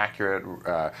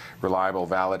 accurate, reliable,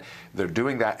 valid. They're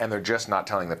doing that, and they're just not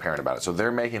telling the parent about it. So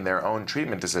they're making their own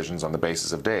treatment decisions on the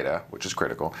basis of data, which is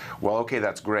critical. Well, okay,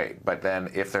 that's great, but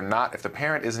then if the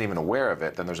parent isn't even aware of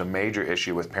it, then there's a major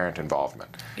issue with parent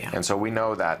involvement. And so we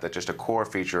know that just a core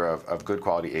feature of good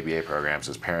quality ABA programs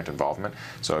is parent involvement.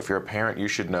 So if you're a parent, you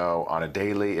should know on a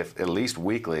daily, if at least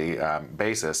weekly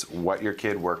basis, what your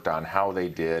kid worked on, how they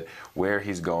did, where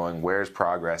he's going, where his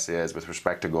progress is with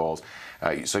respect to goals.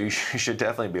 So you should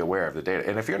definitely be aware of the data.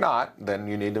 And if you're not, then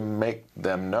you need to make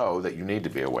them know that you need to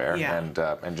be aware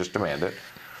and just demand it.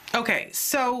 Okay,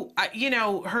 so,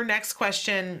 her next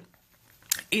question,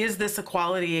 is this a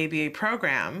quality ABA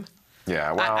program?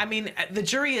 Yeah, well, I mean, the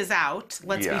jury is out.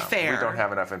 Let's be fair. We don't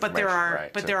have enough information.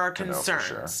 But there are concerns.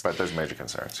 Sure. But there's major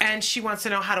concerns. And she wants to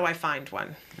know, how do I find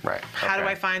one? How do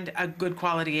I find a good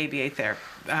quality ABA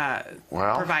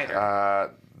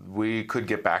provider? We could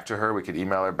get back to her. We could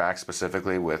email her back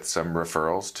specifically with some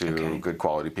referrals to good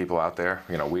quality people out there.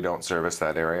 We don't service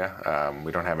that area.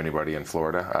 We don't have anybody in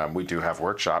Florida. We do have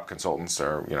workshop consultants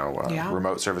or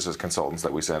remote services consultants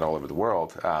that we send all over the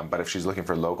world. But if she's looking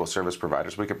for local service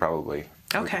providers, we could probably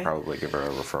give her a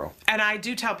referral. And I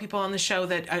do tell people on the show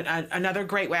that another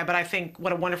great way, but I think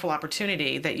what a wonderful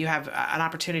opportunity that you have an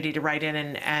opportunity to write in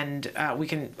and we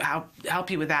can help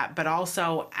you with that. But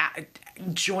also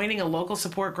joining a local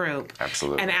support group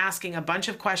and asking a bunch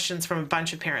of questions from a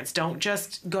bunch of parents. Don't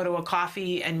just go to a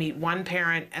coffee and meet one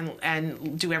parent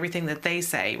and do everything that they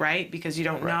say, because you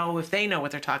don't know if they know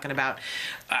what they're talking about.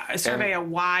 Survey a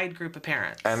wide group of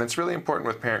parents. And it's really important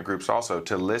with parent groups also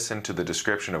to listen to the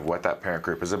description of what that parent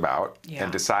group is about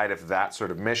and decide if that sort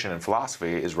of mission and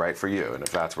philosophy is right for you and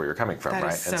if that's where you're coming from,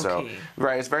 that is so key.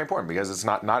 It's very important because it's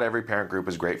not every parent group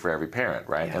is great for every parent,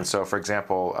 And so, for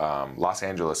example, Los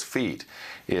Angeles Feet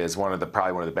is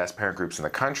probably one of the best parent groups in the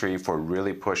country for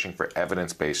really pushing for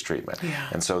evidence-based treatment.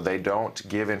 And so they don't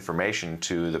give information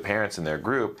to the parents in their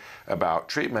group about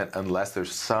treatment unless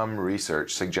there's some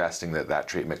research suggesting that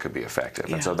treatment could be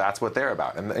effective. And so that's what they're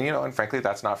about. And and frankly,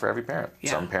 that's not for every parent.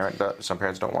 Some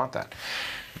parents don't want that.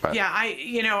 But. Yeah,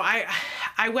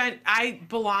 I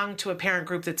belong to a parent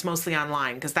group that's mostly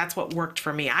online because that's what worked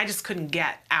for me. I just couldn't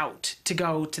get out to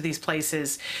go to these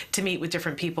places to meet with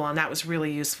different people, and that was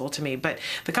really useful to me. But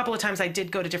the couple of times I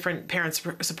did go to different parent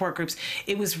support groups,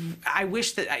 I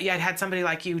wish that I'd had somebody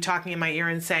like you talking in my ear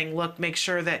and saying, look, make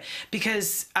sure that,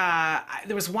 because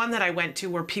there was one that I went to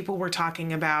where people were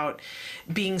talking about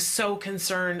being so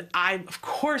concerned. Of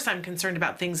course I'm concerned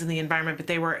about things in the environment, but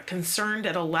they were concerned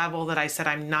at a level that I said,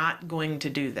 I'm not going to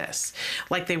do this.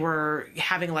 Like they were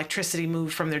having electricity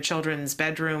moved from their children's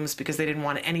bedrooms because they didn't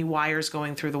want any wires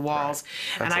going through the walls.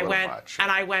 calls. That's and a little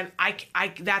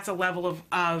much. That's a level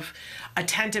of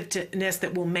attentiveness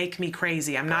that will make me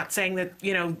crazy. I'm not saying that,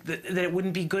 you know, that it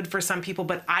wouldn't be good for some people,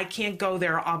 but I can't go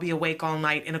there. I'll be awake all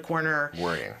night in a corner.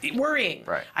 Worrying.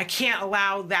 Right. I can't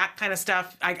allow that kind of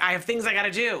stuff. I have things I got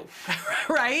to do,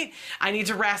 right? I need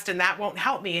to rest, and that won't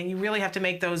help me. And you really have to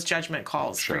make those judgment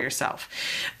calls for yourself.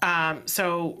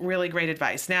 So really great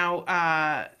advice.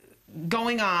 Now,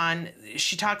 going on,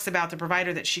 she talks about the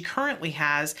provider that she currently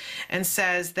has and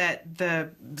says that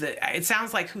it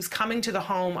sounds like who's coming to the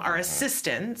home are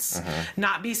assistants,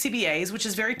 not BCBAs, which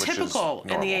is very typical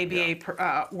in the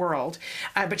ABA world.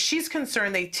 But she's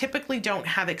concerned they typically don't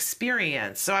have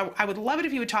experience. So I would love it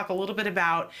if you would talk a little bit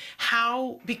about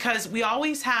how, because we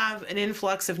always have an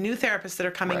influx of new therapists that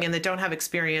are coming in that don't have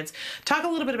experience. Talk a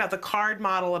little bit about the CARD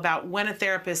model, about when a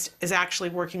therapist is actually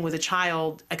working with a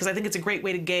child, because I think it's a great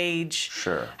way to gauge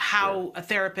how a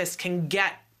therapist can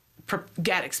get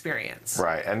experience.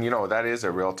 Right, and you know, that is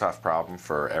a real tough problem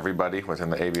for everybody within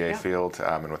the ABA field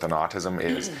and within autism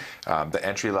is the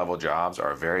entry-level jobs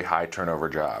are a very high turnover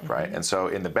job, right? And so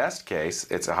in the best case,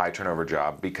 it's a high turnover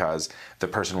job because the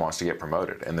person wants to get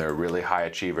promoted and they're a really high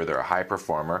achiever, they're a high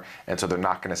performer, and so they're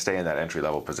not going to stay in that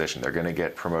entry-level position. They're going to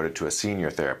get promoted to a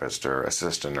senior therapist or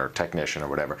assistant or technician or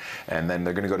whatever, and then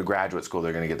they're going to go to graduate school,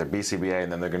 they're going to get their BCBA, and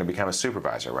then they're going to become a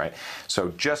supervisor, right?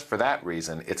 So just for that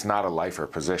reason, it's not a lifer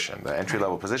position. The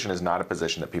entry-level position is not a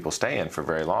position that people stay in for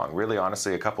very long. Really,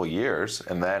 honestly, a couple years,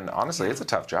 and then honestly, it's a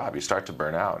tough job. You start to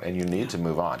burn out, and you need to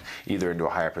move on, either into a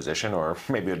higher position or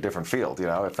maybe a different field, you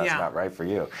know, if that's not right for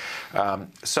you.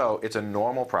 So it's a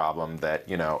normal problem that,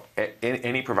 you know,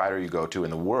 any provider you go to in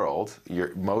the world,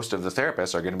 most of the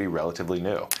therapists are going to be relatively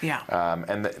new.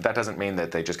 And that doesn't mean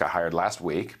that they just got hired last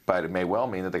week, but it may well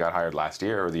mean that they got hired last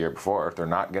year or the year before. They're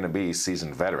not going to be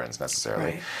seasoned veterans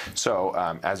necessarily.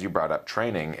 So as you brought up,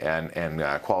 training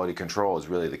and quality control is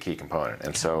really the key component.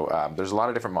 And so there's a lot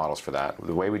of different models for that.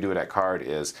 The way we do it at CARD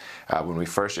is when we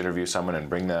first interview someone and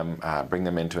bring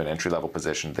them into an entry-level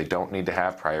position, they don't need to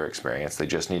have prior experience. They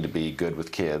just need to be good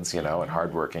with kids, you know, and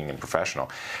hardworking and professional.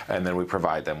 And then we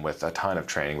provide them with a ton of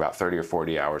training, about 30 or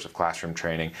 40 hours of classroom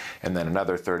training, and then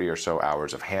another 30 or so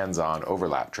hours of hands-on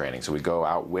overlap training. So we go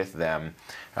out with them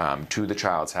to the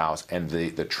child's house, and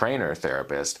the trainer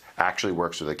therapist actually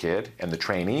works with the kid, and the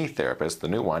trainee therapist, the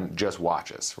new one, just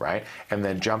watches, right? And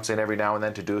then jumps in every now and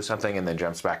then to do something, and then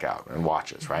jumps back out and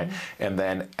watches, right? And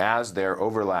then as their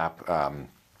overlap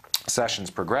sessions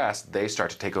progress, they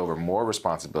start to take over more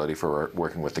responsibility for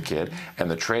working with the kid,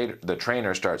 and the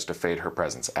trainer starts to fade her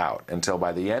presence out until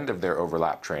by the end of their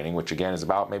overlap training, which again is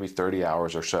about maybe 30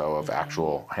 hours or so of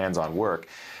actual hands-on work,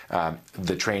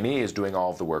 the trainee is doing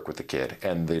all of the work with the kid,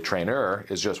 and the trainer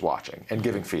is just watching and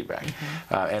giving feedback.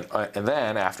 And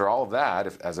then after all of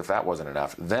that, as if that wasn't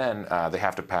enough, then they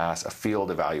have to pass a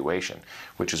field evaluation,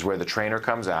 which is where the trainer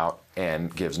comes out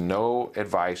and gives no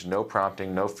advice, no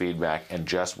prompting, no feedback, and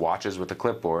just watches with the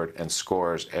clipboard and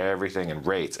scores everything and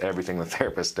rates everything the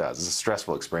therapist does. It's a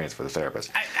stressful experience for the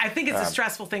therapist. I think it's a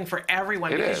stressful thing for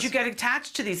everyone because you get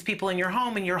attached to these people in your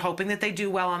home, and you're hoping that they do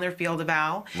well on their field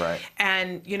eval. Right.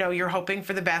 And, you know, you're hoping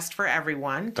for the best for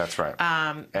everyone. That's right.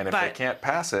 And if they can't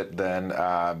pass it, then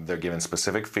they're given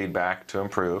specific feedback to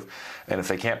improve. And if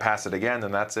they can't pass it again,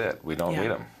 then that's it. We don't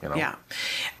need them, you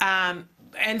know.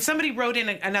 And somebody wrote in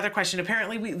another question.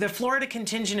 Apparently, the Florida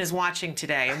contingent is watching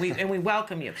today, and we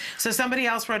welcome you. So somebody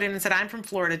else wrote in and said, I'm from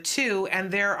Florida too,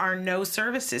 and there are no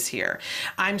services here.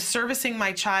 I'm servicing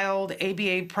my child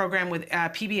ABA program with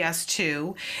PBS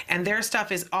too, and their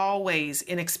stuff is always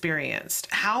inexperienced.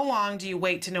 How long do you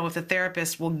wait to know if the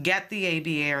therapist will get the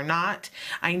ABA or not?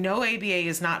 I know ABA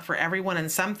is not for everyone, and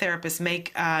some therapists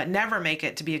never make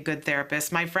it to be a good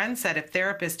therapist. My friend said if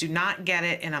therapists do not get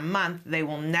it in a month, they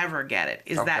will never get it.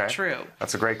 Is that true?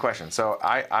 That's a great question. So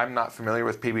I'm not familiar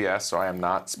with PBS, so I am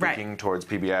not speaking towards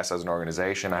PBS as an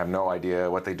organization. I have no idea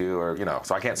what they do, or, you know,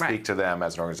 so I can't speak to them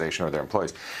as an organization or their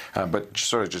employees. But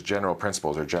sort of just general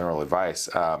principles or general advice.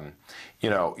 You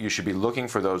know, you should be looking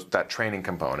for that training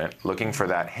component, looking for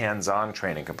that hands-on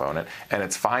training component, and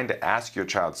it's fine to ask your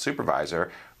child's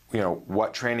supervisor, you know,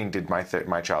 what training did my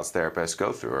child's therapist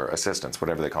go through, or assistants,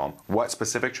 whatever they call them? What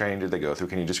specific training did they go through?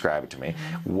 Can you describe it to me?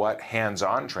 What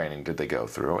hands-on training did they go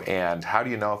through? And how do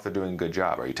you know if they're doing a good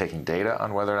job? Are you taking data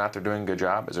on whether or not they're doing a good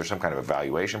job? Is there some kind of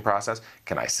evaluation process?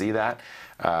 Can I see that?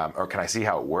 Or can I see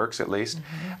how it works at least?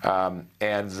 And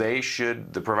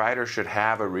the provider should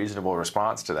have a reasonable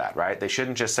response to that, right? They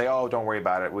shouldn't just say, oh, don't worry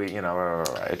about it.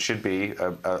 It should be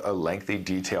a lengthy,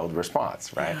 detailed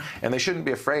response, right? And they shouldn't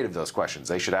be afraid of those questions.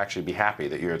 They should actually be happy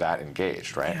that you're that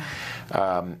engaged, right?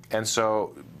 And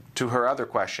so to her other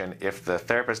question, if the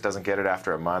therapist doesn't get it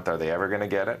after a month, are they ever going to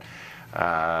get it?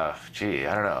 Gee,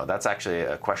 I don't know. That's actually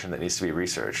a question that needs to be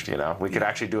researched. You know, we could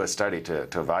actually do a study to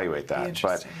evaluate that.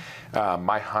 But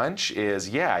my hunch is,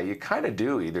 yeah, you kind of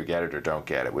do either get it or don't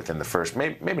get it within the first,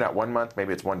 maybe not 1 month,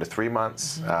 maybe it's 1 to 3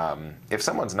 months. If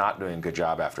someone's not doing a good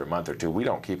job after a month or two, we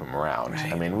don't keep them around.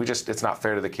 I mean, it's not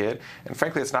fair to the kid, and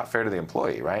frankly, it's not fair to the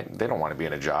employee, right? They don't want to be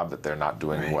in a job that they're not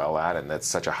doing well at, and that's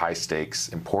such a high stakes,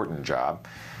 important job.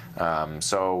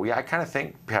 So yeah, I kind of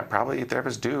think probably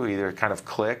therapists do either kind of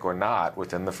click or not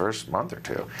within the first month or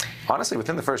two. Honestly,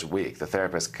 within the first week, the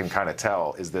therapist can kind of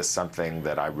tell, is this something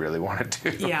that I really want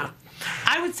to do? Yeah.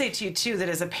 I would say to you, too, that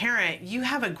as a parent, you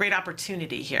have a great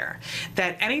opportunity here.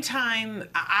 That anytime,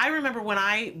 I remember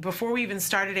before we even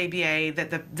started ABA,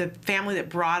 that the family that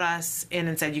brought us in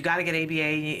and said, you got to get ABA,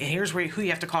 and here's who you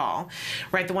have to call,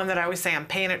 right? The one that I always say I'm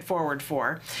paying it forward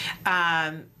for.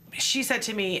 She said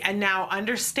to me, and now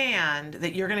understand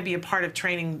that you're going to be a part of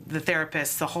training the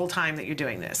therapists the whole time that you're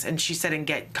doing this. And she said, and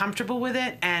get comfortable with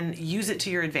it and use it to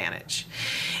your advantage.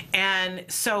 And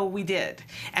so we did.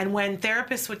 And when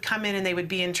therapists would come in and they would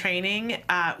be in training,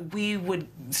 we would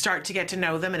start to get to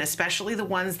know them, and especially the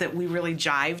ones that we really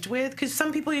jived with, because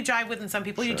some people you jive with and some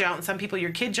people you don't, and some people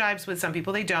your kid jives with, some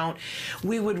people they don't.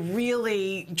 We would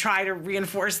really try to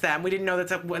reinforce them. We didn't know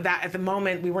that at the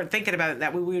moment, we weren't thinking about it,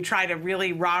 that we would try to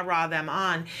really rah them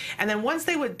on. And then once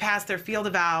they would pass their field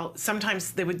eval,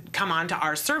 sometimes they would come on to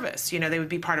our service. You know, they would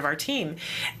be part of our team.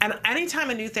 And anytime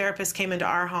a new therapist came into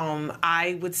our home,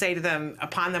 I would say to them,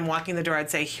 upon them walking the door, I'd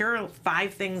say, here are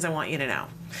 5 things I want you to know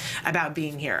about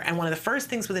being here. And one of the first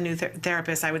things with a new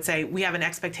therapist, I would say, we have an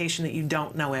expectation that you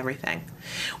don't know everything.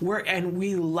 And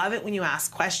we love it when you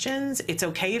ask questions. It's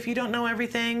okay if you don't know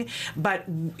everything, but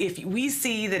if we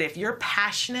see that if you're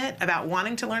passionate about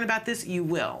wanting to learn about this, you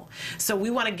will. So we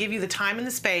want to give you the time and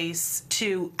the space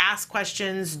to ask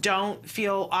questions. Don't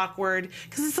feel awkward,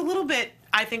 because it's a little bit,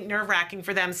 I think, nerve-wracking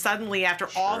for them. Suddenly, after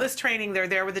all this training, they're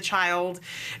there with the child,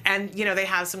 and you know they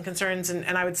have some concerns.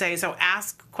 And I would say, so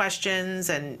ask questions,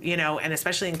 and you know, and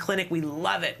especially in clinic, we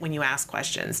love it when you ask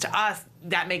questions. To us,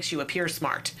 that makes you appear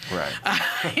smart.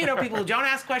 Right. You know, people who don't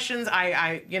ask questions,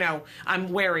 I'm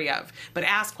wary of. But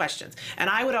ask questions. And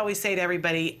I would always say to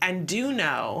everybody, and do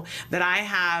know that I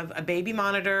have a baby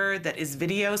monitor that is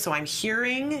video, so I'm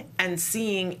hearing and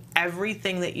seeing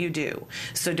everything that you do.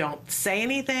 So don't say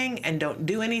anything and don't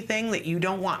do anything that you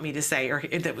don't want me to say or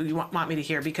that you want me to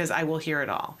hear, because I will hear it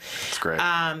all. That's great.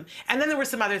 And then there were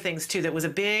some other things too that was a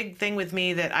big thing with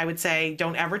me that I would say,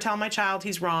 don't ever tell my child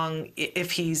he's wrong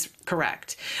if he's correct.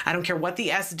 I don't care what the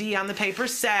SD on the paper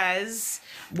says,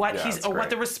 what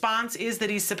the response is that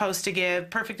he's supposed to give.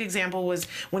 Perfect example was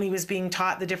when he was being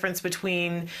taught the difference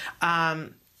between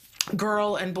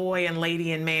girl and boy and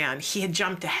lady and man. He had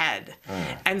jumped ahead.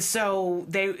 And so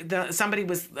somebody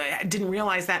didn't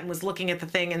realize that and was looking at the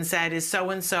thing and said, is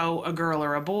so-and-so a girl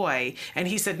or a boy? And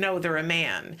he said, no, they're a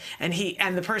man.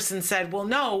 And the person said, well,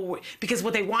 no, because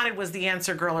what they wanted was the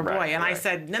answer girl or boy. And I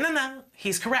said, no,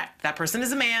 he's correct. That person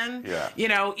is a man. Yeah. You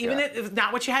know, even if it's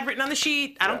not what you had written on the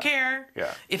sheet, I don't care.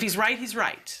 Yeah. If he's right, he's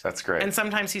right. That's great. And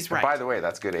sometimes he's right. By the way,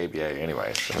 that's good ABA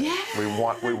anyway. So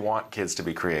we want kids to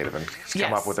be creative and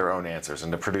come up with their own answers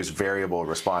and to produce variable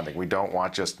responding. We don't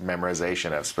want just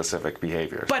memorization of specific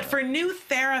behaviors. But for new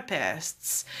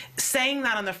therapists, saying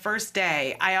that on the first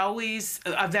day,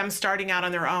 of them starting out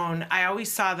on their own, I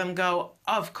always saw them go,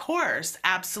 of course,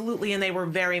 absolutely, and they were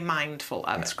very mindful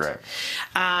of it. That's great.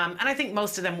 And I think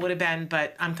most of them would have been,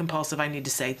 but I'm compulsive. I need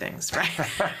to say things, right?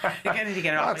 I need to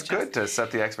get it off my chest. It's good to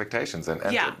set the expectations and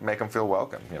to make them feel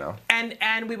welcome, you know.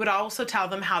 And we would also tell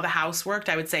them how the house worked.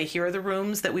 I would say, here are the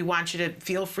rooms that we want you to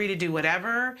feel free to do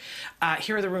whatever.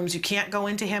 Here are the rooms you can't go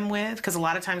into him with, because a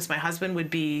lot of times my husband would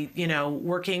be, you know,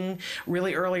 working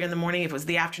really early in the morning. If it was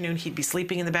the afternoon, he'd be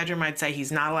sleeping in the bedroom. I'd say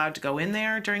he's not allowed to go in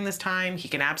there during this time. He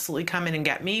can absolutely come in and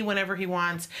get me whenever he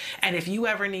wants. And if you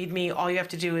ever need me, all you have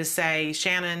to do is say,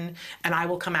 Shannon, and I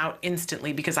will come out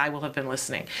instantly because I will have been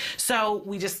listening. So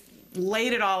we just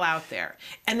laid it all out there.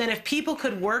 And then if people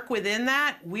could work within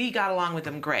that, we got along with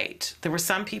them great. There were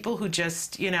some people who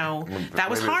just, you know, that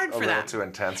was hard for them. A little too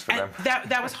intense for them.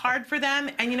 That was hard for them.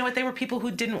 And you know what? They were people who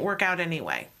didn't work out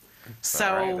anyway. So,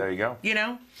 all right, there you go. You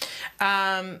know,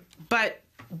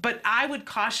 but I would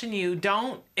caution you,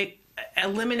 don't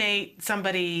eliminate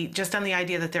somebody just on the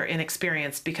idea that they're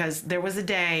inexperienced, because there was a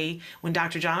day when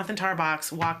Dr. Jonathan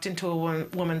Tarbox walked into a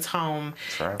woman's home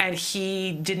and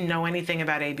he didn't know anything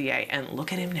about ABA, and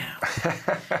look at him now.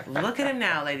 Look at him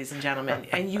now, ladies and gentlemen.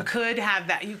 And you could have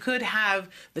that. You could have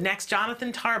the next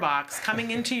Jonathan Tarbox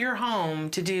coming into your home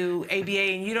to do ABA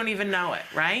and you don't even know it,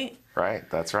 right? Right,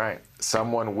 that's right.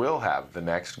 Someone will have the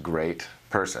next great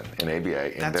person in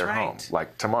ABA in their home.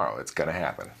 Like tomorrow, it's going to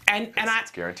happen.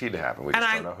 It's guaranteed to happen. We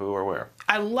just don't know who or where.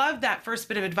 I love that first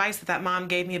bit of advice that mom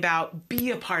gave me about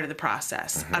be a part of the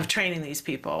process of training these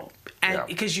people. And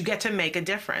because you get to make a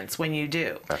difference when you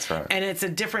do. That's right. And it's a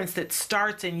difference that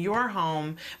starts in your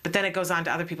home, but then it goes on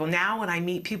to other people. Now when I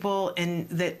meet people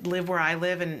that live where I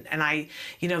live and I,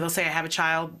 they'll say I have a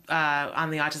child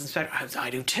on the autism spectrum. I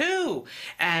do too.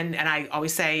 And I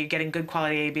always say you're getting good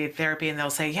quality ABA therapy, and they'll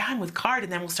say, yeah, I'm with CARD.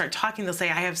 And then we'll start talking. They'll say,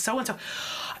 I have so-and-so.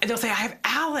 And they'll say, I have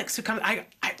Alex who comes.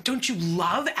 Don't you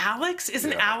love Alex?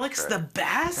 Isn't Alex the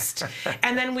best?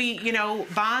 And then we,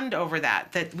 bond over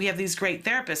that we have these great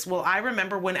therapists. Well, I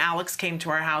remember when Alex came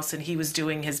to our house and he was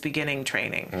doing his beginning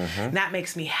training. And that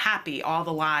makes me happy, all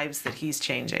the lives that he's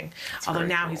changing. Although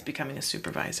now he's becoming a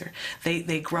supervisor.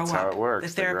 They grow up. That's how it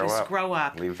works. The therapists grow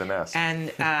up. Leave the nest. And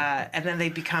then they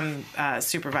become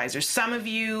supervisors. Some of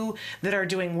you that are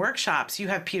doing workshops, you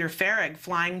have Peter Farrig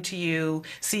flying to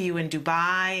see you in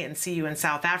Dubai and see you in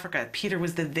South Africa. Peter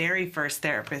was the very first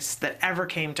therapist that ever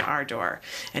came to our door,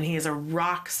 and he is a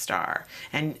rock star.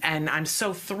 And I'm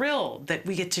so thrilled that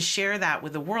we get to share that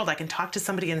with the world. I can talk to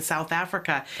somebody in South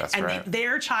Africa,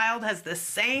 their child has the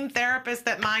same therapist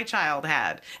that my child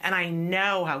had, and I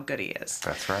know how good he is.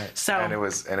 That's right. So, and it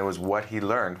was what he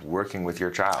learned working with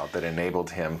your child that enabled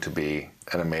him to be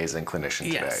an amazing clinician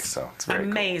today. So it's very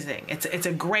amazing. Cool. It's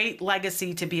a great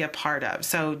legacy to be a part of.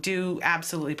 So do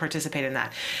absolutely participate in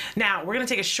that. Now we're going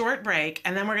to take a short break,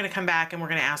 and then we're going to come back and we're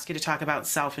going to ask you to talk about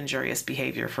self-injurious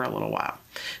behavior for a little while.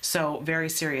 So very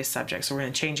serious subject. So we're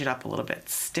going to change it up a little bit.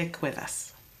 Stick with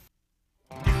us.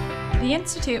 The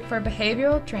Institute for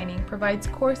Behavioral Training provides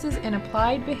courses in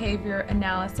applied behavior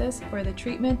analysis for the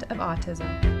treatment of autism.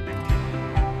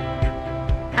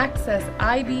 Access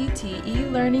IBT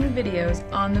e-learning videos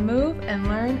on the move and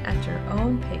learn at your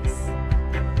own pace.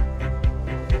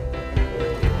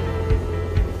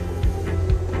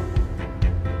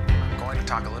 I'm going to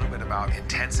talk a little bit about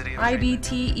intensity of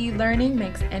IBT e-learning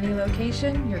makes any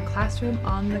location your classroom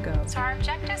on the go. So our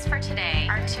objectives for today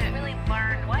are to really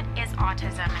learn what is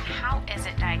autism and how is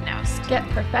it diagnosed. Get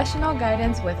professional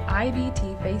guidance with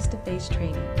IBT face-to-face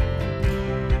training.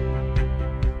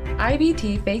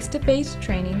 IBT face-to-face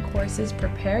training courses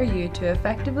prepare you to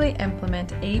effectively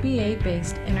implement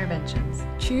ABA-based interventions.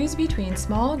 Choose between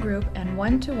small group and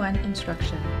one-to-one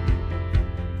instruction.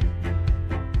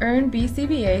 Earn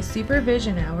BCBA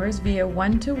supervision hours via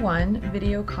one-to-one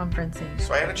video conferencing.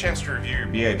 So I had a chance to review your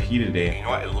BIP today. You know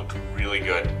what? It looked really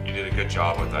good. You did a good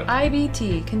job with it.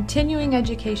 IBT continuing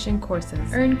education courses.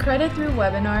 Earn credit through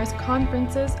webinars,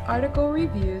 conferences, article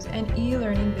reviews, and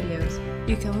e-learning videos.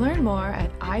 You can learn more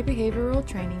at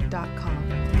ibehavioraltraining.com.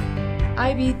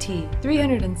 IBT,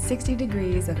 360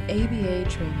 degrees of ABA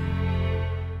training.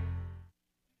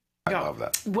 I love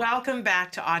that. Welcome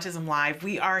back to Autism Live.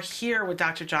 We are here with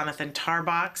Dr. Jonathan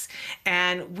Tarbox,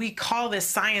 and we call this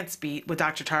Science Beat with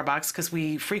Dr. Tarbox because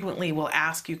we frequently will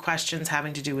ask you questions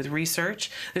having to do with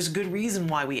research. There's a good reason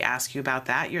why we ask you about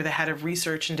that. You're the head of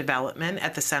research and development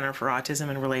at the Center for Autism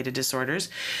and Related Disorders.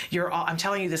 I'm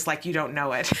telling you this like you don't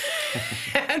know it.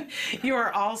 And you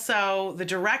are also the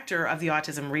director of the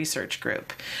Autism Research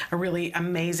Group, a really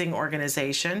amazing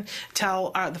organization.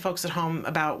 Tell the folks at home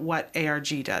about what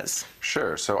ARG does.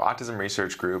 Sure. So Autism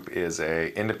Research Group is an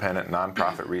independent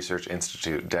nonprofit research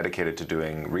institute dedicated to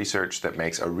doing research that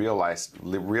makes a real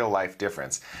life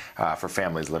difference for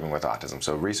families living with autism.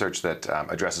 So research that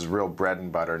addresses real bread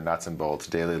and butter, nuts and bolts,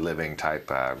 daily living type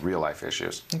real life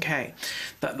issues. Okay.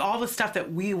 All the stuff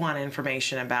that we want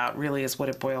information about really is what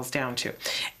it boils down to.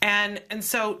 And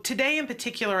so today in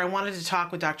particular, I wanted to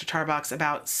talk with Dr. Tarbox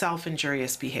about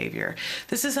self-injurious behavior.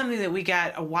 This is something that we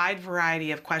get a wide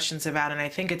variety of questions about, and I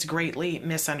think it's greatly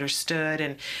misunderstood.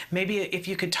 And maybe if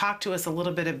you could talk to us a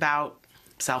little bit about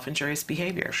self-injurious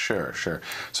behavior. Sure.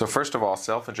 So first of all,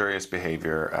 self-injurious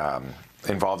behavior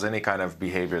involves any kind of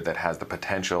behavior that has the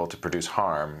potential to produce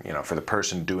harm, for the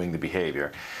person doing the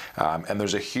behavior. And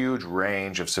there's a huge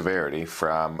range of severity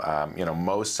from,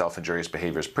 most self-injurious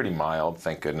behavior is pretty mild,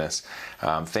 thank goodness.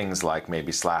 Things like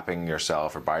maybe slapping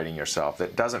yourself or biting yourself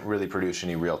that doesn't really produce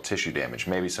any real tissue damage,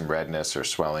 maybe some redness or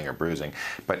swelling or bruising,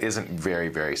 but isn't very,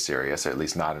 very serious, at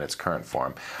least not in its current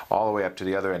form. All the way up to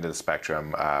the other end of the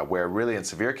spectrum, where really in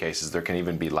severe cases there can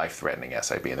even be life-threatening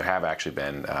SIB. And there have actually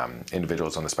been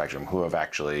individuals on the spectrum who have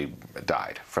actually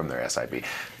died from their SIB.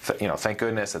 Thank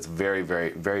goodness that's very,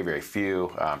 very, very, very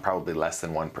few, probably less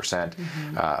than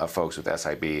 1% of folks with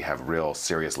SIB have real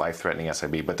serious life-threatening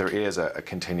SIB, but there is a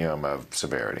continuum of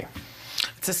severity.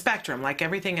 It's a spectrum, like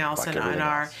everything else in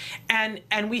our, and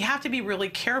we have to be really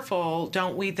careful,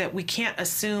 don't we, that we can't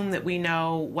assume that we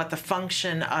know what the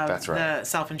function of the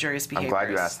self-injurious behavior is. I'm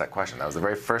glad you asked that question. That was the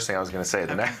very first thing I was going to say.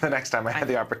 The next time I had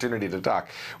the opportunity to talk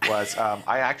was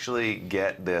I actually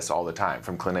get this all the time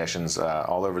from clinicians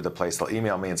all over the place. They'll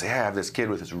email me and say, hey, I have this kid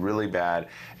with this really bad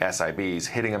SIBs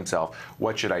hitting himself.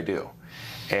 What should I do?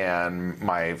 And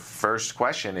my first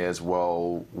question is,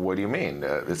 well, what do you mean?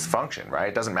 It's function, right?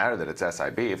 It doesn't matter that it's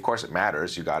SIB. Of course it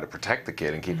matters. You got to protect the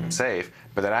kid and keep him safe,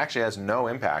 but that actually has no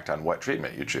impact on what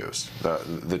treatment you choose.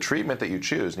 The treatment that you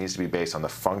choose needs to be based on the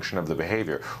function of the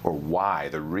behavior, or why,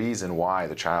 the reason why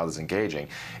the child is engaging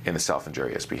in the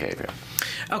self-injurious behavior.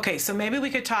 Okay, so maybe we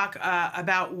could talk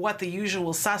about what the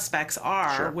usual suspects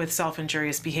are with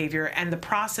self-injurious behavior and the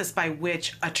process by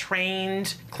which a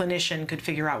trained clinician could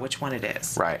figure out which one it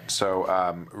is. Right.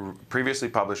 So previously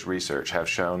published research have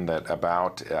shown that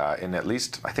about in at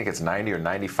least, I think it's 90 or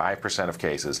 95% of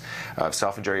cases of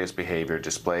self-injurious behavior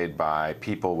displayed by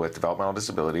people with developmental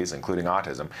disabilities, including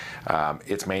autism,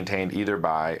 it's maintained either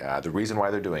by the reason why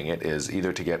they're doing it is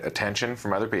either to get attention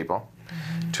from other people,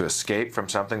 to escape from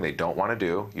something they don't want to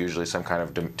do, usually some kind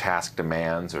of task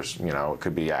demands, or it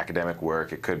could be academic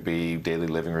work, it could be daily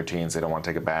living routines, they don't want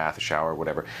to take a bath, a shower,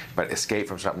 whatever, but escape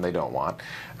from something they don't want.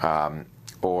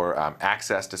 Or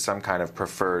access to some kind of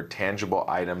preferred tangible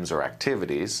items or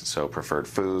activities, so preferred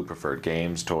food, preferred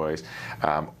games, toys,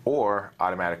 or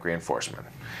automatic reinforcement,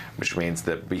 which means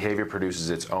that behavior produces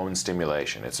its own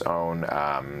stimulation, its own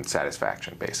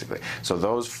satisfaction, basically. So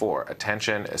those four,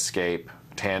 attention, escape,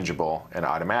 tangible, and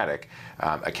automatic,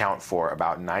 account for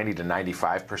about 90 to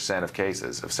 95% of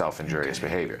cases of self-injurious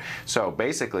behavior. So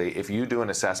basically, if you do an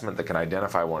assessment that can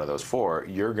identify one of those four,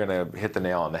 you're going to hit the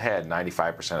nail on the head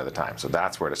 95% of the time. So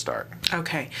that's where to start.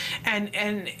 Okay. And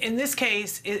in this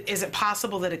case, is it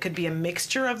possible that it could be a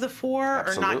mixture of the four?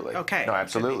 Absolutely. Or not? Okay. No,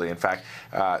 absolutely. In fact,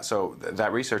 so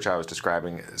that research I was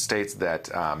describing states that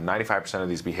 95% of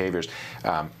these behaviors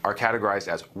are categorized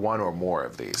as one or more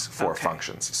of these four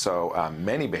functions. So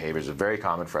many behaviors are very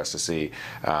common for us to see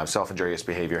self-injurious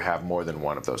behavior have more than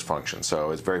one of those functions.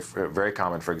 So it's very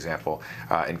common, for example,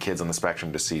 in kids on the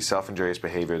spectrum to see self-injurious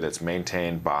behavior that's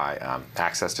maintained by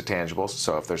access to tangibles.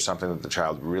 So if there's something that the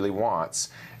child really wants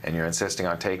and you're insisting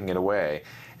on taking it away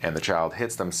and the child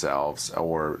hits themselves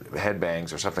or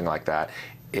headbangs or something like that,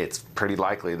 it's pretty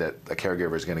likely that the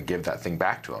caregiver is going to give that thing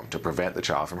back to them to prevent the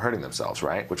child from hurting themselves,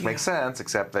 right? Which makes sense,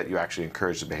 except that you actually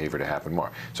encourage the behavior to happen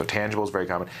more. So tangible is very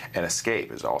common, and escape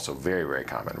is also very, very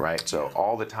common, right? So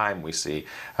all the time we see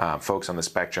folks on the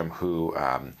spectrum who,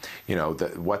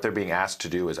 what they're being asked to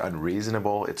do is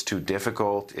unreasonable, it's too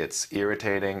difficult, it's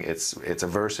irritating, it's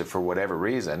aversive for whatever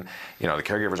reason. The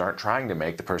caregivers aren't trying to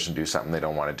make the person do something they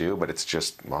don't want to do, but it's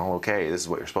just, well, okay, this is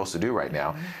what you're supposed to do right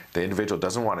now. The individual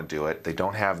doesn't want to do it. They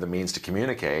don't have the means to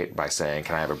communicate by saying,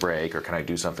 can I have a break, or can I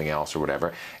do something else, or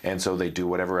whatever, and so they do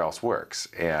whatever else works.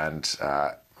 And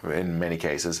in many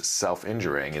cases,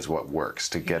 self-injuring is what works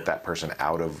to get that person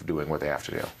out of doing what they have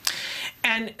to do.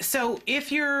 And so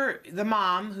if you're the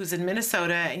mom who's in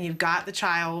Minnesota and you've got the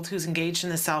child who's engaged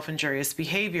in the self-injurious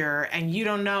behavior and you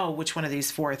don't know which one of these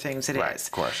four things it is. Right,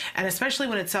 of course. And especially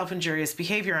when it's self-injurious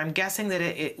behavior, I'm guessing that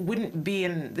it wouldn't be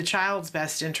in the child's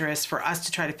best interest for us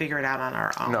to try to figure it out on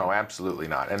our own. No, absolutely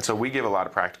not. And so we give a lot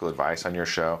of practical advice on your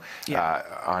show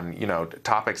on,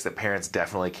 topics that parents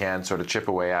definitely can sort of chip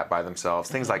away at by themselves.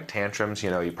 Things like tantrums,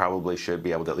 you probably should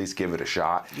be able to at least give it a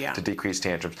shot to decrease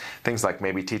tantrums. Things like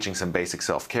maybe teaching some basic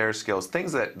self-care skills,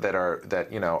 things that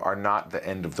are not the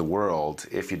end of the world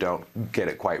if you don't get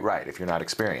it quite right, if you're not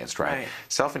experienced, right?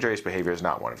 Self-injurious behavior is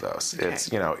not one of those. Okay.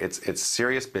 It's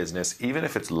serious business. Even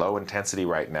if it's low intensity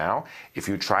right now, if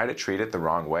you try to treat it the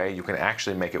wrong way, you can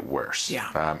actually make it worse.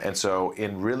 And so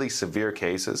in really severe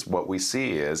cases, what we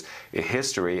see is a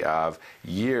history of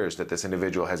years that this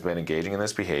individual has been engaging in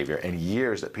this behavior and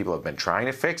years that people have been trying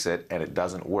to fix it and it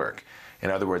doesn't work. In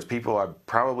other words, people are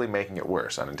probably making it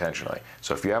worse unintentionally.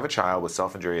 So if you have a child with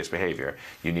self-injurious behavior,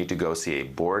 you need to go see a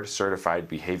board-certified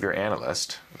behavior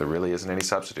analyst. There really isn't any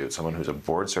substitute. Someone who's a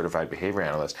board-certified behavior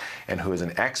analyst and who is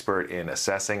an expert in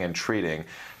assessing and treating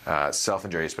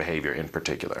self-injurious behavior in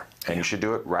particular. And you should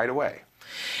do it right away.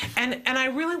 And I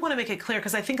really want to make it clear,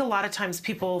 because I think a lot of times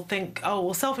people think, oh,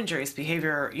 well, self-injurious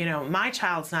behavior, my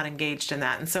child's not engaged in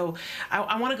that. And so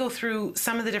I want to go through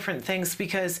some of the different things,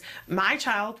 because my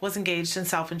child was engaged in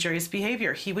self-injurious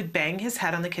behavior. He would bang his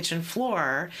head on the kitchen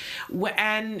floor.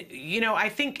 And, I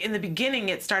think in the beginning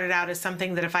it started out as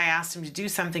something that if I asked him to do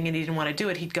something and he didn't want to do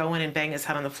it, he'd go in and bang his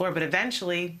head on the floor. But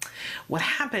eventually what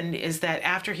happened is that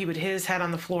after he would hit his head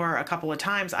on the floor a couple of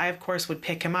times, I, of course, would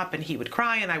pick him up and he would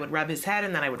cry and I would rub his head bed,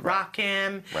 and then I would rock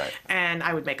him, Right. and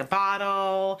I would make a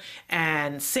bottle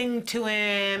and sing to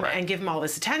him Right. and give him all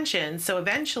this attention. So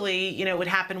eventually, you know, it would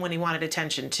happen when he wanted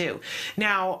attention too.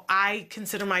 Now, I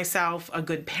consider myself a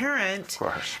good parent, Of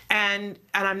course. and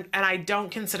I don't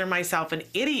consider myself an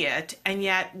idiot. And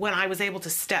yet, when I was able to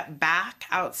step back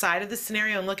outside of the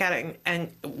scenario and look at it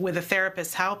and with a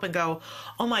therapist's help and go,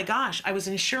 oh my gosh, I was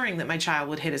ensuring that my child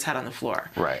would hit his head on the floor.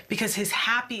 Right. Because his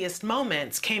happiest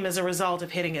moments came as a result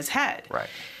of hitting his head. Right.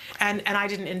 And I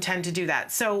didn't intend to do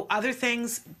that. So other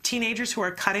things, teenagers who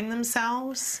are cutting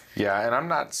themselves. Yeah, and I'm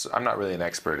not really an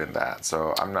expert in that,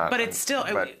 so I'm not. But it's still,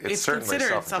 but it's certainly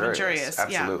considered self-injurious.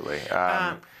 Absolutely.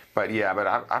 Yeah. But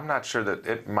I'm not sure that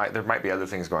there might be other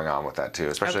things going on with that too,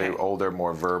 especially Okay. older,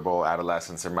 more verbal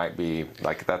adolescents. There might be,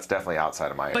 like, that's definitely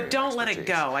outside of my area. But don't let it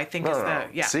go, I think No.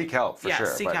 Seek help for sure.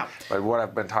 Seek help. But what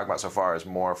I've been talking about so far is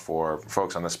more for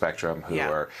folks on the spectrum who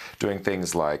are doing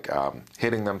things like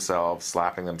hitting themselves,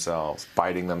 slapping themselves,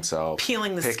 biting themselves,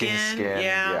 peeling the picking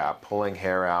skin, pulling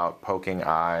hair out, poking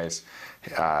eyes,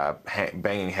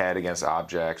 banging head against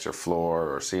objects or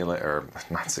floor or ceiling, or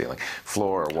not ceiling,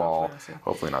 floor or wall.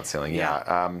 Hopefully not ceiling.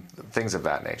 Things of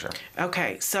that nature.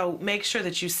 Okay, so make sure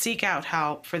that you seek out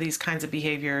help for these kinds of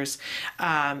behaviors,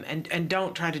 and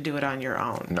don't try to do it on your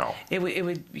own. No. It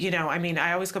would, you know, I mean,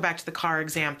 I always go back to the car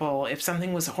example. If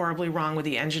something was horribly wrong with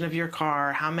the engine of your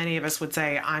car, how many of us would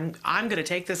say, I'm going to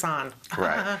take this on?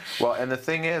 Right. Well, and the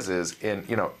thing is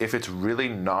if it's really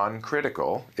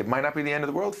non-critical, it might not be the end of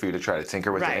the world for you to try to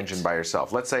tinker with the engine by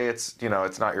yourself. Let's say it's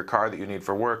not your car that you need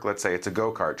for work. Let's say it's a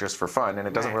go-kart just for fun, and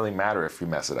it doesn't really matter if you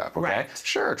mess it up, okay? Right.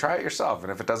 Sure, try it yourself,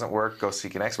 and if it doesn't work, go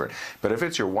seek an expert. But if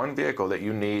it's your one vehicle that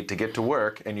you need to get to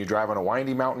work, and you drive on a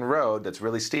windy mountain road that's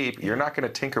really steep, you're not going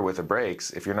to tinker with the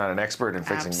brakes if you're not an expert in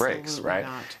fixing brakes, right?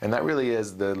 Not. And that really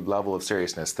is the level of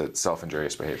seriousness that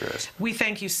self-injurious behavior is. We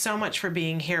thank you so much for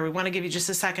being here. We want to give you just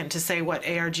a second to say what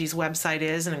ARG's website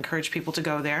is and encourage people to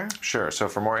go there. Sure. So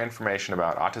for more information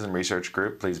about Autism Research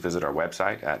Group, please visit our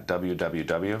website at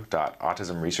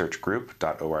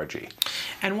www.autismresearchgroup.org.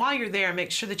 And while you're there,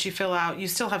 make sure that you fill out, you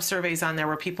still have surveys on there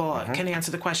where people can answer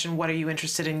the question, what are you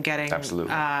interested in getting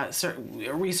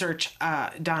research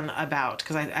done about?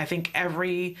 Because I think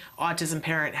every autism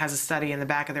parent has a study in the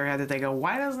back of their head that they go,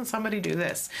 why doesn't somebody do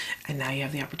this? And now you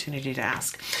have the opportunity to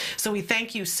ask. So we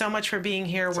thank you so much for being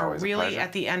here. We're really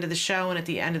at the end of the show and at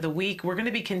the end of the week. We're going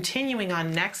to be continuing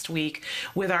on next week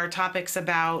with our topics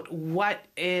about what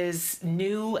is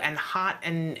new and hot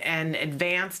and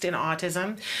advanced in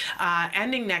autism.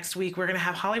 Ending next week, we're going to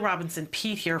have Holly Robinson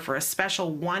Pete here for a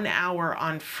special 1 hour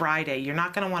on Friday. You're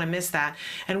not going to want to miss that.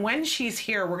 And when she's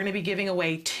here, we're going to be giving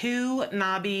away 2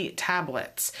 Nabi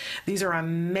tablets. These are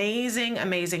amazing,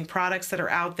 amazing products that are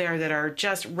out there that are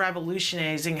just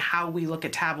revolutionizing how we look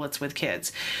at tablets with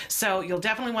kids. So you'll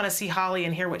definitely want to see Holly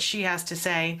and hear what she has to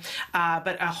say.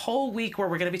 But a whole week where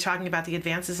we're going to be talking about the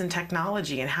advances in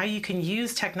technology and how you can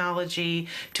use technology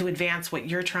to advance what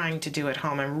you're trying to do at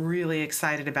home. I'm really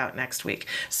excited about next week.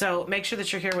 So make sure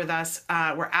that you're here with us.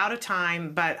 We're out of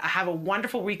time, but have a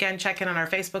wonderful weekend. Check in on our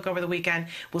Facebook over the weekend.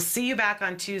 We'll see you back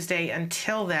on Tuesday.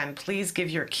 Until then, please give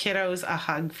your kiddos a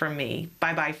hug from me.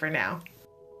 Bye-bye for now.